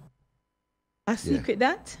 Oh, a secret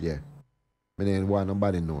that? Yeah. But then why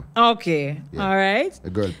nobody know? Okay, all right. The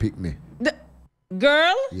girl picked me. The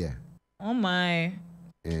girl? Yeah. Oh my.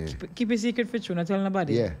 Yeah. Keep it secret for you, not tell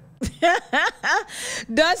nobody. Yeah.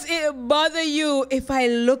 Does it bother you if I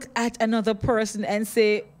look at another person and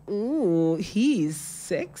say, ooh, he's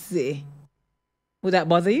sexy? Would that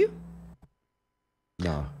bother you?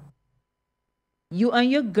 No. You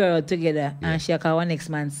and your girl together and she call one next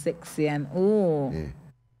man sexy and ooh.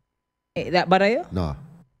 Yeah. That bother you? No.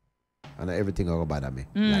 And everything will bother me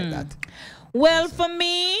like that. Well, for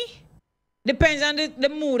me, depends on the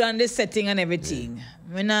mood and the setting and everything.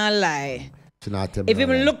 I'm not lie. If you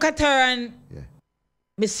look at her and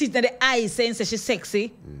me see that the eyes saying say she's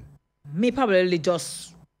sexy, me probably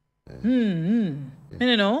just you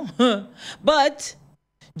know. But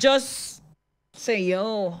just say,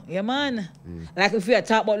 yo, yeah man. Like if we are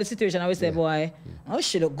talking about the situation, I would say, boy, oh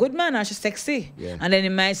she look good man and she's sexy. And then he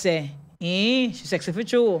might say, she's sexy for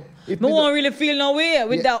you. I won't really feel no way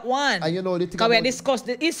with that one. And you know the thing because we discussed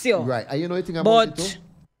the issue. Right. And you know the thing about it too?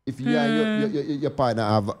 If you and your partner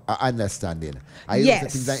have an understanding, and you know the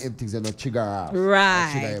things like things are not trigger off.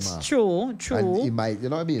 Right. True. And he might, you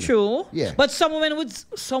know what I mean? True. Yeah. But some women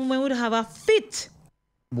would have a fit.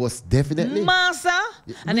 Most definitely. Massa.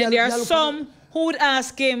 And then there are some who would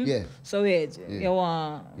ask him, so wait, you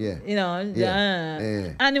want, you know,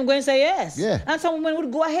 and him going to say yes. Yeah. And some women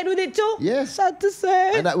would go ahead with it too. Yes. Sad to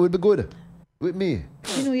say. And that would be good with me.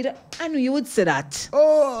 You know, I knew you would say that.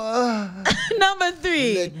 Oh. Number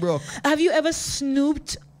 3. Have you ever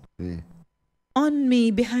snooped on me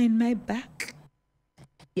behind my back?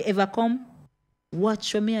 You ever come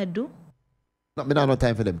watch what me I do? No, me not have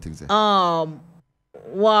time for them things.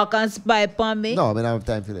 Walk and spy upon me? No, me not have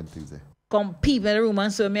time for them things. Come peep in the room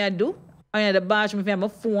and see what me I do? Or in the bathroom if you have a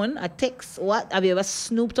phone, a text, what? Have you ever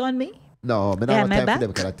snooped on me? No, me not have time for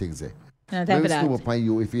them kind of things. No time for that. Snoop upon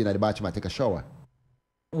you if you're in the bathroom and take a shower.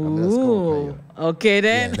 Ooh, okay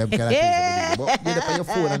then. Yeah, them kind of things. But you depend on your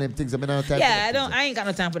phone and them things. I don't have time for them I ain't got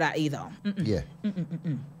no time for that either. Yeah.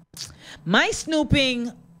 My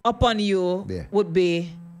snooping upon you would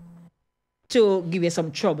be to give you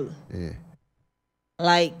some trouble. Yeah.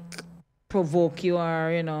 Like provoke you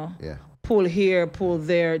or, you know, pull here, pull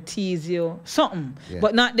there, tease you, something. Yeah.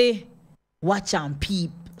 But not the watch and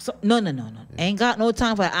peep. So, no. Ain't got no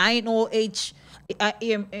time for that. I ain't no I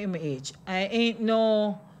ain't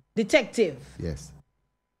no detective. Yes.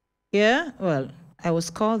 Yeah? Well, I was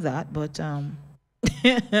called that, but no, I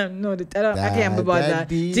can't remember about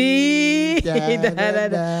that.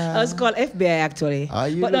 I was called FBI actually.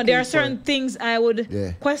 But no, there are certain things I would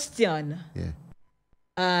question. Yeah.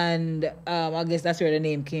 And I guess that's where the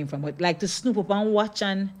name came from. But like to snoop up and watch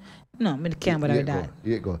and no, I can't bother that.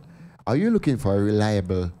 Here you go. Are you looking for a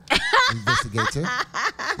reliable investigator?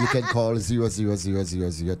 You can call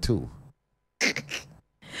 000002.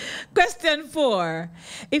 Question 4.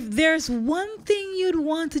 If there's one thing you'd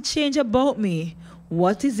want to change about me,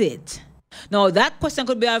 what is it? Now, that question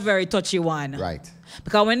could be a very touchy one. Right.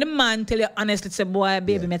 Because when the man tell you honestly, say, boy,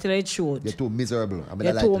 baby, me tell you the truth. You're too miserable.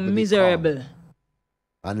 You're too miserable.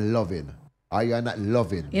 And loving. Are you not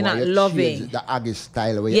loving? You're not loving. The Aggie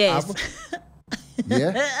style where you have.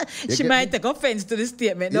 Yeah. She might take offense to the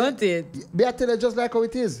statement, don't it? Be I tell her just like how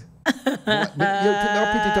it is. You pick it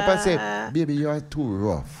up and say, baby, you are too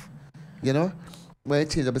rough. You know? When you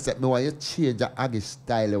change up and say, me want you change the Aggie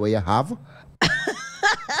style where you have.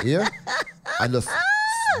 Yeah? And just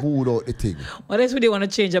smooth out the thing. What else would you want to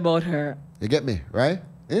change about her? You get me, right?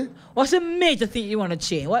 Eh? What's the major thing you want to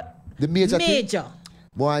change? What? The major thing? Major.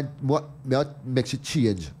 What makes you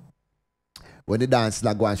change? when the dance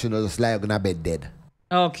like one, she knows just lie on her bed dead.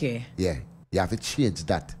 Okay. Yeah. You have to change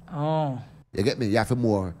that. Oh. You get me? You have to be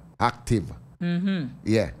more active. Mm-hmm.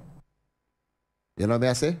 Yeah. You know what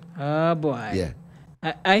I say? Oh boy. Yeah.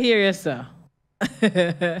 I hear you, sir.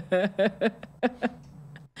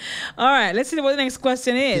 All right, let's see what the next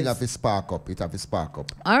question is. It have to spark up. It have to spark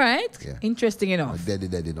up. All right. Yeah. Interesting enough. Deady,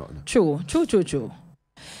 nothing. True.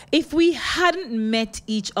 If we hadn't met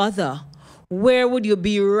each other, where would you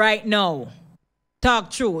be right now? Talk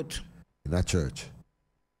truth. In a church.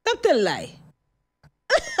 Stop the lie.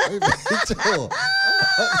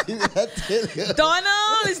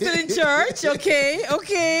 Donald is still in church. Okay.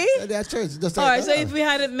 They're church. All right, so if we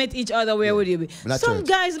hadn't met each other, where would you be? Some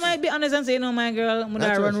guys might be honest and say, no, my girl, I'm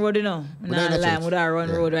gonna run road, you know. I'm not lying, I'm gonna run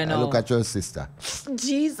road right now. Look at your sister.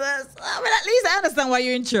 Jesus. Well, at least I understand why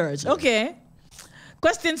you're in church. Okay.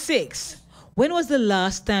 Question 6. When was the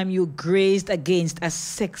last time you grazed against a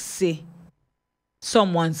sexy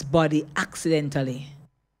someone's body accidentally?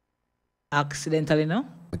 Accidentally, no?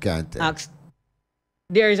 I can't tell.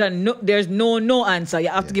 There's no answer. You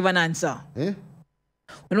have to give an answer. Eh?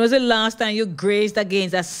 When was the last time you grazed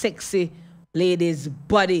against a sexy lady's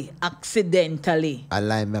body accidentally? A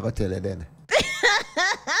lie, I'm going to tell you then.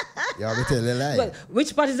 You have to tell a lie. But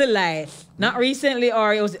which part is a lie? Not recently,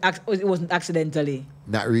 or it wasn't accidentally?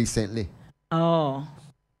 Not recently. Oh.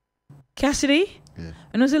 Cassidy? Yeah.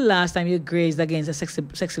 When was the last time you grazed against a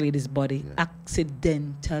sexy lady's body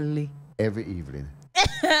accidentally? Every evening.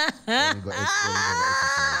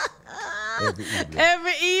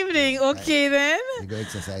 Every evening. Okay, then. You go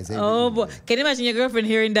exercise every evening. Boy. Can you imagine your girlfriend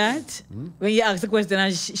hearing that? When you ask the question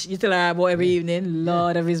and you tell her about every evening?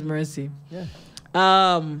 Lord of His mercy. Yeah.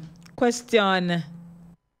 Question.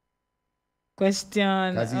 Because he's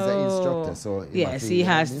an instructor, so he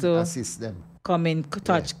has to assist them. Come in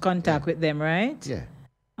contact with them, right? Yeah.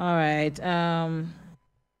 All right.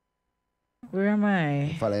 Where am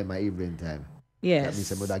I? Follow my evening time. Yes. That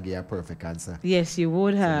means I would have given a perfect answer. Yes, you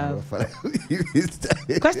would have.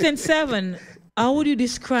 Question 7. How would you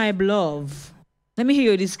describe love? Let me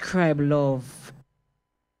hear you describe love.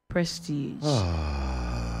 Prestige.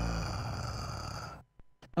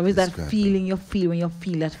 Or is that feeling you feel when you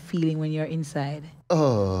feel that feeling when you're inside?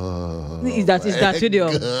 Is that with you?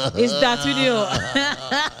 Is that with you?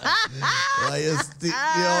 Why you stick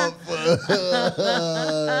me up?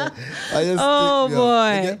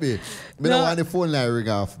 Boy. You get me? I don't want the phone line ring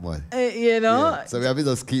off, man. You know? Yeah. So we have to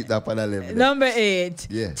just keep that on the level. Number 8.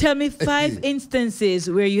 Yeah. Tell me 5 instances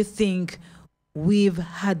where you think we've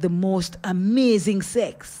had the most amazing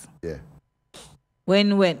sex. Yeah.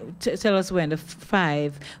 When? Tell us when. The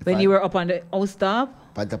 5. When you were up on the house top?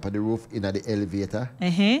 On top of the roof, in the elevator.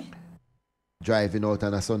 Driving out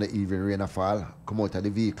on a Sunday evening, rain a fall. Come out of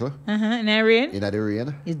the vehicle. In the rain? In the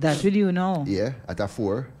rain. Is that with you now? Yeah, at a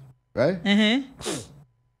 4. Right? And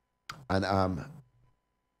and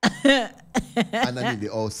I need the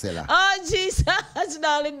house seller. Oh Jesus!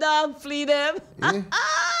 Darling dog, flee them. Yeah.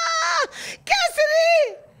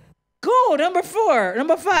 Cassidy! Go, number 4.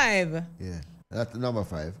 Number 5. Yeah. That's number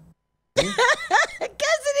 5. Cassidy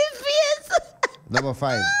face. Number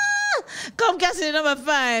 5. Come, Cassidy, number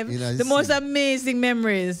 5. The most amazing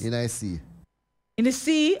memories. In the sea. In the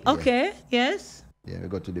sea? Okay. Yes. Yeah, we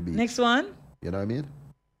go to the beach. Next one. You know what I mean?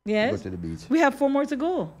 Yes. We go to the beach. We have 4 more to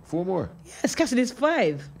go. 4 more? Yes, Cassidy's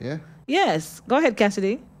 5. Yeah? Yes. Go ahead,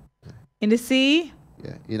 Cassidy. In the sea?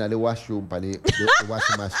 Yeah. In the washroom, the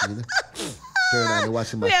washing machine. Turn on the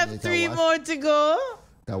washing machine. We have 3 more to go.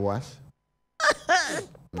 The wash.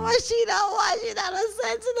 Washing out a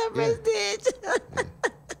sense in the prestige.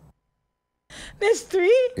 There's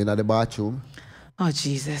 3? In the bathroom. Oh,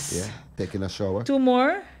 Jesus. Yeah. Taking a shower. 2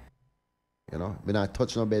 more? You know, we not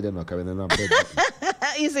touch no bed, because we're not bed.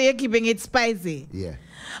 You say you're keeping it spicy. Yeah.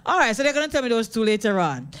 All right, so they're going to tell me those 2 later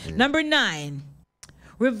on. Yeah. Number 9.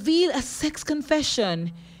 Reveal a sex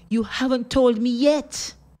confession you haven't told me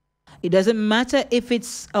yet. It doesn't matter if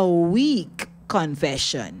it's a weak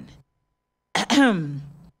confession.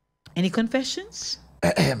 Any confessions?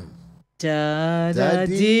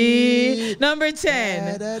 Da-da-dee. Number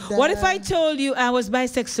 10. What if I told you I was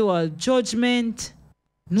bisexual? Judgment.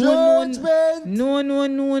 No.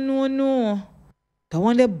 The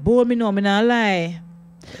one that bore me, no, I'm not lie.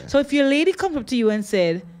 Yeah. So if your lady comes up to you and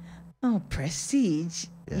said, oh, Prestige,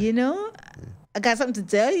 you know, I got something to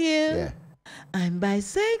tell you. Yeah. I'm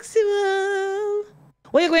bisexual.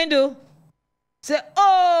 What are you going to do? Say,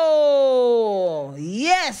 oh,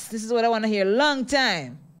 yes, this is what I want to hear a long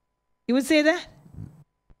time. You would say that?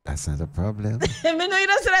 That's not a problem. I know you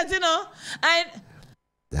don't say that, you know. And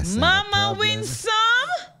that's Mama wins some.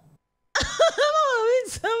 Mama Oh,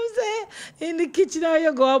 it's some say in the kitchen or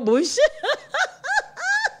you go a bush.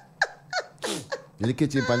 In the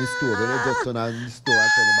kitchen, on the stove, you don't just turn on the stove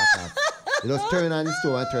and turn it back off. You just turn on the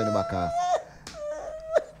stove and turn it back off.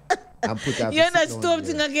 And put that. You're in that stove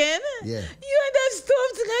thing again? Yeah. You're in that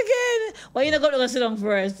stove thing again? Why you not going to go sit down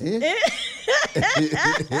first? Eh?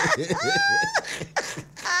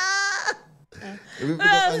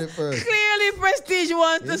 Clearly, Prestige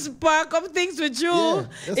wants to spark up things with you.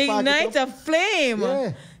 Ignite a flame.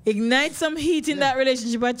 Yeah. Ignite some heat in that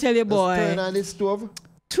relationship, I tell you, boy. Just turn on the stove.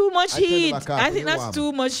 Too much heat. I think that's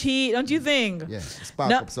too much heat, don't you think? Yeah,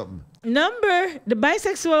 spark up something. Number, the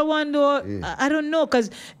bisexual one though, I don't know, because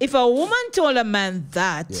if a woman told a man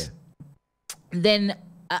that, then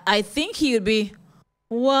I think he would be,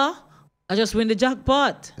 well, I just win the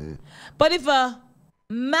jackpot. But if a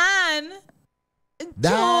man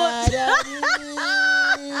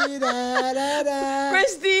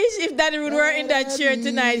Prestige, if Daddy would were in that chair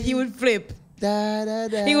tonight, he would flip.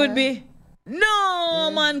 He would be, no,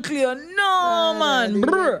 man, Cleo, no, man.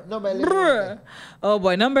 Brr, brr. Oh,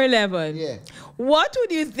 boy, number 11. Yeah. What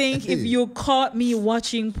would you think if you caught me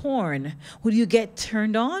watching porn? Would you get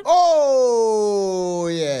turned on? Oh,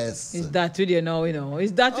 yes. Is that with you now, you know?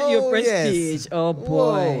 Is that with your Prestige? Yes. Oh, boy.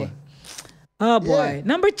 Whoa. Oh, boy. Yeah.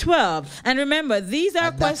 Number 12. And remember, these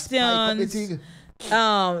are questions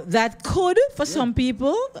that could, for some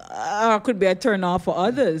people, or could be a turn off for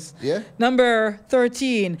others. Yeah. Number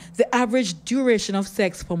 13. The average duration of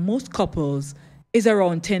sex for most couples is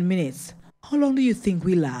around 10 minutes. How long do you think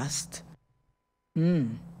we last?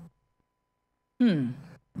 10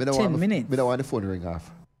 minutes. We don't want the phone ring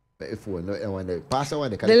off. The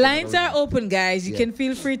lines are open, guys. You can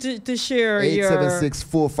feel free to share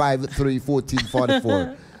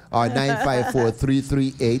 876-453-1444 or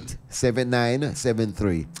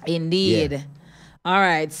 954-338-7973. Indeed. Yeah. All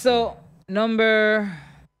right. So number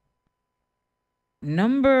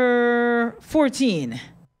 14.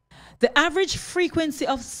 The average frequency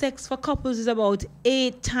of sex for couples is about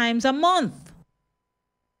 8 times a month.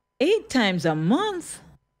 8 times a month?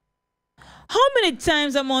 How many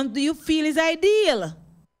times a month do you feel is ideal?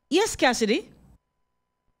 Yes, Cassidy?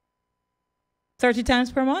 30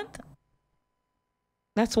 times per month?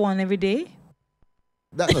 That's one every day?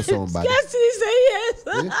 That not sound bad. Cassidy say yes.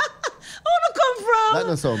 Yeah. Where do come from? That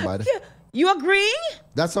not sound bad. You agreeing?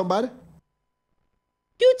 That sound bad?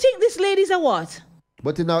 You think this lady's a what?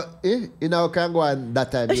 But in our can go on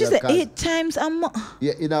that time. She said 8 times a month.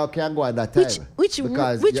 Yeah, in our can go on that time. Which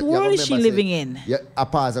world is she living in? Yeah, a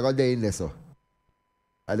pause I got there in there so.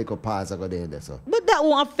 A little pause I got there in there so. But that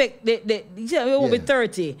won't affect it won't be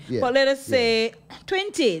 30. Yeah. But let us say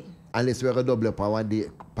 20. Unless we're going to double up on one day.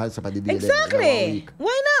 Exactly.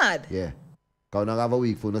 Why not? Yeah. Because we have a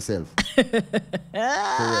week for yourself.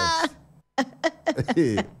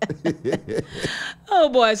 Oh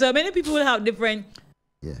boy, so many people will have different.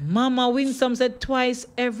 Yeah. Mama Winsome said twice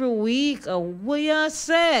every week. What you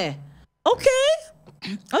say? Okay.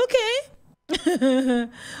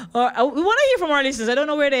 Or we want to hear from our listeners. I don't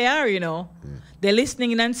know where they are, you know. They're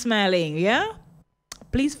listening and smiling, yeah?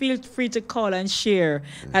 Please feel free to call and share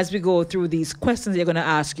as we go through these questions you're going to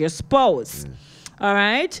ask your spouse. All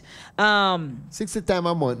right? 60 times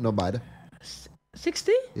a month, no bad.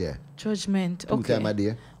 60? Yeah. Judgment. 2 times a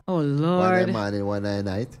day. Oh, Lord. 1 morning, 1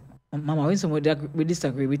 night. Mama Winsome would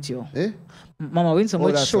disagree with you. Mama Winsome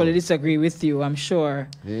would surely disagree with you, I'm sure.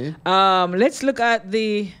 Let's look at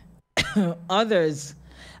the others.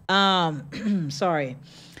 Sorry.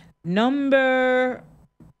 Number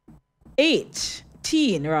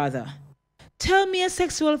 18, rather. Tell me a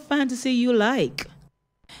sexual fantasy you like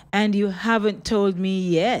and you haven't told me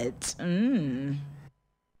yet.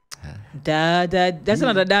 That's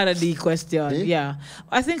another Dada D question. Yeah.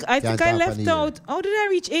 I think I left out. How did I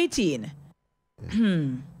reach 18?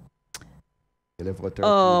 I left out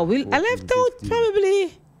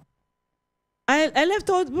probably. I left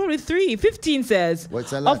out probably 3. 15 says,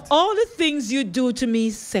 of all the things you do to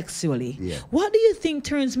me sexually, what do you think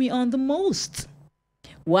turns me on the most?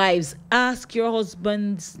 Wives, ask your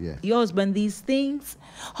husbands, these things.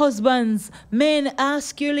 Husbands, men,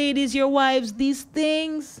 ask your ladies, your wives, these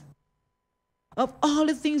things. Of all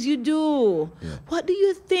the things you do, what do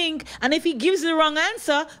you think? And if he gives the wrong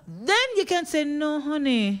answer, then you can say, no,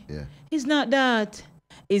 honey, it's not that.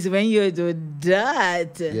 It's when you do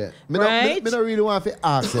that. Yeah. Right? I don't really want to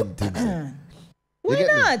ask them things. Why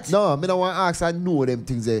not? No, I don't want to ask and know them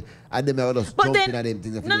things. And then I just jump in at them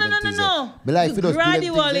things. No. I like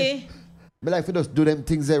to just do them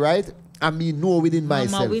things, right? And me know within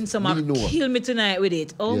myself. Mama Winsome kill me tonight with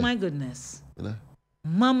it. Oh my goodness.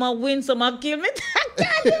 Mama Winsome kill me.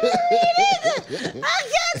 can't even read it. I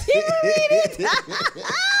can't even read it.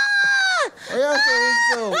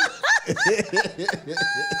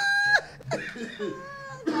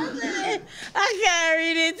 I can't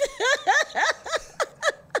read it.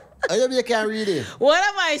 You can't read it. What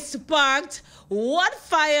have I sparked? What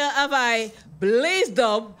fire have I blazed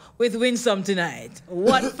up with Winsome tonight?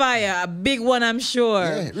 What fire? A big one, I'm sure.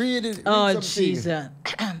 Yeah, read it. Oh, Jesus. I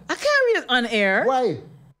can't read it on air. Why?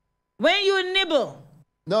 When you nibble.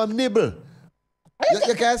 No, nibble.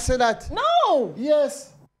 You can't say that. No.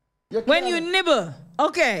 Yes. When you nibble.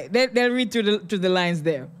 Okay, they'll read through the lines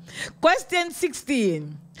there. Question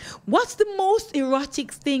 16. What's the most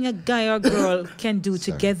erotic thing a guy or girl can do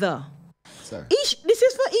together? Sorry. This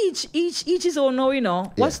is for each is all know, you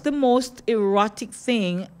know. What's the most erotic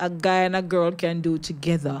thing a guy and a girl can do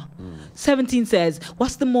together? 17 says,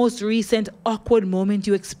 what's the most recent awkward moment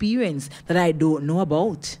you experienced that I don't know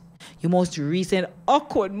about? Your most recent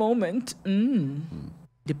awkward moment?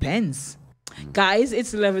 Depends. Guys,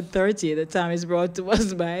 it's 11:30. The time is brought to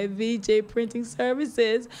us by VJ Printing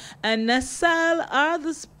Services, and Nasal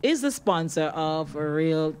is the sponsor of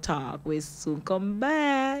Real Talk. We soon come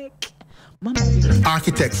back.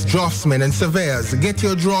 Architects, draftsmen, and surveyors, get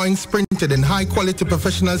your drawings printed in high-quality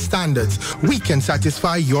professional standards. We can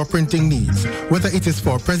satisfy your printing needs. Whether it is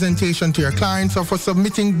for presentation to your clients or for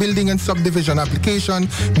submitting building and subdivision application,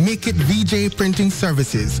 make it VJ Printing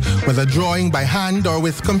Services. Whether drawing by hand or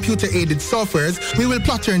with computer-aided softwares, we will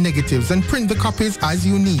plot your negatives and print the copies as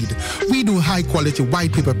you need. We do high-quality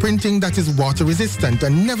white paper printing that is water-resistant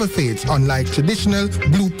and never fades, unlike traditional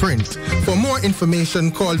blueprint. For more information,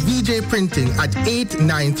 call VJ Printing at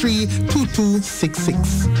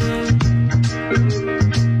 893-2266.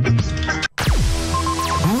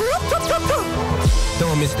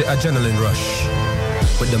 Don't miss the adrenaline rush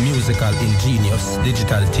with the musical ingenious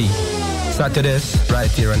digital tea. Saturdays, right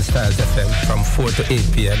here on Styles FM from 4 to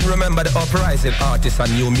 8 p.m. Remember the uprising artists and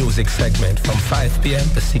new music segment from 5 p.m.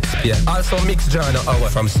 to 6 p.m. Also mixed journal hour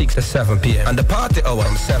from 6 to 7 p.m. And the party hour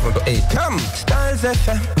from 7 to 8. Come, Styles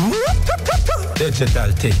FM.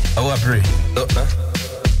 Digital tea. Our break.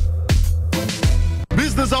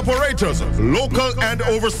 Business operators, local and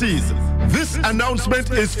overseas. This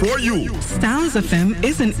announcement is for you. Styles FM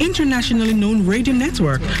is an internationally known radio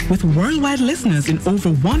network with worldwide listeners in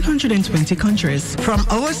over 120 countries. From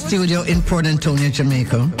our studio in Port Antonio,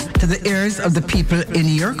 Jamaica, to the ears of the people in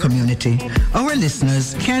your community, our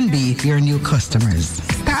listeners can be your new customers.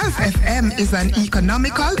 Styles FM is an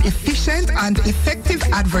economical, efficient, and effective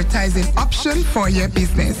advertising option for your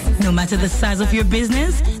business. No matter the size of your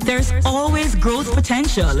business, there's always growth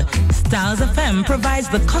potential. Styles FM provides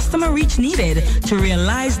the customer reach needed to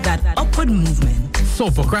realize that upward movement.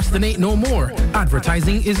 So procrastinate no more.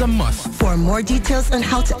 Advertising is a must. For more details on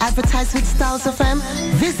how to advertise with Styles FM,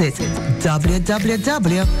 visit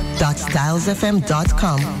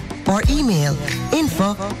www.stylesfm.com or email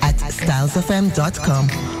info@stylesfm.com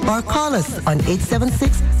or call us on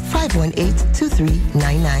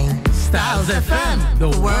 876-518-2399. Styles FM, the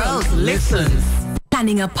world listens.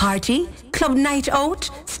 Planning a party, club night out,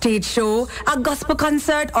 stage show, a gospel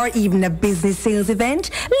concert, or even a business sales event?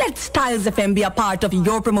 Let Styles FM be a part of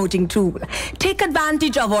your promoting tool. Take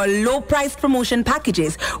advantage of our low-priced promotion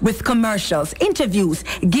packages with commercials, interviews,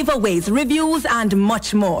 giveaways, reviews, and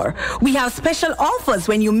much more. We have special offers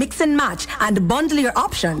when you mix and match and bundle your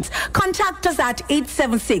options. Contact us at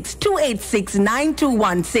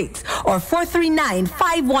 876-286-9216 or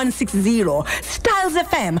 439-5160. Styles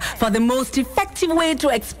FM for the most effective way to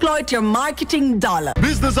exploit your marketing dollar.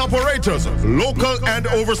 Business operators, local and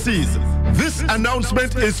overseas. This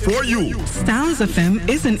announcement is for you. Styles FM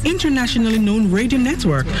is an internationally known radio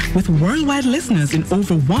network with worldwide listeners in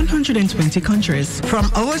over 120 countries. From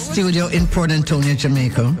our studio in Port Antonio,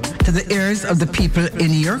 Jamaica, to the ears of the people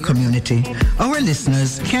in your community, our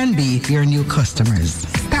listeners can be your new customers.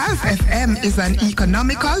 Styles FM is an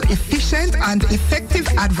economical, efficient, and effective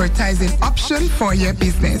advertising option for your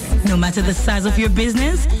business. No matter the size of your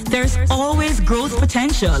business, there's always growth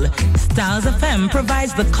potential. Styles FM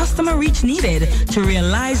provides the customer reach needed to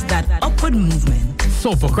realize that upward movement.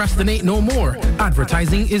 So procrastinate no more.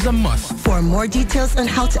 Advertising is a must. For more details on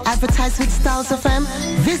how to advertise with Styles FM,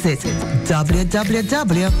 visit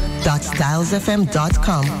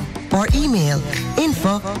www.stylesfm.com or email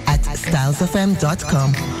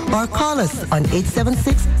info@stylesfm.com or call us on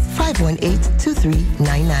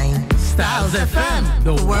 876-518-2399. Styles FM,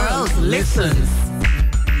 the world listens.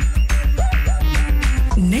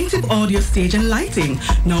 Native Audio Stage and Lighting,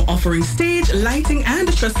 now offering stage, lighting,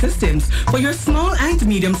 and truss systems for your small and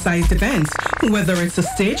medium-sized events. Whether it's a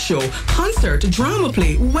stage show, concert, drama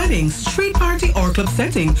play, wedding, street party, or club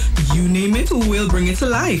setting, you name it, we'll bring it to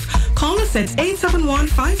life. Call us at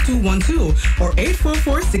 871-5212 or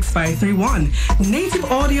 844-6531. Native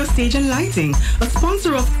Audio Stage and Lighting, a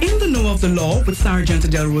sponsor of In the Know of the Law with Sergeant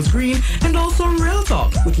Delrose Green, and also Real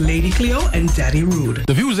Talk with Lady Cleo and Daddy Rude.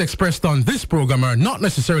 The views expressed on this program are not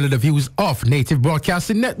necessarily the views of Native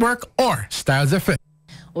Broadcasting Network or Styles FM.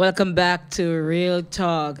 Welcome back to Real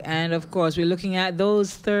Talk. And of course, we're looking at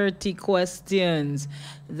those 30 questions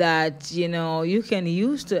that, you can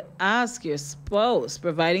use to ask your spouse,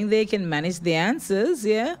 providing they can manage the answers,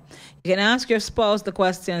 yeah? You can ask your spouse the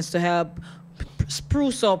questions to help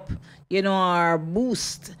spruce up, or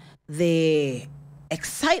boost the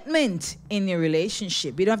excitement in your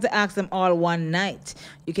relationship. You don't have to ask them all one night.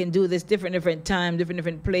 You can do this different time,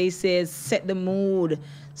 different places, set the mood,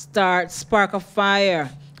 spark a fire,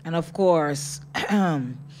 and of course,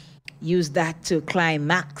 use that to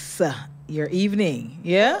climax your evening.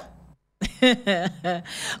 Yeah?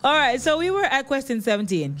 All right, so we were at question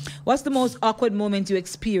 17. What's the most awkward moment you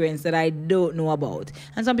experienced that I don't know about?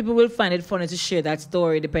 And some people will find it funny to share that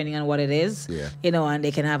story depending on what it is. Yeah. And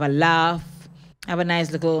they can have a laugh, have a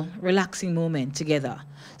nice little relaxing moment together.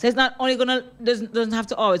 So it's not only doesn't have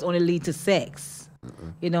to always only lead to sex,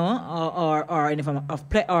 or any form of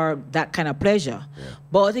or that kind of pleasure. Yeah.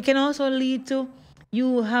 But it can also lead to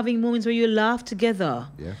you having moments where you laugh together.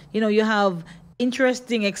 Yeah. You have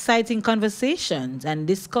interesting, exciting conversations and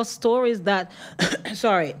discuss stories that,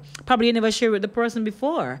 probably you never shared with the person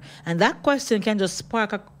before. And that question can just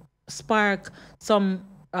spark some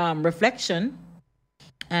reflection,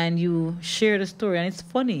 and you share the story, and it's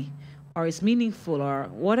funny, or it's meaningful, or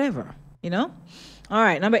whatever, All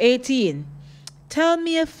right, number 18. Tell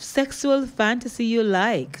me a sexual fantasy you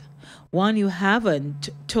like, one you haven't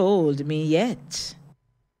told me yet.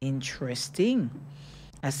 Interesting.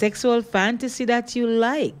 A sexual fantasy that you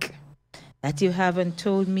like, that you haven't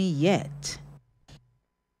told me yet.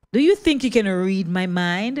 Do you think you can read my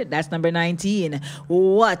mind? That's number 19.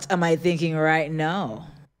 What am I thinking right now?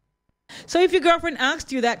 So if your girlfriend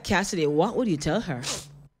asked you that, Cassidy, what would you tell her?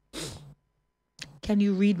 Can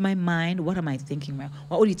you read my mind? What am I thinking right?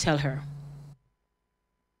 What would you tell her?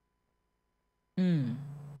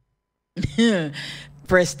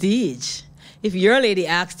 Prestige. If your lady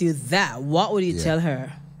asked you that, what would you tell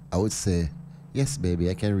her? I would say, yes, baby,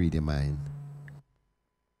 I can read your mind.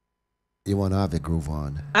 You want to have the groove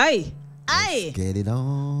on? Aye. Let's get it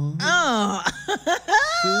on. Oh.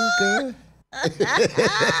 Sugar.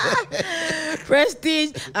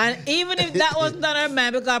 Prestige, and even if that wasn't on her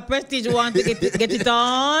mind, because Prestige want to get it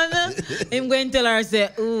on, I'm going to tell her, say,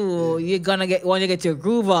 ooh, you're gonna want to get your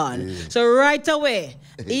groove on. Yeah. So right away,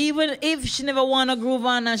 even if she never want a groove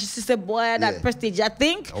on, and she said, boy, that Prestige, I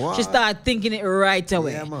think, she start thinking it right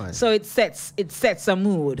away. Yeah, so it sets a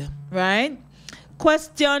mood, right?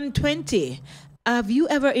 Question 20. Have you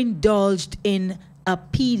ever indulged in a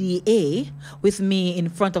PDA with me in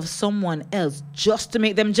front of someone else just to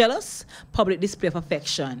make them jealous? Public display of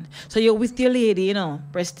affection. So you're with your lady,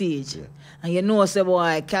 Prestige, and say,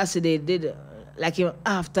 boy, Cassidy did like him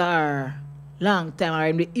after a long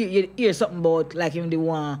time, or you hear something about like him the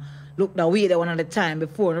one look the way the one at the time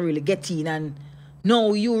before and really get in, and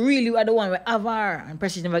no, you really are the one with Avar, and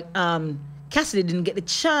Prestige never, Cassidy didn't get the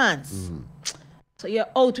chance. Mm-hmm. So you're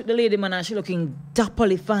out with the lady, man, and she's looking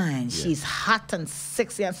dapperly fine. Yes. She's hot and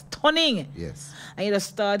sexy and stunning. Yes. And you just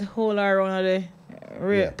start hold her around the,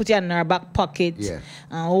 put her in her back pocket, and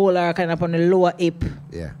hold her kind of on the lower hip.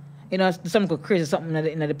 Yeah. Something go crazy, something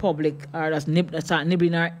in the public, or just start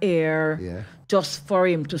nibbling her ear, just for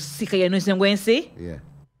him to see. You know what I'm going to say? Yeah.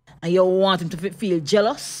 And you want him to feel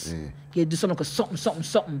jealous. Yeah. You do something,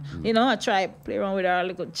 something. I try play around with her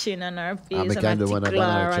little chin and her face, and I tickle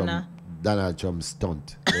her and Donald Trump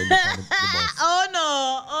stunt.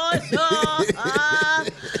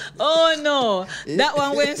 Oh no. That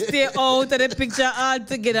one will stay out of the picture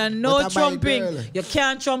altogether. No trumping. You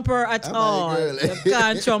can't trump her at all. You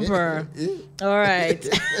can't trump her. All right.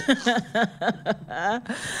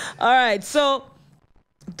 All right. So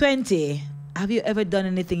 20. Have you ever done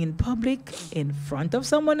anything in public in front of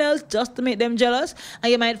someone else just to make them jealous?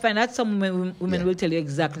 And you might find that some women will tell you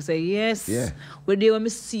exactly, say, yes, when they want me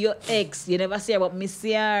see your ex, you never say about me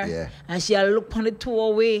see her. Yeah. And she'll look on the two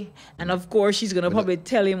away. And of course, she's going to probably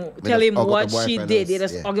tell him what she did. They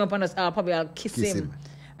just argue upon us, probably I'll kiss him.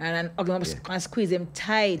 and squeeze him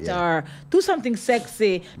tight or do something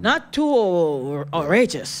sexy, not too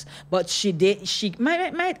outrageous, but she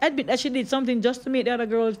might admit that she did something just to make the other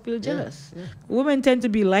girls feel jealous. Women tend to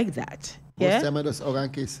be like that. Most time I just hug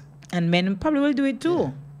and kiss. And men probably will do it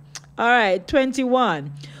too. All right,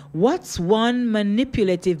 21. What's one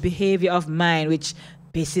manipulative behavior of mine which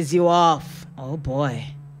pisses you off? Oh boy.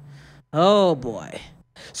 Oh boy.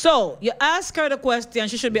 So you ask her the question,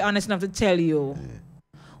 she should be honest enough to tell you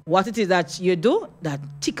what it is that you do that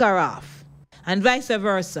tick her off, and vice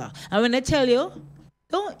versa. And when they tell you,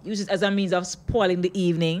 don't use it as a means of spoiling the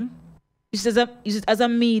evening. Use it as a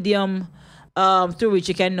medium through which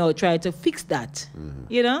you can now try to fix that,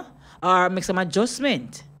 you know, or make some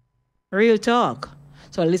adjustment. Real talk.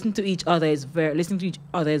 So listening to each other is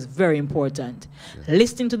very important.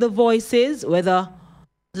 Listening to the voices, whether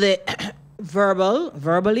the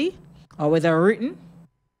verbally or whether written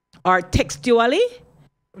or textually,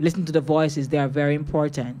 listen to the voices. They are very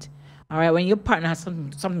important. All right, when your partner has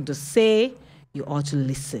something to say, you ought to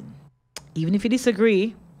listen. Even if you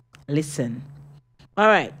disagree, listen. All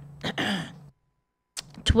right.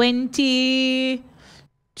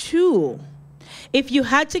 22. If you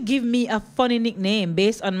had to give me a funny nickname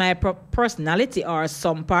based on my personality or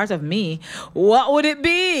some part of me, what would it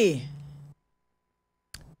be?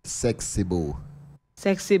 Sexy Boo.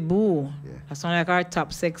 Sexy Boo. Yeah. That sounds like our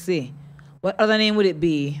top sexy. What other name would it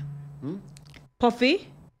be? Puffy?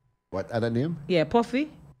 What other name? Yeah, Puffy.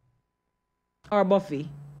 Or Buffy.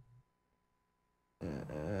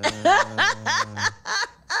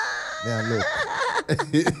 Yeah, look.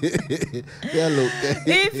 Yeah, look.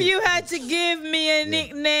 If you had to give me a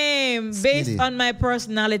nickname based on my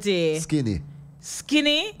personality. Skinny.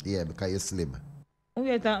 Skinny? Yeah, because you're slim. Who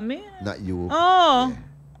you thought me? Not you. Oh. Yeah.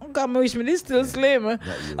 God, my wish me this still slim.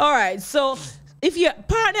 All right, so if your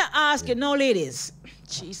partner asks you, no ladies,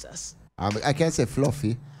 Jesus. I can't say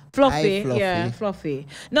fluffy. Fluffy, yeah, fluffy.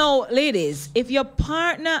 No, ladies, if your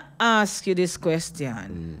partner asks you this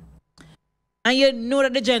question, and you know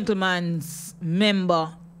that the gentleman's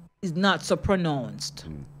member is not so pronounced,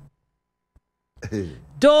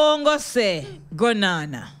 don't go say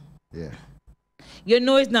banana. Yeah. You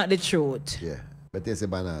know it's not the truth. Yeah, but they say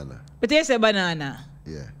banana. But they say banana.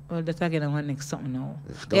 Yeah. Well, that's again one next something now.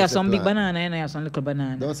 They have some big banana and I have some little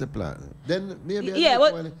banana. Don't say plant. Then maybe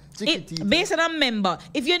based on a member,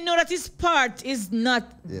 if you know that his part is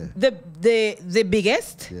not the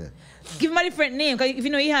biggest, give him a different name. Because if you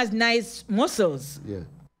know he has nice muscles,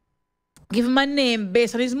 give him a name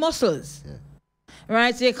based on his muscles.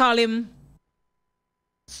 Right? So you call him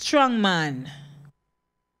Strong Man.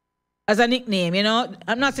 As a nickname, you know,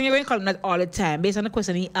 I'm not saying you're going to call him that all the time. Based on the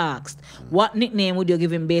question he asked, what nickname would you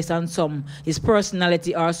give him based on his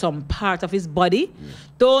personality or some part of his body?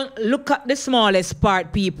 Don't look at the smallest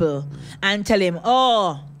part, people, and tell him,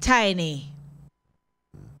 oh, tiny,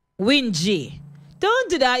 whingy. Don't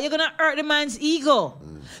do that. You're going to hurt the man's ego.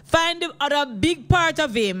 Find the other big part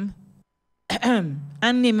of him and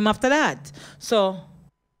name him after that. So,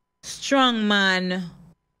 strong man,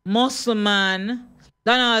 muscle man.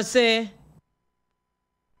 Then I'll say,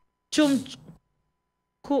 chukums.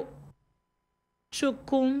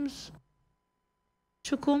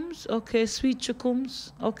 Chukums, okay, sweet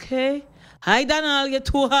chukums, okay. Hi, Donald, you're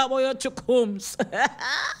too hot for your chukums.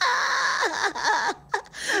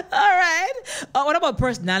 All right. What about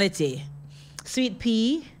personality? Sweet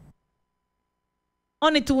pea.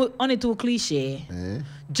 Only too cliche.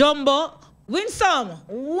 Jumbo, win some.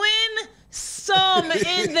 Win some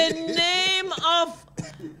in the name of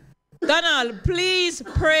Donald. Please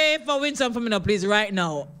pray for Winsome for me now, please, right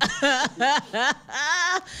now.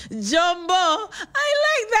 Jumbo, I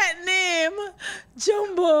like that name.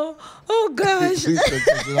 Jumbo. Oh gosh.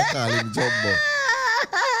 Jumbo.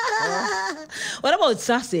 What about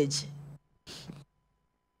sausage?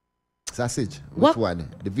 Sausage? Which one?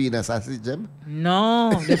 The Vienna sausage, Jim?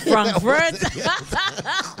 No, the Frankfurt.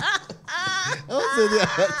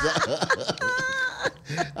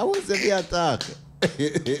 I was in the attack.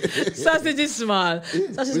 Sausage is small.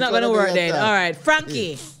 Sausage is not going to work then. All right,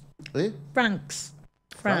 Frankie. Franks.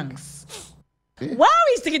 Why are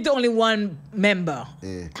we sticking to only one member?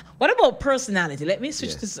 What about personality? Let me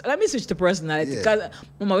switch to personality because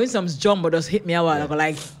Mama Winsome's jumbo just hit me a while ago,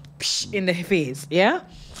 like in the face. Yeah.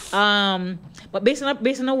 But based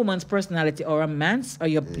on a woman's personality or a man's or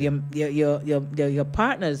your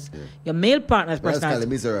partner's, your male partner's personality.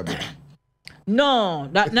 Miserable. No,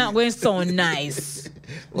 that's not going so nice.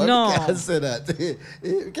 Well, no. You can't say that.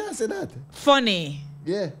 You can't say that. Funny.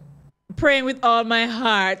 Yeah. Praying with all my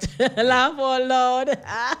heart. Laugh out loud.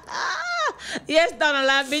 Yes, Donald,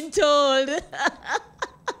 I've been told.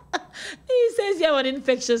 He says you have an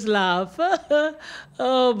infectious laugh.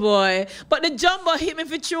 Oh boy. But the jumbo hit me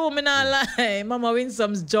for true, me not lie. Mama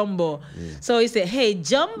Winsome's jumbo. So he said, hey,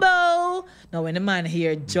 jumbo. Now when the man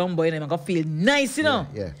hear jumbo, you know, I'm gonna feel nice, you know.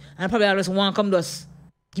 Yeah. And probably I just want to come to us.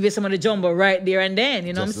 Give you some of the jumbo right there and then,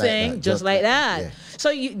 you know Just what I'm like saying? that. Just like that. Yeah. So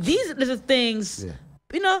these little things,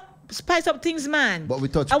 you know, spice up things, man. But we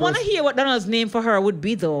touch I want to hear what Donald's name for her would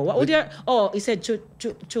be, though. What would your... Oh, he said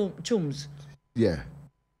chums. Yeah.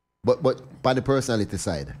 But by the personality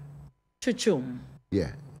side. Chum.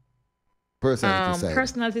 Yeah. Personality side.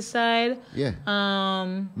 Personality side. Yeah.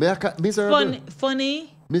 May I call miserable?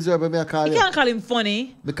 Funny. Miserable, may I call him? You can't call him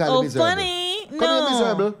funny. Me call him miserable. Funny. Come No. here,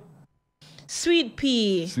 miserable. Sweet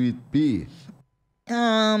pea. Sweet pea.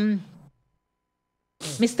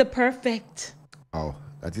 Mr. Perfect. Oh,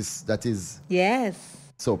 that is Yes.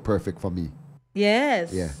 so perfect for me.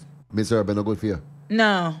 Yes. Yeah. Miserable, no good for you.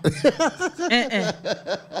 No.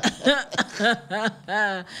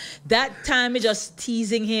 That time is just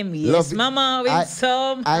teasing him. Yes, Love it. mama, with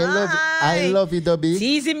some. I love you, Dubby.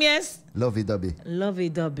 Tease him, yes. Lovey-dubby.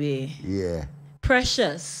 Lovey-dubby. Yeah.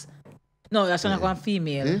 Precious. No, that's not one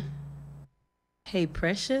female. Eh? Hey,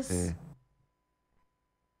 Precious.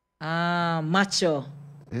 Macho.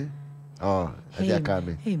 Eh? Oh, that's what you call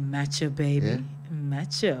me. Hey, macho, baby. Yeah?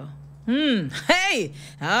 Macho. Hey,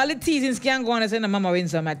 all the teasings can go on and say, no, Mama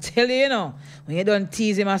Winsome. I tell you, you know, when you don't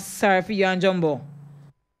tease him, I'm sorry for you and Jumbo.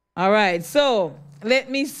 All right, so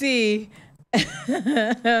let me see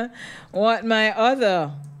what my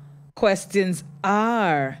other questions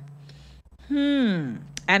are. And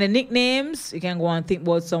the nicknames, you can go and think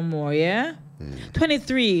about some more, yeah?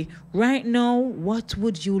 23, right now, what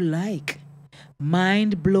would you like?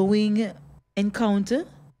 Mind-blowing encounter?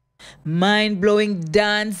 Mind-blowing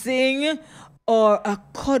dancing? Or a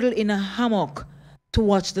cuddle in a hammock to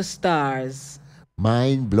watch the stars?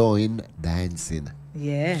 Mind-blowing dancing.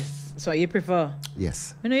 Yes. So you prefer?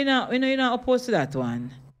 Yes. We know you're not opposed to that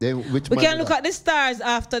one. Then which We one can is look that? at the stars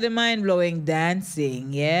after the mind-blowing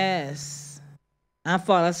dancing. Yes. And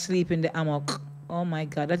fall asleep in the hammock. Oh my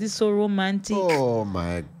God, that is so romantic. Oh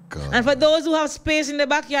my God. And for those who have space in the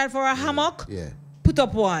backyard for a hammock, put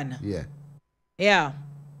up one. Yeah. Yeah.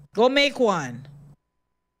 Go make one.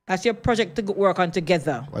 That's your project to work on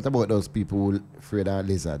together. What about those people who afraid of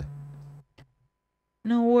lizard?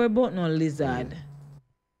 No worry about no lizard.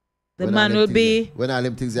 The When man all will them be things- when all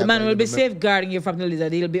them things the are man going, will be you remember- safeguarding you from the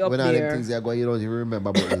lizard. He'll be up When all them there. things are going, you don't even remember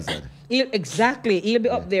about lizard. Exactly. He'll be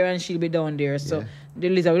up there and she'll be down there. So the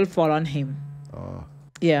lizard will fall on him. Oh.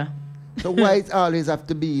 Yeah. So why it always have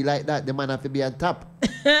to be like that? The man have to be on top.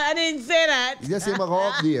 I didn't say that. You just say go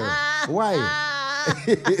up there. Why?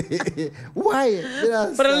 Why?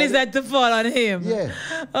 For the lizard to fall on him. Yeah.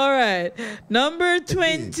 All right. Number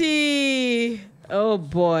 20. Oh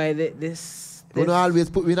boy. This. You don't always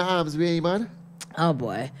put me in the arms way, man. Oh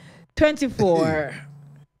boy. 24.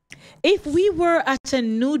 If we were at a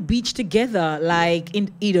nude beach together, like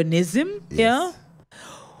in hedonism, yeah,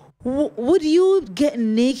 would you get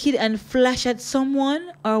naked and flash at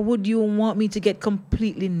someone, or would you want me to get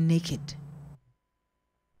completely naked?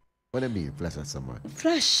 What do you mean, flash at someone?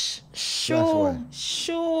 Flash. what?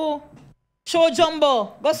 Show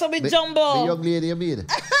Jumbo. Go so with The Jumbo. young lady you mean?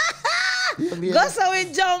 Go so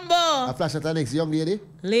with Jumbo. I flash at the next young lady?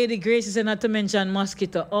 Lady Grace said not to mention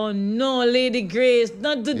mosquito. Oh no, Lady Grace,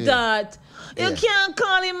 don't do that. You can't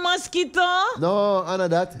call him mosquito. No, none of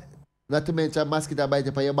that. Not to mention mosquito bite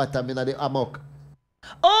you on your bottom in the hammock.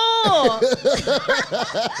 Oh!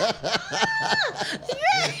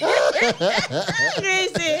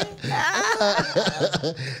 Gracie.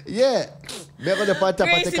 Yeah. Me on the pan top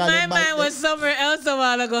and Gracie, take all my them mind was somewhere else a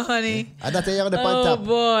while ago, honey. And that's you're on the pan Oh top.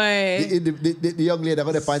 boy. The young lady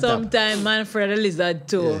on the pan top. Sometime Manfred a lizard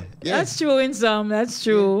too. Yeah. That's true in some. That's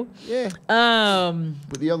true. Yeah.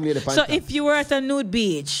 But the young lady pan so top. if you were at a nude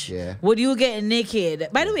beach, would you get naked?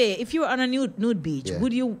 By the way, if you were on a nude beach,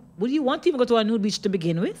 would you want to even go to a nude beach to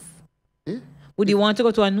begin with? Would you want to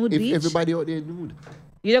go to a nude beach? Everybody out there nude.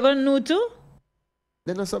 You're going to nude too?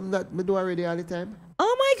 Then that's something that me do already all the time.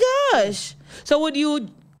 Oh my gosh. So would you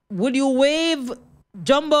wave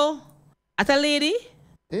Jumbo at a lady?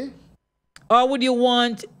 Or would you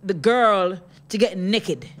want the girl to get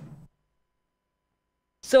naked?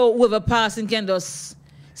 So with a person can just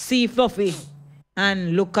see Fluffy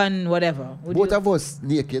and look and whatever. Both of us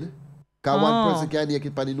naked. Because one person can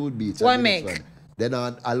naked on the nude beach. What and the next make? one. They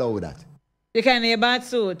don't allow that. You can't wear a bad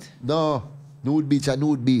suit. No. Nude beach and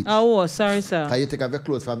nude beach. Oh, sorry, sir. Can you take off your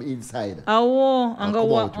clothes from inside? Oh, And go come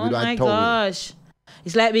walk. out Oh with one my towel. gosh.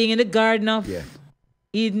 It's like being in the Garden of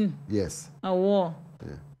Eden. Yes. Oh,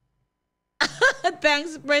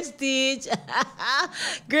 Thanks, Prestige.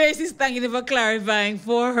 Grace is thanking you for clarifying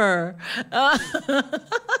for her.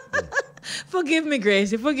 Forgive me,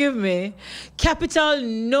 Gracie. Forgive me. Capital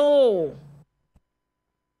no.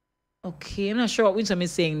 Okay, I'm not sure what Winsome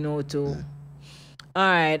is saying no to. All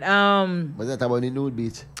right. What's that about the nude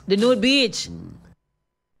beach? The nude beach.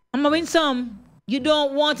 I'm going to win some. You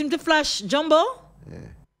don't want him to flash Jumbo? Yeah.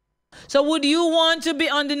 So would you want to be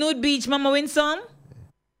on the nude beach, Mama Winsome?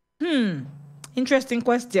 Interesting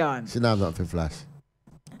question. She not have nothing to flash.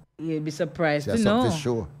 You'd be surprised She to has know. something to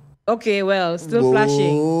show. Okay, well, still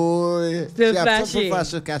flashing. Still she flashing. Have something to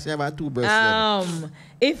flash because she have two breasts.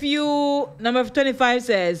 If you, number 25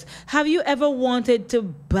 says, have you ever wanted to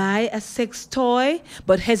buy a sex toy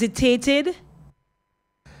but hesitated?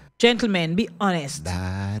 Gentlemen, be honest.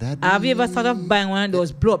 Have you ever thought of buying one of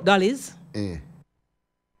those blow-up dollies?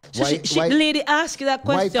 So the lady asked you that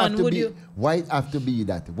question. Why it have to be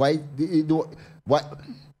that? Why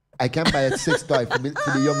I can't buy a sex toy for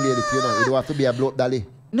the young lady, you know. It don't have to be a blow-up dolly.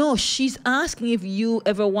 No, she's asking if you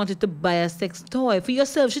ever wanted to buy a sex toy for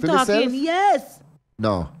yourself. She's For talking, myself? yes.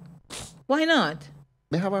 No. Why not?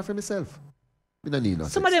 Me have one for myself. Me no need no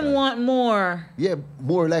Some sex of them toy. want more. Yeah,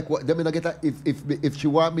 more like what? Them me not get a, if she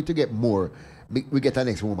want me to get more, we get a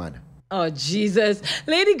next woman. Oh, Jesus.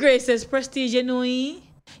 Lady Grace says, Prestige, you know he?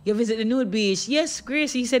 You visit the nude beach. Yes,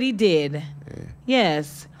 Grace, he said he did.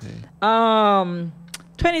 Yes.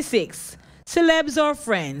 26. Celebs or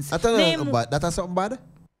friends? That's something bad?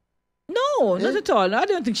 No, not at all. I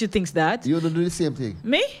don't think she thinks that. You don't do the same thing.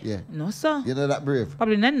 Me? Yeah. No, sir. You're not that brave.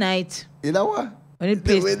 Probably in the night. You know what? When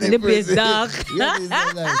the place dark.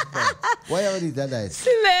 Why are these that nice?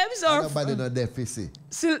 Celebs or nobody know their face.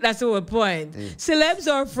 That's the whole point. Celebs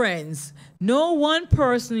or friends? No one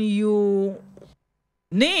person you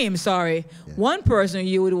one person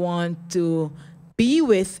you would want to be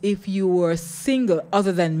with if you were single,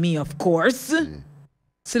 other than me, of course.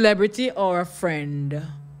 Celebrity or a friend?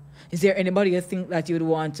 Is there anybody you think that you would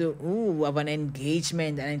want to have an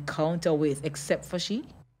engagement, an encounter with, except for she?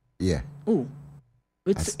 Yeah. Ooh.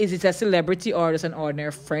 Is it a celebrity or just an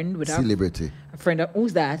ordinary friend? Celebrity. A friend of,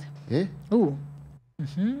 who's that? Yeah. Ooh.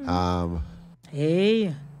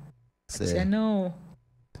 Hey. Say no.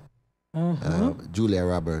 Julia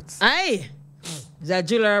Roberts. Aye. Is that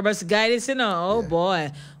Julia Roberts guidance, you know? Oh,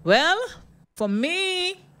 boy. Well, for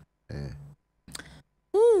me,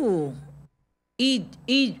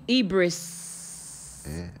 Ibris.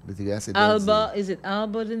 Alba, is it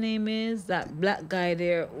Alba the name is? That black guy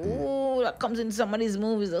there. Ooh, that comes in some of these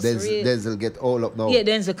movies. Denzel get all up now. Yeah,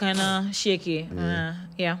 Denzel kind of shaky.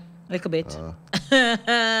 Yeah, like a bit.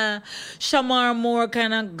 Shamar Moore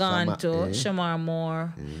kind of gone too. Shamar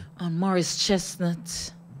Moore. And Morris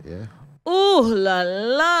Chestnut. Yeah. Ooh la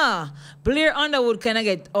la. Blair Underwood kind of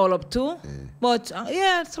get all up too. But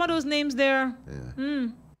some of those names there.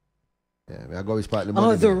 Yeah, I go with part the money.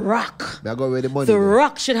 Oh, The Rock. I go with the money. The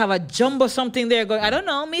Rock should have a jumbo something there going. I don't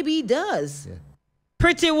know. Maybe he does. Yeah.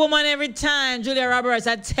 Pretty woman every time. Julia Roberts,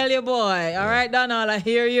 I tell you, boy. All right, Donald, I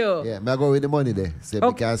hear you. Yeah, I go with the money there. So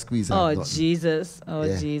we can't squeeze out nothing. Jesus. Oh,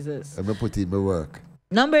 Jesus. I'm going to put it in my work.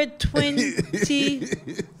 Number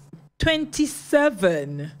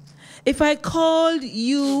 27. If I called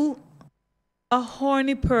you a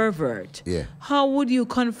horny pervert, how would you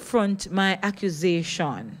confront my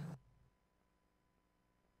accusation?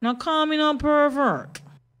 Now, call me no pervert.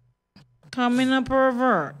 Call me no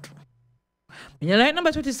pervert. When you like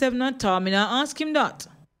number 27 not tell me, now ask him that.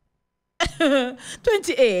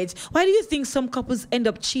 28. Why do you think some couples end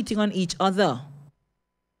up cheating on each other?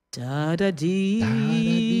 Da-da-dee.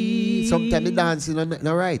 Sometimes the dancing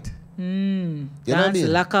not right. You know what I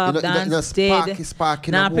mean? Lock up, dance, stead.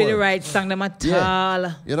 Sparking not play the right song, them at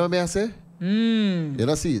all. You know what I say? You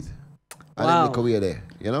don't see it. And then look away there,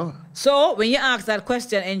 you know? So, when you ask that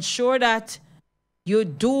question, ensure that you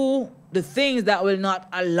do the things that will not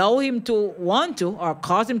allow him to want to or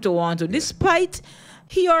cause him to want to, despite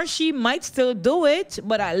he or she might still do it,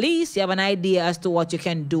 but at least you have an idea as to what you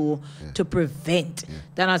can do to prevent.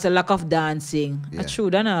 Then as a lack of dancing. That's true,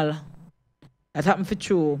 Donald. That happened for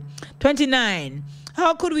true. 29.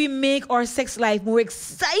 How could we make our sex life more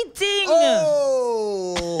exciting?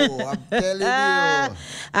 Oh, I'm telling you.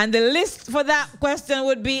 And the list for that question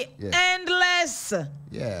would be endless.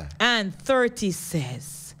 Yeah. And 30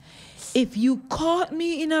 says, if you caught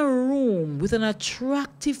me in a room with an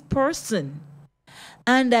attractive person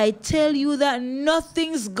and I tell you that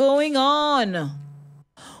nothing's going on,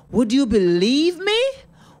 would you believe me?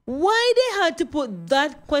 Why they had to put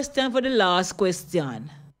that question for the last question?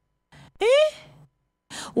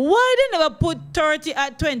 Why they never put 30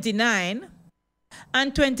 at 29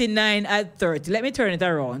 And 29 at 30. Let me turn it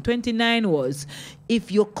around. 29 was,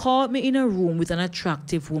 if you caught me in a room with an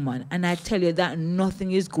attractive woman and I tell you that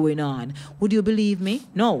nothing is going on, would you believe me?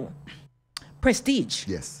 No. Prestige.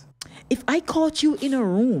 Yes. If I caught you in a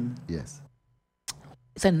room, yes,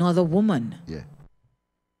 it's another woman. Yeah.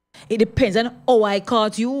 It depends on how I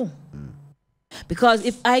caught you. Because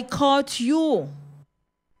if I caught you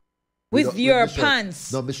with your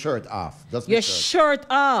pants, no, my shirt off. Just your shirt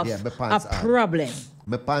off. Yeah, my pants a problem.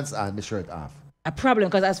 My pants on, my shirt off. A problem,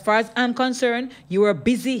 because as far as I'm concerned, you were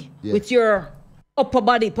busy with your upper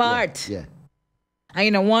body part. Yeah. And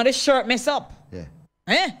you don't want the shirt mess up. Yeah.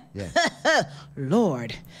 Eh? Yeah.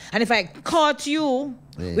 Lord. And if I caught you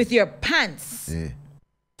with your pants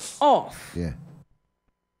off,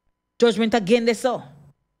 judgment again this so.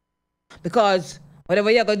 Because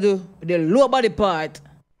whatever you're going to do with the lower body part,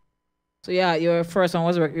 so yeah, your first one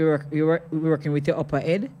was you were working with your upper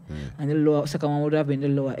head, and the second one would have been the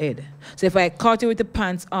lower head. So if I caught you with the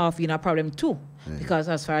pants off, you know, problem too. Because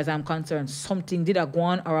as far as I'm concerned, something did go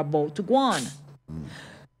on or about to go on.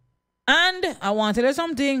 And I want to tell you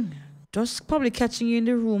something. Just probably catching you in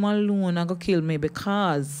the room alone and go kill me,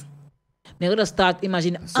 because they're going to start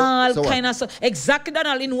imagining all kind of stuff. Exactly,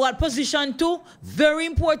 Donald. In what position too? Very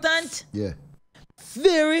important. Yeah.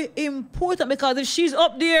 Very important, because if she's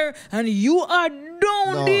up there and you are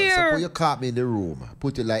down there. Suppose you caught me in the room.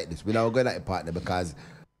 Put it like this. We don't go like a partner, because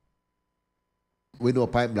we know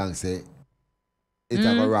point blank say it's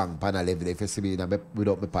a wrong panel if you see me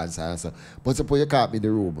without my pants on. So. But suppose you caught me in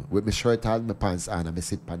the room with my shirt on, my pants on, and I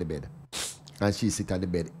sit on the bed. And she sit on the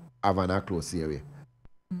bed, having a close area.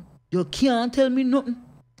 You can't tell me nothing.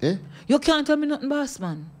 Eh? You can't tell me nothing, boss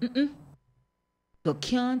man. You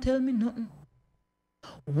can't tell me nothing.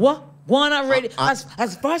 What? Going already? As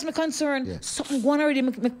far as I'm concerned, something going already.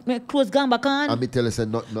 My clothes gone back on. And me tell you, say,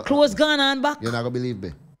 no. Clothes gone on back. You're not going to believe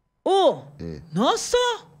me. Oh. No, sir.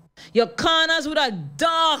 Your corners with a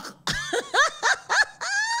dark.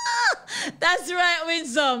 That's right,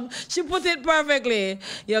 Winsome. She put it perfectly.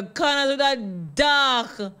 Your corners with a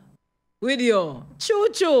dark video.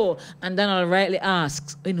 Choo-choo. And then I'll rightly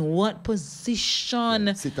ask, in what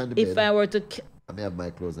position sit on the if bed. I were to... I may have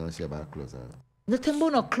my clothes on, she have her clothes on. Nothing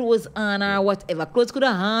about no clothes on or whatever. Clothes could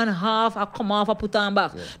have on half or come off or put on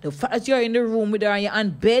back. The fact that you're in the room with her and you're on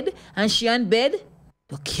bed and she on bed,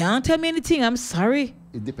 you can't tell me anything. I'm sorry.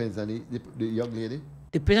 It depends on the young lady.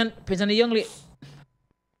 Depends on the young lady.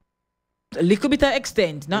 A little bit of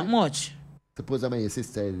extent, not much. Suppose I'm your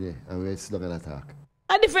sister there and we're still going to talk.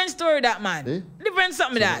 A different story, that man. Different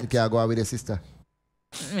something that. You can't go out with your sister.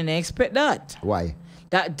 I mean, I expect that. Why?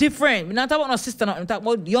 That different. We're not talking about no sister, we're talking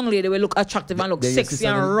about young lady will look attractive and look sexy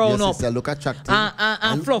and round up. Your sister look attractive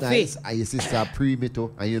and fluffy. Nice, and your sister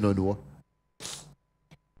pre-meto and you don't know.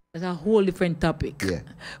 It's a whole different topic. Yeah.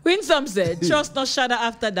 Winsome said, trust no shadow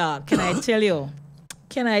after dark. Can I tell you?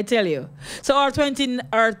 Can I tell you? So our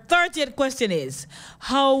 30th question is,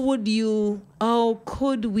 how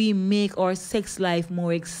could we make our sex life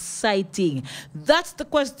more exciting? That's the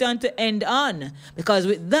question to end on. Because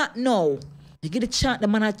with that now, you get the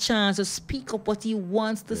man a chance to speak up what he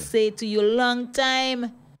wants to say to you long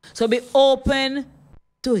time. So be open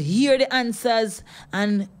to hear the answers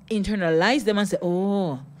and internalize them and say,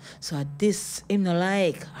 oh, so this him not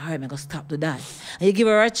like. All right, I'm going to stop to that. And you give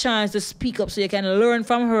her a chance to speak up so you can learn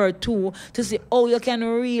from her too, to see, oh, you can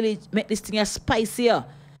really make this thing spicier.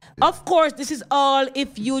 Of course, this is all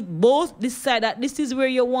if you both decide that this is where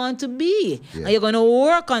you want to be. And you're going to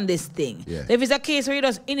work on this thing. If it's a case where you're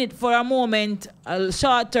just in it for a moment, a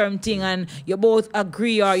short-term thing, and you both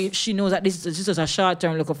agree or she knows that this is just a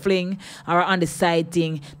short-term little fling or on the side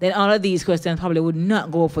thing, then all of these questions probably would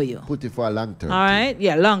not go for you. Put it for a long-term all right?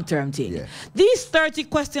 Yeah, long-term thing. These 30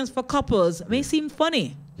 questions for couples may seem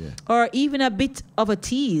funny. Or even a bit of a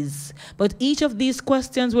tease. But each of these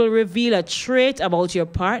questions will reveal a trait about your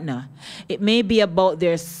partner. It may be about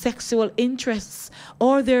their sexual interests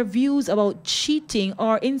or their views about cheating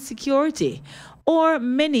or insecurity. Or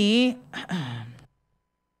many...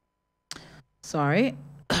 Sorry.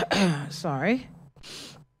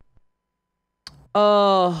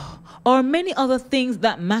 Or many other things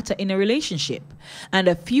that matter in a relationship. And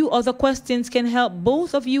a few other questions can help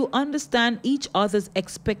both of you understand each other's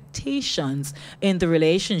expectations in the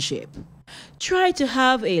relationship. Try to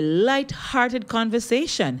have a light-hearted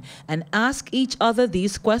conversation and ask each other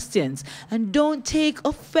these questions. And don't take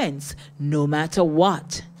offense no matter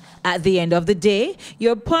what. At the end of the day,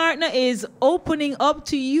 your partner is opening up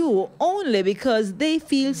to you only because they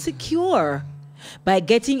feel secure. By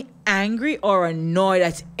getting angry or annoyed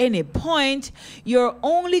at any point, you're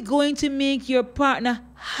only going to make your partner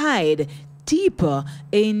hide deeper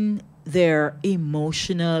in their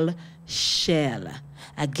emotional shell.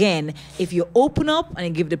 Again, if you open up and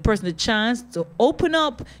you give the person the chance to open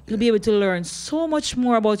up, you'll be able to learn so much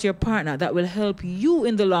more about your partner that will help you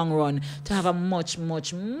in the long run to have a much,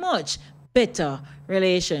 much, much better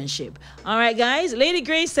relationship. All right, guys. Lady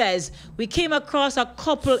Grace says, we came across a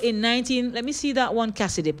couple in let me see that one,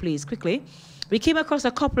 Cassidy, please, quickly. We came across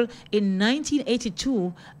a couple in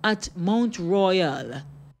 1982 at Mount Royal.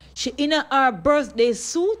 She in her birthday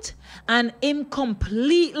suit and him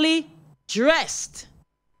completely dressed.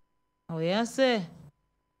 Oh, yes, sir.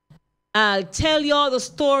 I'll tell y'all the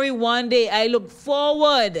story one day. I look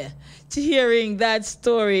forward to hearing that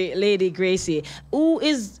story, Lady Gracie. Who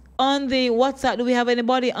is on the WhatsApp? Do we have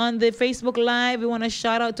anybody on the Facebook Live we want to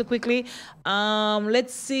shout out to quickly?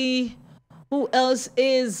 Let's see who else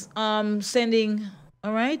is sending.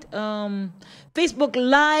 All right. Facebook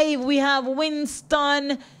Live, we have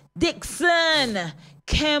Winston Dixon.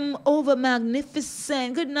 Kem over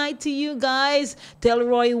magnificent. Good night to you guys.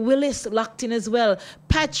 Delroy Willis locked in as well.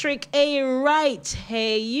 Patrick A. Wright.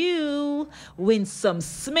 Hey you. Winsome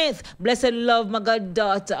Smith. Blessed love my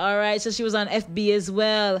goddaughter. All right. So she was on FB as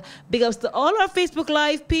well. Big ups to all our Facebook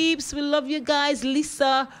Live peeps. We love you guys.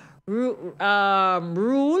 Lisa Rule. All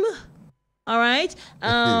right.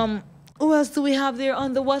 Who else do we have there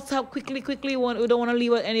on the WhatsApp? Quickly. We don't want to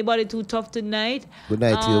leave anybody too tough tonight. Good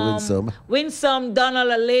night to you, Winsome. Winsome,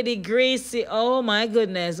 Donald, and Lady Gracie. Oh, my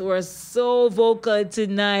goodness. We're so vocal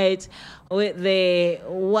tonight with the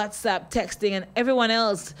WhatsApp texting and everyone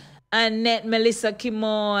else. Annette, Melissa,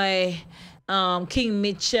 Kimoy, King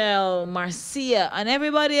Mitchell, Marcia, and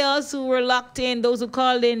everybody else who were locked in. Those who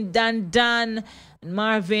called in, Dan,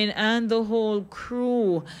 Marvin, and the whole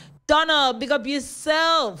crew. Donald, big up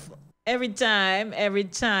yourself. Every time.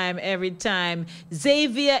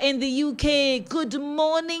 Xavier in the UK, good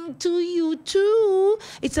morning to you too.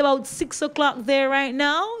 It's about 6 o'clock there right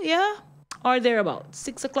now, yeah? Or thereabout.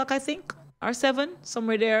 6 o'clock, I think, or 7,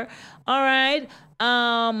 somewhere there. All right.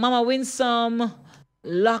 Mama Winsome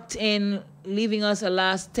locked in, leaving us a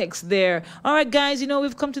last text there. All right, guys,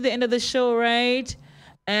 we've come to the end of the show, right?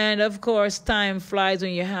 And, of course, time flies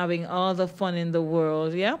when you're having all the fun in the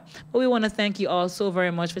world, yeah? But we want to thank you all so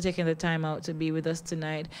very much for taking the time out to be with us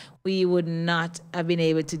tonight. We would not have been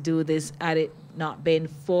able to do this had it not been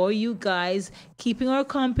for you guys keeping our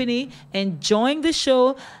company, enjoying the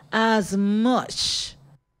show as much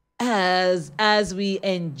as we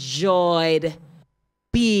enjoyed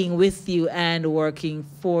being with you and working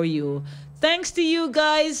for you. Thanks to you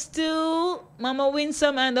guys too, Mama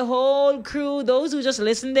Winsome and the whole crew, those who just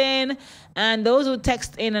listened in and those who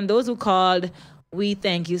text in and those who called. We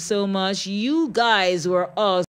thank you so much. You guys were awesome.